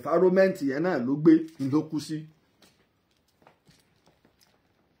environment yẹn náà ló gbé ló kú sí.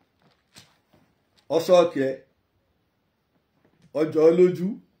 Ọsọọkẹ ọjọ́ lójú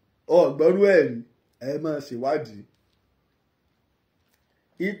ọgbọ́rú ẹ̀rí ẹ máa ṣèwádìí.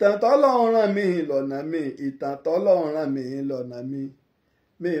 Ìtàn tọ́lọ́run rán mi lọ́nà mi, ìtàn tọ́lọ́run rán mi lọ́nà mi.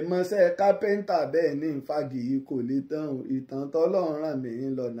 Mi mọṣẹ́ kápẹ́ńtà bẹ́ẹ̀ ní ìfagì kò lè tán o, ìtàn tọ́lọ́run rán mi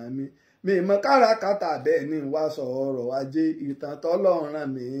lọ́nà mi. Mi mọ káràkátà bẹ́ẹ̀ ní wá sọ ọ̀rọ̀ ajé, ìtàn tọ́lọ́run rán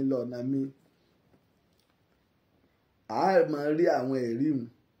mi lọ́nà mi. A máa rí àwọn ẹ̀rí mu.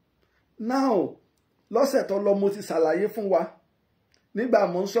 Now lọ́sẹ̀ tó lọ mo ti ṣàlàyé fún wa nígbà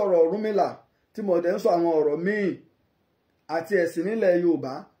mo ń sọ̀rọ̀ Ọ̀rúnmìlà tí mo dẹ̀ ń sọ àwọn ọ̀rọ̀ míì àti ẹ̀sìn nílẹ̀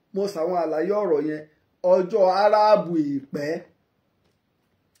Yorùbá, mo ṣàwọn àlàyé ọ̀rọ̀ yẹn. Ọjọ́ Arabu ìpẹ́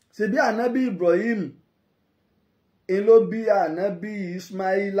ṣebí ànábì Ibrahim ń ló bí ànábì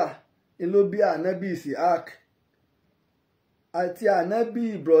Ismaila, ń ló bí ànábì Isiaq, àti ànábì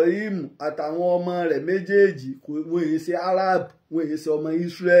Ibrahim àtàwọn ọmọ rẹ̀ méjèèjì wọ́n èyí ṣe Arab, wọ́n èyí ṣe ọmọ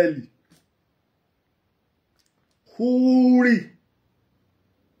Israeli. Húrì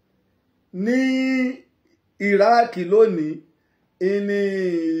ní Iraq lónìí ní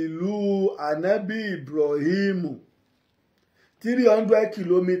ìlú ànábì Ibrahim, 300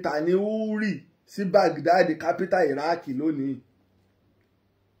 kìlómítà ní Húrì sí Baghdad, capital Iraq lónìí.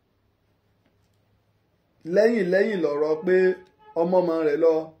 lẹ́yìn lọ̀rọ̀ pé ọmọ rẹ̀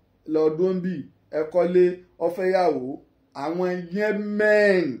lọ dóńbì ẹ̀kọ́lé ọ̀fẹ́yàwó àwọn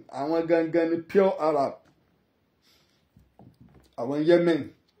Yemen àwọn gangan ni pure Arab àwọn Yemen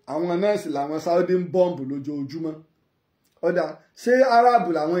àwọn nọ́ọ̀sì làwọn Saudi ń bọ́ǹbù lójoojúmọ́ ọ̀dà ṣé Arab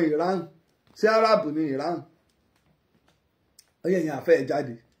làwọn Iran ṣé Arab ní Iran ọyẹ yẹn àfẹ́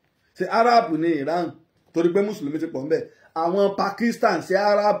jáde ṣé Arab ní Iran torí pé mùsùlùmí ti pọ̀ ń bẹ̀ àwọn Pakistan ṣé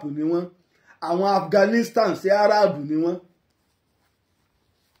Arab ni wọ́n àwọn Afghanistan ṣé Arab ni wọ́n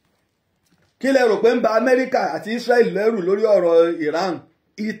kí lẹ rò pé ń ba Amẹ́ríkà àti Israel lẹ́rù lórí ọ̀rọ̀ Iran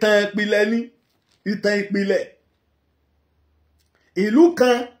ìtàn ìpìlẹ̀ ní ìtàn ìpìlẹ̀ ìlú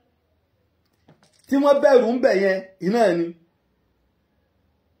kan tí wọ́n bẹ̀rù ń bẹ̀ yẹn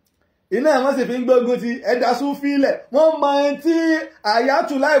iná wọ́n sì fi ń gbógun ti ẹ̀dá súnfílẹ̀ wọ́n mọ ẹni tí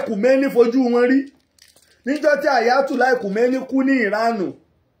Ayatollah Khomeini fojú wọn rí níjọ́ tí Ayatollah Khomeini kú ní Ìránù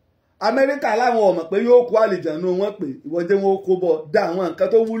Amẹ́ríkà láwọn ọmọ pé yóò kó àlìjànú wọn pé ìwọ́dé wọn ó kó bọ̀ dá àwọn nǹkan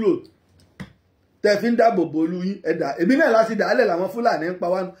tó wúlò tẹ́ fi ń dáàbò bò lu yín ẹ̀dá èmi náà láti dàálẹ̀ làwọn Fúlàní ń pa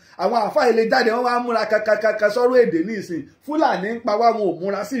wá nù àwọn àfáà ilé jáde wọn wá múra kakakaka sọ̀rọ̀ èdè ní ìsìn Fúlàní ń pa wá wọn ò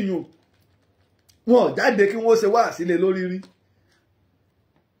múra sí yùn wọn ò jáde kí wọ́n ṣe wá sílé lórí rí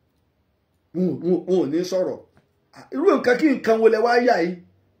wọn ò ní sọ̀rọ̀ irú nǹkan kí nǹkan wo lẹ wá yà yìí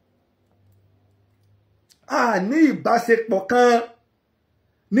a ní ìbáṣepọ̀ kan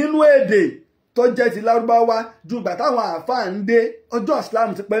nínú èdè tó jẹ́ ti Lárúbáwá ju ìgbà táwọn àáfàá ń dé ọjọ́ Islam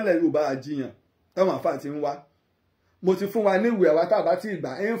ti pẹ́lẹ̀ Yorùbá àjiyàn táwọn àáfàá ti ń wá mo ti fún wa ní ìwé àwa tábà tí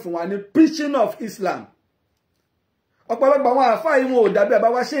ìgbà ń fún wa ní preaching of Islam ọ̀pọ̀lọpọ̀ àwọn àáfàá yìí wọn ò dàbí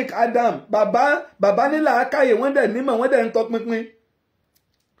àbáwá Sheikh Adam bàbá nílà akáyè wọ́n dẹ̀ nímọ̀ wọ́n dẹ̀ ń tọpinpin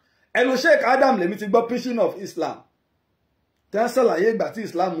ẹnu Sheikh Adam lèmi ti gbọ́ preaching of Islam tí wọ́n ṣàlàyé ìgbà tí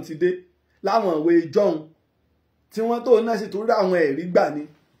Islam ti dé láwọn ìwé ìjọ́un tí wọ́n tó náà sì tún rí àwọn ẹ̀rí gbà ní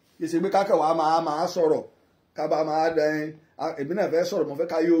ìṣègbè kákẹ́wà máa sọ̀rọ̀ kábà máa dẹ́n èmi náà fẹ́ sọ̀rọ̀ mo fẹ́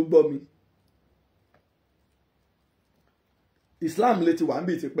ká yóò gbọ́ mi. Islam lè ti wà ń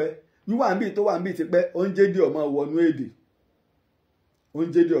bì tipẹ́ wíwà ń bì tó wà ń bì tipẹ́ oúnjẹ dì ọmọ wọnú èdè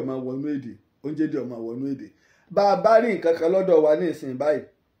oúnjẹ dì ọmọ wọnú èdè oúnjẹ dì ọmọ wọnú èdè bá a bá rí nǹkan kan lọ́dọ̀ wa ní ìsìn báyìí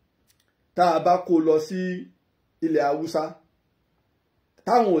tá a bá kó lọ sí ilẹ̀ Haúsá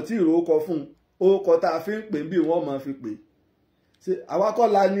táwọn ò tí ì rókọ fún un orúkọ tá a fi ń pè bí wọ́n máa fi pè ṣe àwa kọ́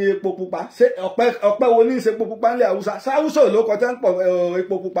la ní epo pupa ṣé ọ̀pẹ wo ní í ṣe epo pupa nílẹ̀ Haúsá sáwúsò ló kọ tí wọ́n ń pọ̀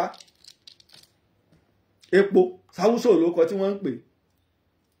epo pupa epo sáwúsò ló kọ tí wọ́n ń pè.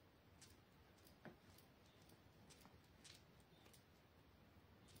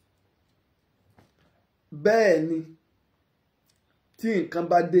 bẹ́ẹ̀ ni tí nǹkan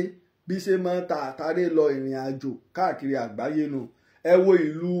bá dé bí ṣe máa ń ta àtàrí lọ ìrìn àjò káàkiri àgbáyé nù ẹ wo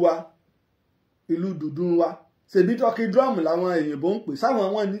ìlú wa ìlú dúdú wa ṣèbí turkey drum làwọn èyìnbó ń pè sáwọn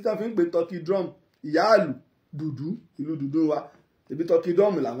wọn ní tá fi ń pè turkey drum ìyáàlù dúdú ìlú dúdú wa ṣèbí turkey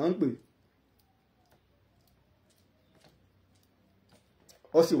drum làwọn ń pè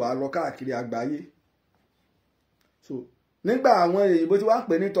ó sì wá lọ káàkiri àgbáyé so nígbà àwọn èyìnbó tí wá ń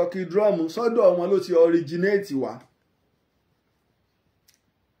pè ní turkey drum sọ́dọ̀ wọn ló ti originate wá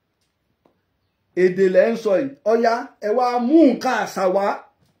èdè lẹ́ ń sọ yìí ọ̀yá ẹ wá mú nǹkan àṣà wá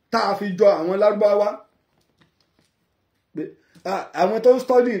tá a fi jọ àwọn Lárúbáwá pé àwọn tó ń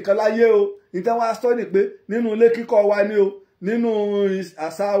study nǹkan láyé o nǹkan wá study pé nínú ilé kíkọ́ wa ni o nínú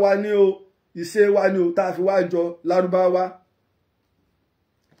àṣà wa ni o ìṣe wa ni o tá a fi wá jọ Lárúbáwá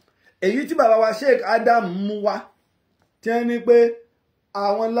èyí tí bàbá wa Sheikh Adam mú wá tí wọ́n ní pé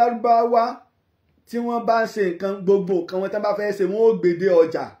àwọn Lárúbáwá tí wọ́n bá ń ṣe nǹkan gbogbo nǹkan wọn tí wọ́n bá fẹ́ ṣe wọ́n ó gbèdé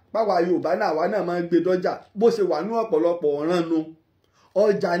ọjà páwa Yorùbá náà àwa náà máa ń gbé dọ́jà bó ṣe wà ní ọ̀pọ̀lọpọ̀ ọ̀ràn nu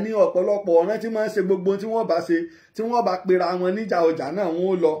ọjà ní ọ̀pọ̀lọpọ̀ ọ̀ràn tí máa ń ṣe gbogbo tí wọ́n bá ṣe tí wọ́n bá pera wọn níjà ọjà náà wọ́n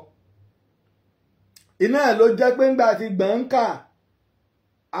ó lọ. iná ẹ̀ ló jẹ́ pé ńgbà tí gbọ̀ǹkà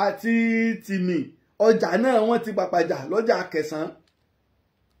àti tìmì ọjà náà wọ́n ti pàpàjà lọ́jà Kẹsàn-án.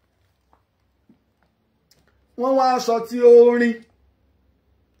 wọ́n wá aṣọ tí ó rin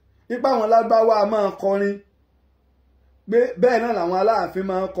nípa àwọn Lárúbáwá máa kọrin bẹ́ẹ̀ náà làwọn Aláàfin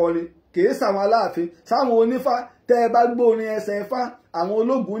máa ń kọrin kìí sàwọn Aláàfin sáwọn onífá tẹ́ ẹ bá gbórin ẹsẹ̀ Ifá àwọn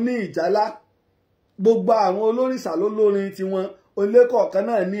ológun ní ìjálá gbogbo àwọn olórìṣà ló lórin tiwọn olékọ̀ọ̀kan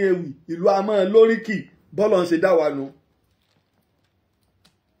náà ní ewì ìlú amọ́ lóríkì bọ́lọ̀ ń ṣe dá wa nù.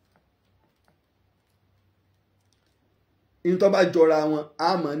 ìtọ́ bá jọra wọn á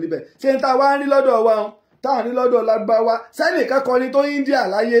mọ̀ níbẹ̀ ṣé ń ta wá ń rí lọ́dọ̀ wa tá à ń rí lọ́dọ̀ Lárúbáwá sẹ́nìkan kọrin tó India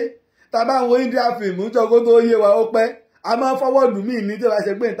láyé tàbá àwọn India fíìmù jọgó tó yé wa ó pẹ́ a máa ń fọwọ́dù míì ní tí wàá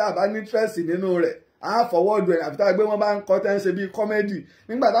ṣe pé níta àbá ní tírẹ́sì nínú rẹ̀ a fọwọ́dù ẹ̀ àfi táwọn gbé wọn bá ń kọ́ tẹ́ ń ṣe bíi kọ́mẹ́dì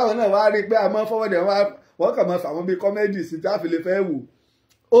nígbà táwọn náà wá rí i pé a máa ń fọwọ́dù ẹ̀ wọ́n kàn máa fà wọ́n bíi kọ́mẹ́dì sí tá a fi lè fẹ́ wò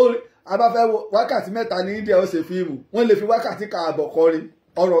a bá fẹ́ wákàtí mẹ́ta ní India ó ṣe fíìmù wọ́n lè fi wákàtí káàbọ̀ kọrin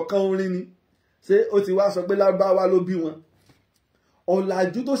ọ̀rọ̀ kan orin ni ṣé ó ti wá sọ pé lárúbáwá ló bí wọn.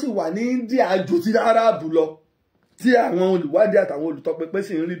 ọ̀làjú tó sì wà ní India ju ti Arabu lọ tí àwọn olùwádìí àtàwọn olùtọpinpin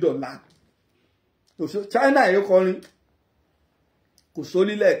sì ń rí dọ̀la. China yìí kọrin kò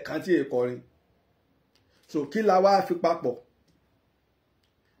sórílẹ̀ kan tí èè kọrin. So kí la wá fi papọ̀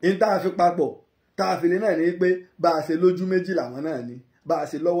ní tá a fi papọ̀ tá a fi lé náà ní pé bá a ṣe lójú méjì làwọn náà ní bá a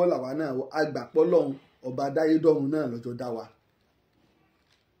ṣe lọ́wọ́ làwọn náà agbàpọ̀ lọ́hùn ọba dáyédọ́run náà lọ́jọ́ dá wa.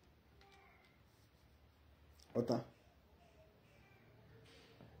 ọ̀tàn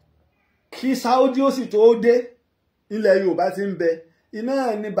kí Saudi ó sì tó dé ilẹ̀ Yorùbá ti ń bẹ iná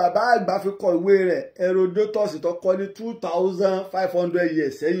ni bàbá àgbà fi kọ ìwé rẹ̀ Herodotus tó kọ ní 2500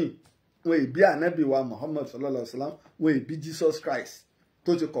 years sẹ́yìn wọn ìbí ànábì wa Muhammad sallallahu alaihi wasallam wọn ìbí Jesus Christ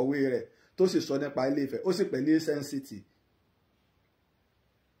tó ti kọ̀wé rẹ̀ tó sì sọ nípa Ilé Ifẹ̀ ó sì pẹ̀lú Ancient City.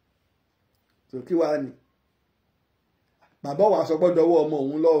 tó kí wàá ní bàbá wa sọ gbọ́dọ̀ ọwọ́ ọmọ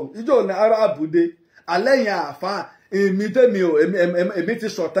òun lọ́rùn ìjọ ní Arabu dé alẹ́yìn àáfàá èmi ti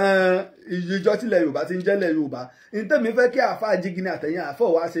sọ̀tàn ìjọ tílẹ̀ Yorùbá ti ń jẹ́lẹ̀ Yorùbá ìtẹ́mi fẹ́ kí àáfàá jígi ní àtẹ̀yìn àáfàá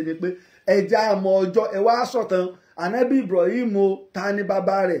wa ṣe ni pé ẹja àmọ́ ọjọ́ ẹ wá sọ̀tàn ànábì Ibrahim ta ni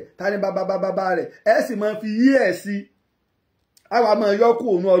bàbá rẹ̀ ta ni bàbá rẹ̀ ẹ sì máa fi yí ẹ̀ sí àwa máa yọkù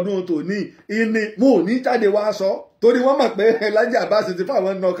òun ọdún tòní ìní mo ò ní jáde wá sọ torí wọ́n mọ̀ pé Laji Abbas ti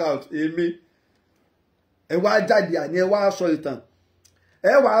fáwọn knockout èmi ẹ wá jáde àní ẹ wá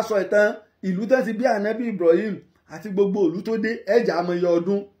sọ ìtàn ìlú tó ti bí ànábì Ibrahim àti gbogbo ìlú tó dé ẹjà amọye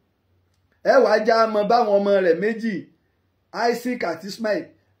ọdún ẹ wàá já mọ báwọn ọmọ rẹ̀ méjì Isaac àti Ismail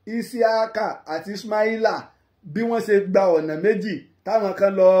Isiaka àti Ismaila bí wọ́n ṣe gba ọ̀nà méjì táwọn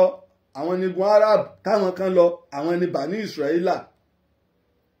kan lọ àwọn nígun Arab táwọn kan lọ àwọn ní Bani Israela.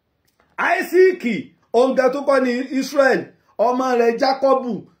 Isaac òǹkà tó kọ́ ní Israel ọmọ rẹ̀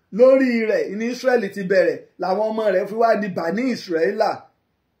Jacobu lórí rẹ̀ ní Israel ti bẹ̀rẹ̀ làwọn ọmọ rẹ̀ fi wá di Bani Israela.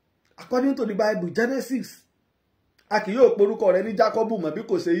 According to the Bible, Genesis a kì yóò porúkọ rẹ̀ ní Jacobu mọ́ bí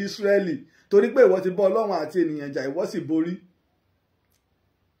kò ṣe Israeli torí pé ìwọ ti bọ́ Ọlọ́run àti ènìyàn jà ìwọ sì borí.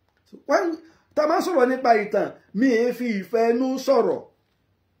 Tá a máa sọ̀rọ̀ nípa ìtàn mi ì fi ìfẹ́ inú sọ̀rọ̀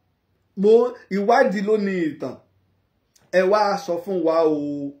ìwádìí ló ní ìtàn ẹ wá sọ fún wa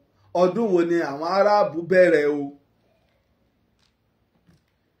o ọdún wo ni àwọn Arabu bẹ̀rẹ̀ o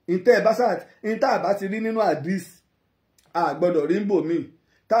ìtẹ́ àbá ti rí nínú hadith a gbọ́dọ̀ rí ń bò míì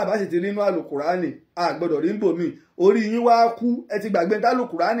tá a bá sì ti rí inú àlùkùránì a gbọ́dọ̀ rí ń bò míì orí yín wá kú ẹ ti gbàgbé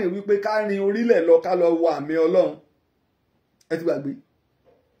tálùkùránì wípé ká rin orílẹ̀ lọ ká lọ wo àmì Ọlọ́run ẹ ti gbàgbé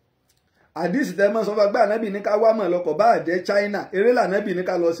àdìsí tẹ́ mọ́ sọ fún agbá ànábì ní ká wá mọ̀ lọkọ̀ bá jẹ́ China eré lànábì ní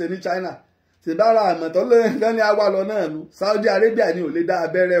ká lọ ṣe ní China ṣèbára àmọ̀tọ́ lẹ́ni àwa lọ náà nu Saudi Arabia ni ò lè dá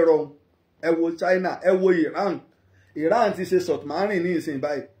abẹ́rẹ́ rọrùn ẹ wo China ẹ wo Iran ti ṣe submarine ní ìsìn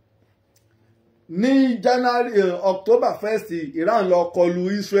báyìí ní October 1st Iran lọ kọlu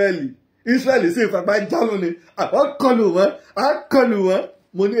Israeli sì fapá jálù ni àwọn kọlù wọn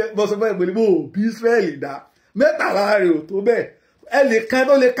mo sọ fún ẹgbẹ́ ni mo ò bí Israeli dá mẹ́tàlá rẹ̀ ò tó bẹ́ẹ̀ ẹnìkan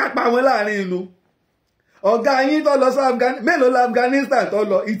tó lè kápá wọn láàrin inú ọ̀gá yín tó lọ sí mélòó lọ Afghanistan tó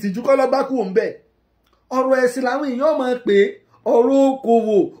lọ ìtìjú kọ́ lọ́ bá kú òun bẹ́ẹ̀ ọ̀rọ̀ ẹ̀sìn làwọn èèyàn mọ̀ pé ọ̀rọ̀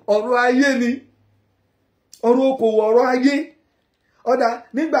okòwò ọ̀rọ̀ ayé ni ọ̀rọ̀ okòwò ọ̀rọ̀ ayé ọ̀dà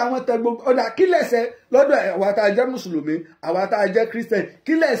nígbà àwọn tẹ gbogbo ọ̀dà kí lẹ̀ṣẹ̀ lọ́dọ̀ àwa tá a jẹ́ mùsùlùmí àwa tá a jẹ́ Christian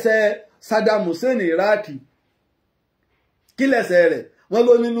kí lẹ̀ṣẹ̀ Saddam Hussein Iraki kí lẹ̀ṣẹ̀ rẹ̀ wọ́n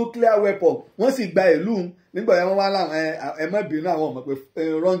ló ní nuclear weapon wọ́n sì gba ìlú nígbà yẹn wọ́n wá láwọn ẹ̀mọ́bìnrin àwọn ọmọ pé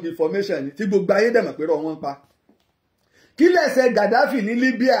wrong information ni tí gbogbo ayé dẹ̀ mọ̀ pé rọ wọ́n pa kí lẹ̀ṣẹ̀ Gaddafi ní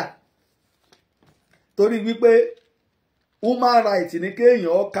Libya torí wípé human right ni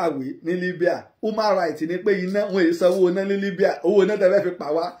kéèyàn kàwé ní Libya human right ni pé iná wọn èyí sanwó iná ní Libya owó iná tẹ́fẹ́ fi pa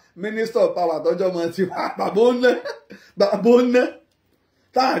wá minister of power tọ́jọ́ mọ́ ti wá bàbá ó ná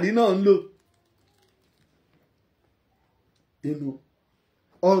táàrí náà ń lò inú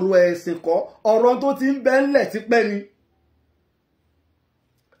ọ̀rọ̀ ẹ̀sìn kọ́ ọ̀rọ̀ tó ti ń bẹ ńlẹ̀ tipẹ́ ni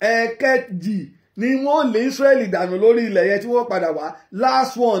ẹ̀ẹ̀kejì ni wọ́n lé Israeli dànù lórí ilẹ̀ yẹn tí wọ́n padà wá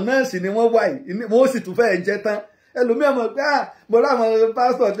last one náà sì ni wọ́n wà yìí wọ́n sì tún fẹ́ẹ́ jẹ́ tán ẹlòmíràn mọ̀ pé mo láwọn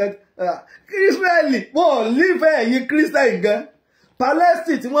pásítọ̀ kan Israeli wọ́n lífẹ̀ẹ́ yìí Christian gan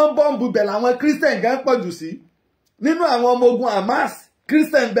Palestine tí wọ́n bọ́ǹbù bẹ̀ làwọn Christian gan pọ̀ jù sí nínú àwọn ọmọ ogun Hamas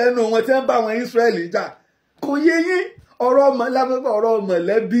Christian bẹ́ẹ̀ nù wọn tí wọ́n bá àwọn Israeli jà kò yé yín ọ̀rọ̀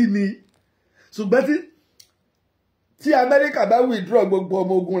mọ̀lẹ́bí ni ṣùgbọ́n tí Amẹ́ríkà bá withdraw gbogbo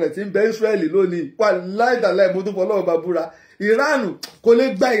ọmọ ogun rẹ̀ tí ń bẹ Israeli lónìí wà láìdàláì mo tún fọlọ́wọ́ bá búra Ìránù kò lè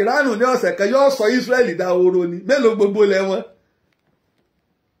gba Ìránù ní ọ̀sẹ̀ kan yóò sọ Israeli dá oró ni mélòó gbogbo lẹ wọn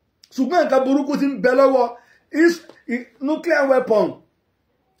ṣùgbọ́n nǹkan burúkú ti ń bẹ lọ́wọ́ nuclear weapon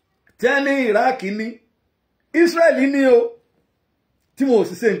tí wọ́n ní Iraq ní Israel ní o tí wọn ò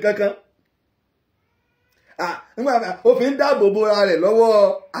sì ṣe nǹkan kan nígbà ó fi ń dáàbò bo ara rẹ̀ lọ́wọ́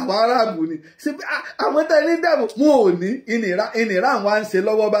àwọn Arabu ni àwọn tẹ́ ní dáàbò wọn ò ní Iran wa ń ṣe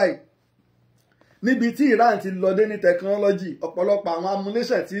lọ́wọ́ báyìí níbi tí Iran ti lọ dé ní technology ọ̀pọ̀lọpọ̀ àwọn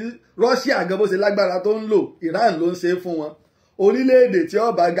ammunition tí Russia gan bó ṣe lágbára tó ń lò Iran ló ń ṣe fún wọn orílẹ̀-èdè tí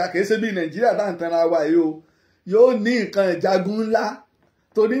ọba ga kìí ṣe bí Nàìjíríà tá à ń tanra wa yìí o yóò ní nǹkan ìjagun ńlá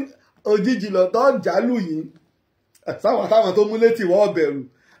torí òjijì lọ́tọ́ jálù yìí sáwọn táwọn tó mú létí wọ́n bẹ̀rù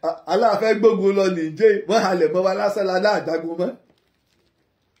aláàfẹ́ gbógun lọ nìjẹ́ wọ́n halẹ̀ mọ́ wa lásán ládá àjagun mọ́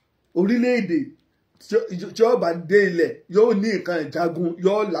orílẹ̀-èdè tí ó bá dé ilẹ̀ yóò ní nǹkan ìjagun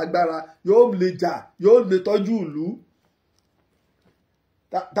yóò lágbára yóò lè jà yóò lè tọ́jú ìlú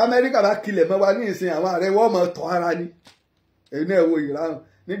t'Amẹ́ríkà bá kilẹ̀ mọ́ wa ní ìsìn àwọn ààrẹ wọ́n mọ̀ tọ́ ara ni èyí náà wo Iran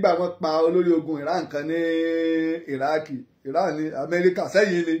nígbà wọ́n pa olórí ogun Iran kan ní Iraki Iran ní Amẹ́ríkà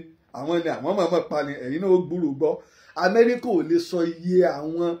sẹ́yìn ni àwọn mọ̀ọ́mọ̀ pa ni ẹ̀yin náà ó gbúrò gbọ́ Amẹ́ríkà ò lè sọ iye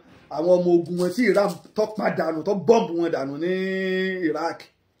àwọn ọmọ ogun wọn tí Iran tó pa dànù tó bọ́ǹbù wọn dànù ní Iraq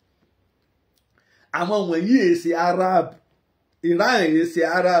àwọn wọ̀nyí èsì Arab Iran èsì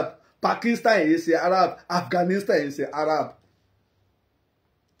Arab Pakistan èsì Arab Afghanistan èsì Arab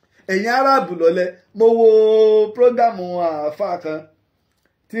ẹ̀yin Arab lọ́lẹ̀ mo wo prógámù àáfàá kan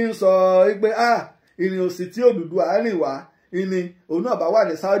tí ń sọ pé ìrìn òsì tí Odùduwà rìn wá ìní òun náà bá wà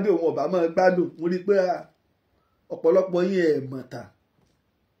ní Saudi òun ọba máa gbádùn mo rí i pé ọ̀pọ̀lọpọ̀ yín ẹ̀ mọ̀ta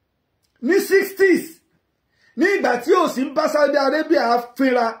ní 60s ní ìgbà tí ò sí bá Saudi Arabia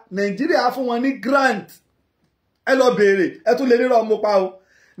fínra Nàìjíríà fún wọn ní grant ẹ lọ béèrè ẹ tún lè rírọ ọmọ pa o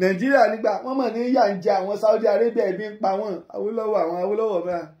Nàìjíríà nígbà wọ́n mọ̀ ní yà ń jẹ àwọn Saudi Arabia ebi ń pa wọ́n Awólọ́wọ̀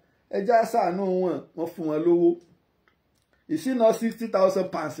bá ẹjá ṣàánú wọ́n fún wọn lówó ìṣínà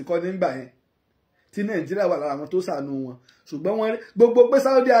 60,000 pounds kọ́ nígbà yẹn tí Nàìjíríà wà lára àwọn tó ṣàánú wọn ṣùgbọ́n wọ́n gbogbo pé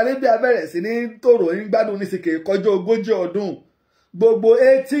Saudi Arabia bẹ̀rẹ̀ sí ní tòrò ń gbádùn ní sìkè kọjá 40 ọdún gbogbo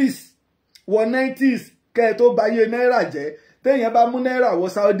 80s wọ 90s kẹ́ ẹ tó bayé náírà jẹ́ téèyàn bá mú náírà wọ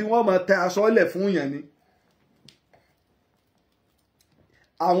Saudi wọ́n máa tẹ aṣọ lẹ̀ fún yàn ni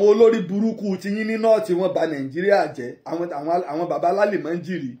àwọn olórí burúkú ti yín ní nọ́ọ̀tì wọ́n bà Nàìjíríà jẹ́ àwọn baba alálẹ̀ máa ń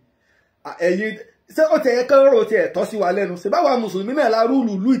jìrì ẹ̀yin ṣé ó tẹ̀yẹ kẹ́rọ̀ tí ẹ̀ tọ́ sí wa lẹ́nu ṣe báwa mùsùlùmí náà la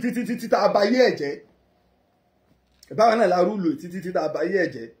rúùlù lù títí tá a bá yé ẹ̀jẹ̀ báwa náà la rúùlù títí tá a bá yé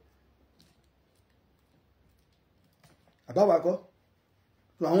ẹ̀jẹ̀ àbáwa kọ́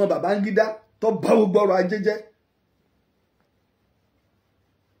àwọn Babangida tó bá gbogbo ọrọ̀ ajé jẹ́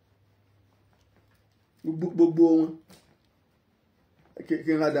gbogbo wọn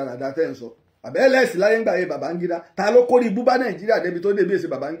kí n rádaràdà tẹ́ ń sọ àbẹ́lẹ́sì láyé ń gbà yé Babangida ta ló kórìí ibú bá Nàìjíríà débi tó débi èsì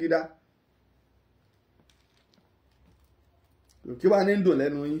Babangida. Kí wàá ní dùn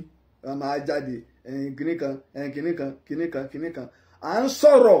lẹ́nu yín wọ́n máa jáde kìnnìkan à ń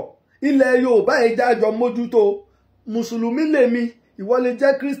sọ̀rọ̀ ilẹ̀ Yorùbá ẹja jọ mójútó mùsùlùmí lèmi ìwọ lè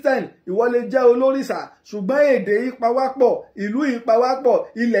jẹ́ Christian ìwọ lè jẹ́ olórìṣà ṣùgbọ́n èdè yìí pawápọ̀ ìlú yìí pawápọ̀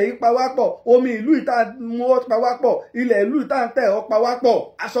ilẹ̀ yìí pawápọ̀ omi ìlú yìí tá à ń mú ọ́ pawápọ̀ ilẹ̀ ìlú yìí tá à ń tẹ̀ ọ́ pawápọ̀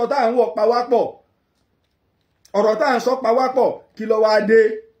aṣọ tá à ń wọ̀ pawápọ̀ ọ̀rọ̀ tá à ń sọ pawápọ̀ kí ló wá dé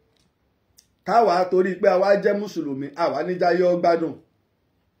táwa torí pé àwa jẹ́ mùsùlùmí àwa níjà yọ gbádùn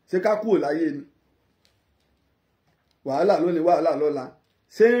ṣé ká kúrò láyé ni wàhálà lónìí wàhálà lọ́la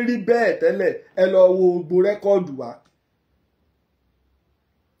ṣé ń rí bẹ́ẹ̀ tẹ́lẹ̀ ẹ lọ wo gbogbo rẹ́kọ́ọ̀dù wa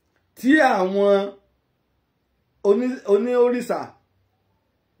tí àwọn oníòrìṣà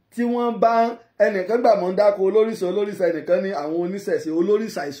tí wọ́n bá ẹnìkan gbà mọ́ ń dáko olórìṣà ẹnìkan ní àwọn oníṣẹ̀ṣe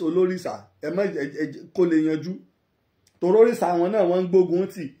olórìṣà ìṣe olórìṣà ẹ mọ́ kó lè yanjú torórìṣà àwọn náà wọ́n ń gbógun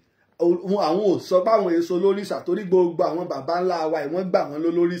tì àwọn ò sọ pé àwọn èso lórìṣà torí gbogbo àwọn bàbá ńlá wa yìí wọ́n gbà wọ́n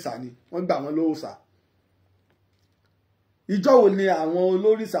lórìṣà ni wọ́n gbà wọ́n lórìṣà ìjọ wo ni àwọn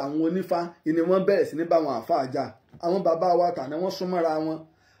olórìṣà àwọn onífá ni wọ́n bẹ̀rẹ̀ sí ní bá wọn àfáà jà àwọn bàbá wa tàná wọ́n súnmọ́ra wọn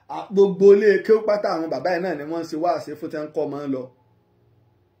gbogbo ilé kéwú pátá àwọn bàbá yìí náà ni wọ́n ń ṣe wáàsí fún tí wọ́n ń kọ́ ọmọ ń lọ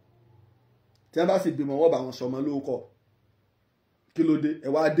tí wọ́n bá sì bímọ wọ́n bá wọn sọmọ lórúkọ kí ló dé ẹ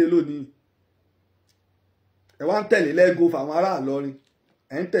wá dé lónìí ẹ wá ń tẹ̀lé lẹ́gò fáwọn ará Ìlọrin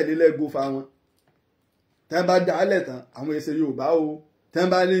ẹ ń tẹ̀lé lẹ́gò fáwọn tí wọ́n bá dá á lẹ̀ tán àwọn èsè Yorùbá o tí wọ́n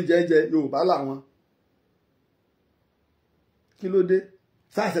bá ní jẹ́jẹ́ Yorùbá làwọn kí ló dé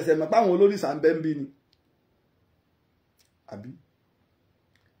sáàsẹ̀sẹ̀ mọ̀ páwọn olórìṣà ń bẹ́ ń bí ni àbí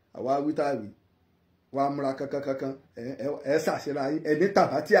àwa wítàwí wa múra kankan ẹ ṣàṣírà yín ẹni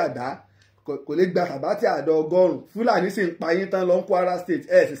tàbátì àdá kò lè gba tàbátì àdá 100 Fúlàní sì ń pa yín tán lọ ń Kwara State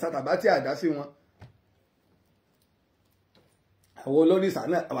ẹ sì sa tàbátì àdá sí wọn àwọn olórìṣà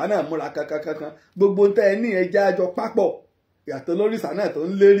náà àwa náà múra kankan gbogbo tẹ ẹ ní ẹjẹ àjọ papọ̀ yàtọ̀ olórìṣà náà tó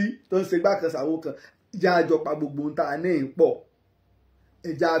ń lérí tó ń ṣe gbàkànṣàwó kan jẹ àjọ pa gbogbo ta ní ìpọ̀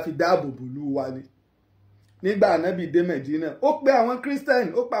ẹja fi dáàbò bòlú wa ni. Nígbà ànábì dé Mẹ̀dínà ó pe àwọn Christian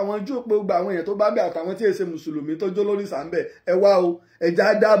ó pa àwọn Júù pé gbogbo àwọn èèyàn tó bá bẹ̀ àtàwọn tí èsè mùsùlùmí tó jó lórí sàmbẹ̀ ẹ wá o ẹja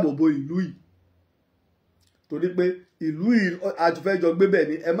dáàbò bo ìlú yìí torí pé ìlú yìí àtúfẹ́jọ gbé bẹ̀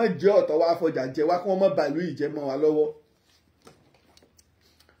ni ẹ má jẹ́ ọ̀tọ̀ wá fọjà jẹ wá kí wọ́n má bà ìlú yìí jẹ́ mọ́ wa lọ́wọ́.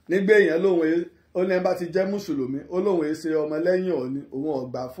 Nígbà èèyàn lóhun ó ní ẹ bá ti jẹ́ mùsùlùmí ó lóhun èsè ọmọ lẹ́yìn Ọọ̀ni òun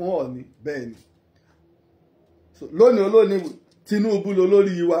ọ̀gbà fún Ọọ̀ni bẹ́ẹ̀ ni. Lónìí olóòní Tinubu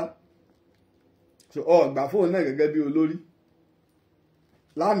lolórí wa ọgbà fóun náà gẹ́gẹ́ bí olórí.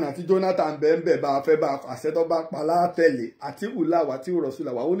 Lánàá tí Jonathan bẹ́ẹ̀ bá fẹ́ bá àṣẹ tó bá pa látẹ̀lé Àtíkù làwà tí rọ̀ṣù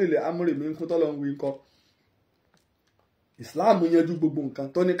làwà ó nílẹ̀ amúrè mi ń kún tọ́lọ́ ń wí kọ́. Islam yanjú gbogbo nǹkan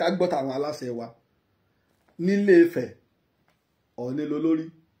tó ní ká gbọ́ tàwọn aláṣẹ wa. Nílé Ifẹ̀ Ọọ̀ni lolórí.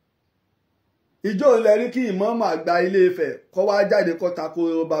 Ìjọ ilẹ̀ rí kí ìmáàmù àgbà Ilé Ifẹ̀ kọ́ wá jáde kọ́ tako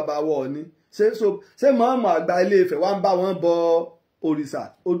bàbá wa Ọọ̀ni. Ṣé ìmáàmù àgbà Ilé Ifẹ̀ wá ń bá wọn bọ òrìṣà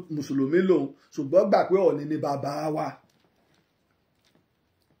mùsùlùmí lòun ṣùgbọ́n gbà pé Ọọ̀ni ni bàbá wa.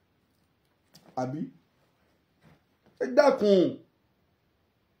 Àbí ẹ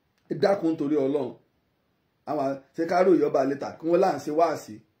dákun torí Ọlọ́run àwọn ṣe kárò ìyọba lẹ́tà kí wọ́n láǹṣe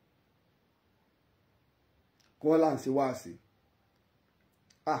wáàsí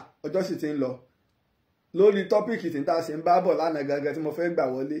ọjọ́ sì ti ń lọ lórí tọ́pìkì tí ta ṣe ń bá bọ̀ lánàá gangan tí mo fẹ́ gbà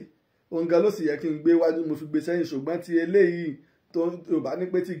wọlé òun gan ló sì yẹ kí n gbé wájú mo fi gbé sẹ́yìn ṣùgbọ́n ti eléyìí tó Yorùbá ní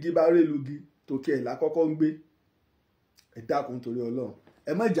pé tí igi bá rè lugi tòkè ẹ̀ lákọ́kọ́ ń gbé ẹ dákun torí Ọlọ́run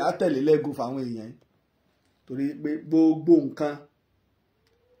ẹ má jà á tẹ̀lé lẹ́gùn fáwọn èèyàn torí pé gbogbo nǹkan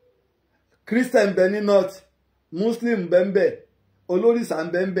Christian bẹ ní north Muslim bẹ ń bẹ olórìṣà ń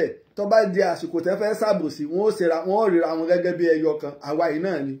bẹ ń bẹ tó bá di àsìkò tẹ́ fẹ́ ṣàbòsí wọn ò ríra wọn gẹ́gẹ́ bí ẹyọ kan àwa yìí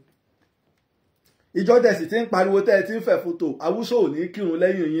náà ni. Ìjọ tẹ̀sí tí ń pariwo tẹ́ ẹ ti ń fẹ́ fótó Awúsá ò ní kírun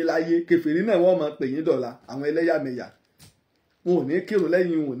lẹ́yìn yín láyé kèfèrí náà wọ́n máa pè yín dọ̀la àwọn ẹlẹ́yàmẹ̀yà wọn ò ní kírun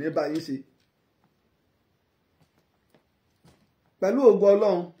lẹ́yìn wọn ò ní bá yín ṣe. Pẹ̀lú ògo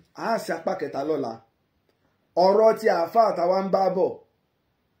Ọlọ́run a ṣe apá kẹta lọ́la ọ̀rọ̀ tí àáfàá àtàwa ń bá bọ̀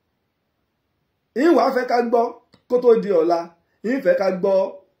ìwà fẹ́ ká gbọ́ kó tó di ọ̀la ìfẹ́ ká gbọ́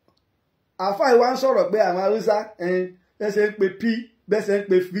àáfàá ìwà ń sọ̀rọ̀ pé àwọn Haúsá ẹsẹ̀ ń pe p bẹ́sẹ̀ ń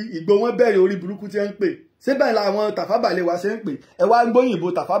pe fi ìgbó wọn bẹ̀rẹ̀ orí burúkú tí ń pè síbẹ̀ làwọn Tàfábàlẹ́wà ṣe ń pè ẹ wá gbóyìnbó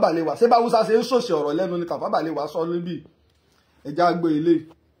Tàfábàlẹ́wà ṣé bá Haúsá ṣe ń sòṣì ọ̀rọ̀ lẹ́nu ni Tàfábàlẹ́wà sọ níbí ẹja gbé ilé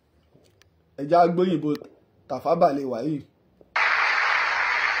ẹja gbóyìnbó Tàfábàlẹ́wà yìí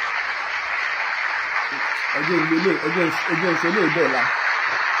ẹjọ́ ìṣẹ̀lẹ̀ ìdọ̀la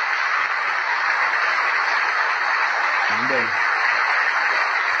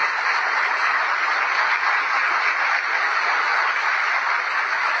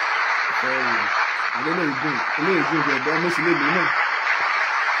eléyìí ẹ̀dọ́ mẹ́sìlélì náà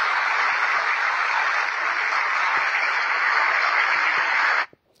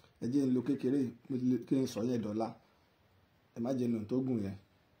ẹjẹ́ ń lo kékeré kí n sọ yẹn dọ́là ẹ má jẹ́ nù tó gùn yẹn.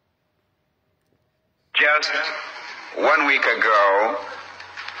 Just 1 week ago,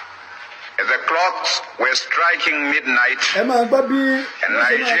 as the clocks were striking midnight and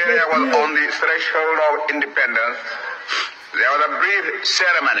Nigeria was on the threshold of independence, there was a brief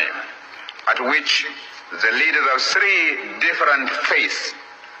ceremony at which the leaders of 3 different faiths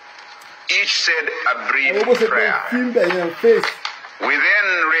each said a brief prayer. We then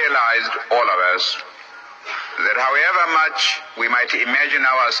realized, all of us, that however much we might imagine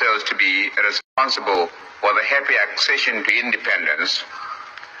ourselves to be responsible for the happy accession to independence,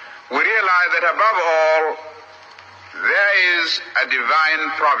 we realize that above all, there is a divine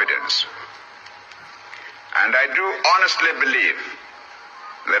providence. And I do honestly believe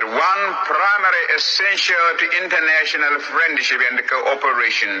that one primary essential to international friendship and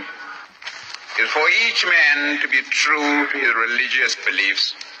cooperation is for each man to be true to his religious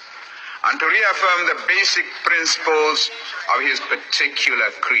beliefs and to reaffirm the basic principles of his particular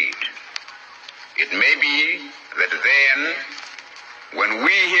creed. It may be that then, when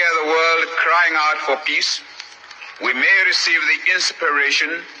we hear the world crying out for peace, we may receive the inspiration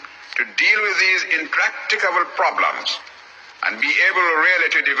to deal with these intractable problems and be able really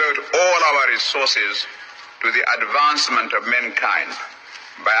to devote all our resources to the advancement of mankind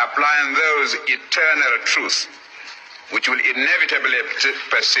by applying those eternal truths which will inevitably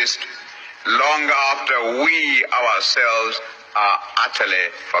persist long after we ourselves are utterly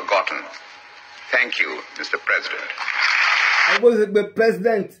forgotten. Thank you, Mr. President. I was the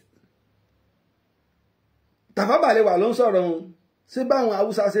president. Tàfábàlẹ́wà ló ń sọ̀rọ̀ ohun ṣé báwọn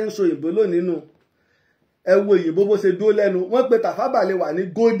Haúsá ṣe ń so ìbò lónìí nù ẹ wo òyìnbó bó ṣe dúró lẹ́nu wọ́n pe Tàfábàlẹ́wà ní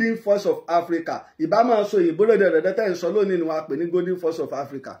Golden Force of Africa ìbámu sọ òyìnbó rẹ̀dẹ̀rẹ̀dẹ̀ tẹ́ ń sọ lónìí ni wọ́n á pè ní Golden Force of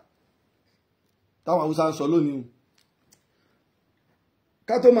Africa táwọn Haúsá ń sọ lónìí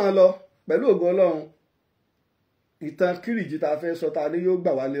ká tó máa lọ pẹ̀lú ògo Ọlọ́run, ìtàn Kírìjí tá a fẹ́ sọ ta ni yóò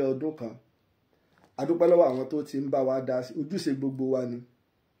gbà wálé ọdún kan. A dúpẹ́ lọ́wọ́ àwọn tó ti ń bá wa dá sí, ojúṣe gbogbo wa ni.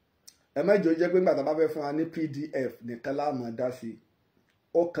 Ẹ má jẹ́ ó jẹ́ pé nígbà tá a bá fẹ́ fún wa ní PDF nìkan la máa dá sí.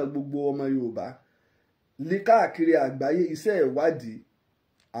 Ó kan gbogbo ọmọ Yorùbá ní káàkiri àgbáyé. Iṣẹ́ ìwádìí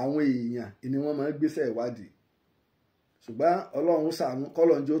àwọn èèyàn ni wọ́n máa ń gbéṣẹ́ ìwádìí, ṣùgbọ́n Ọlọ́run ṣàánú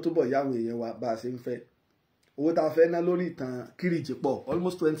kọ́lọ́njọ́ tó bọ̀ yá àwọn èèyàn wa bá a ṣe ń fẹ́. Owó tá a fẹ́ ná lórí ìtàn Kírìjí pọ̀,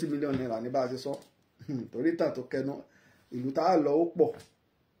 almost 20 million naira ní bá a ṣe sọ. Torí ìtàn tó kẹnu ìlú tá a lọ ó pọ̀.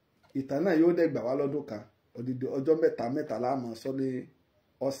 Ìtàn náà yóò dẹ̀ gbà wá lọ́dún kan, odidi ọjọ́ mẹ́ta láàmú sọ ní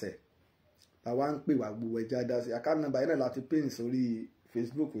ọ̀sẹ̀. Làwa ń pè wá gbogbo ẹja dá sí. Account number yẹn náà láti pín sórí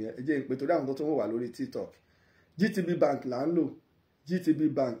Facebook yẹn. Ẹ jẹ́ ìpè torí àwọn tó tún wà lórí TikTok. GTB Bank là ń lò. GTB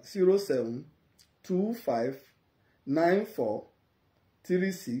Bank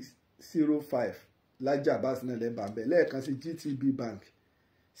 0725943605. Laji Abbas náà lẹ́bàá bẹ́ẹ̀. Lẹ́ẹ̀kan sí GTB Bank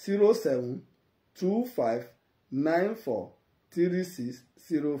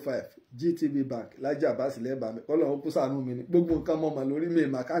 0725943605. GTB Bank Laji Abbas lẹ́bàá bẹ́ẹ̀. Ọlọ́run kó ṣàánú mi ni. Gbogbo nǹkan mọ̀ mọ̀ lórí mi,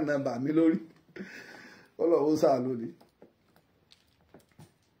 màkà nọ́mbà mi lórí. Ọlọ́run ṣàánú ni.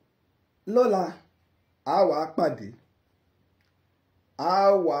 Lọ́la a wà á pàdé, a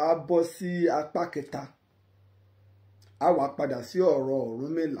wà á bọ́ sí apá kẹta, a wà á padà sí ọ̀rọ̀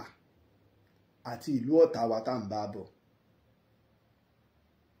Ọ̀rúnmìlà àti ìlú Ọ̀tà wa tá à ń bá bọ̀.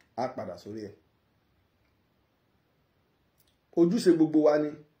 A padà sórí ẹ̀. Ojúṣe gbogbo wa ni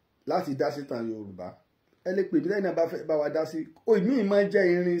láti dá sí ìtàn Yorùbá. Ẹ lè pè mí lẹ́yìn náà bá fẹ́ bá wa dá sí. Ìmí máa ń jẹ́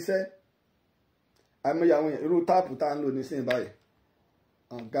irin iṣẹ́. Àìmọye àwọn irú táàpù tá à ń lò nísìnyí báyìí.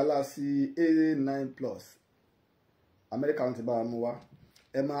 Galaxy A9 Plus. Amẹ́ríkà wọn ti bá wa mú wá.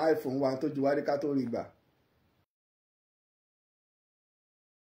 Ẹ máa iPhone wa tó ju wárí ká tó rí gbà.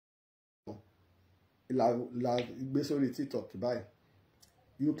 La gbé sórí TikTok báyìí.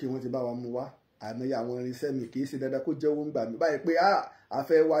 UK wọn ti bá wa mú wá. Àìmọye àwọn irinṣẹ́ mi kì í ṣe dandan kó jẹ́ owó ń gbà mí. Báyìí pé a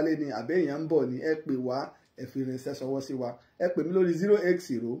fẹ́ wálé ni àbẹ́ èèyàn ń bọ̀ ni ẹ pè wá, ẹ fi irinṣẹ́ ṣọwọ́ sí wa. Ẹ pè mí lórí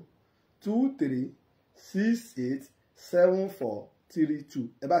 08023687432.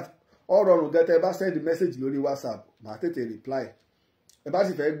 Ẹ bá ọ rọrùn gan tẹ́ ẹ bá send message lórí WhatsApp, màá tètè reply. Ẹ bá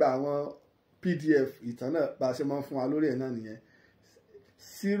sì fẹ́ gba àwọn PDF ìtàn náà bá a ṣe máa ń fún wa lórí ẹ̀ náà nìyẹn.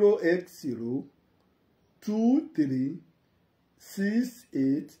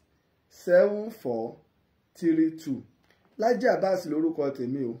 08023687432. Laji Abbas lórúkọ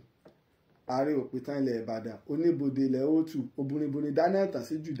tèmi o. Ààrẹ òpìtàn ilẹ̀ Ìbàdàn, oníbodè ilẹ̀ Òtù, obìnrin dáná tàn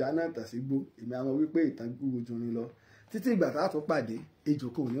sí jù dáná tàn sí gbó. Èmi àwọn wípé ìtàn gbúwo jùrin lọ. Títí ìgbà tá a tún pàdé, ejò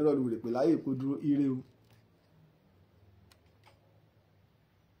kò ní rọrùn rè pé láyé kó dúró ire o.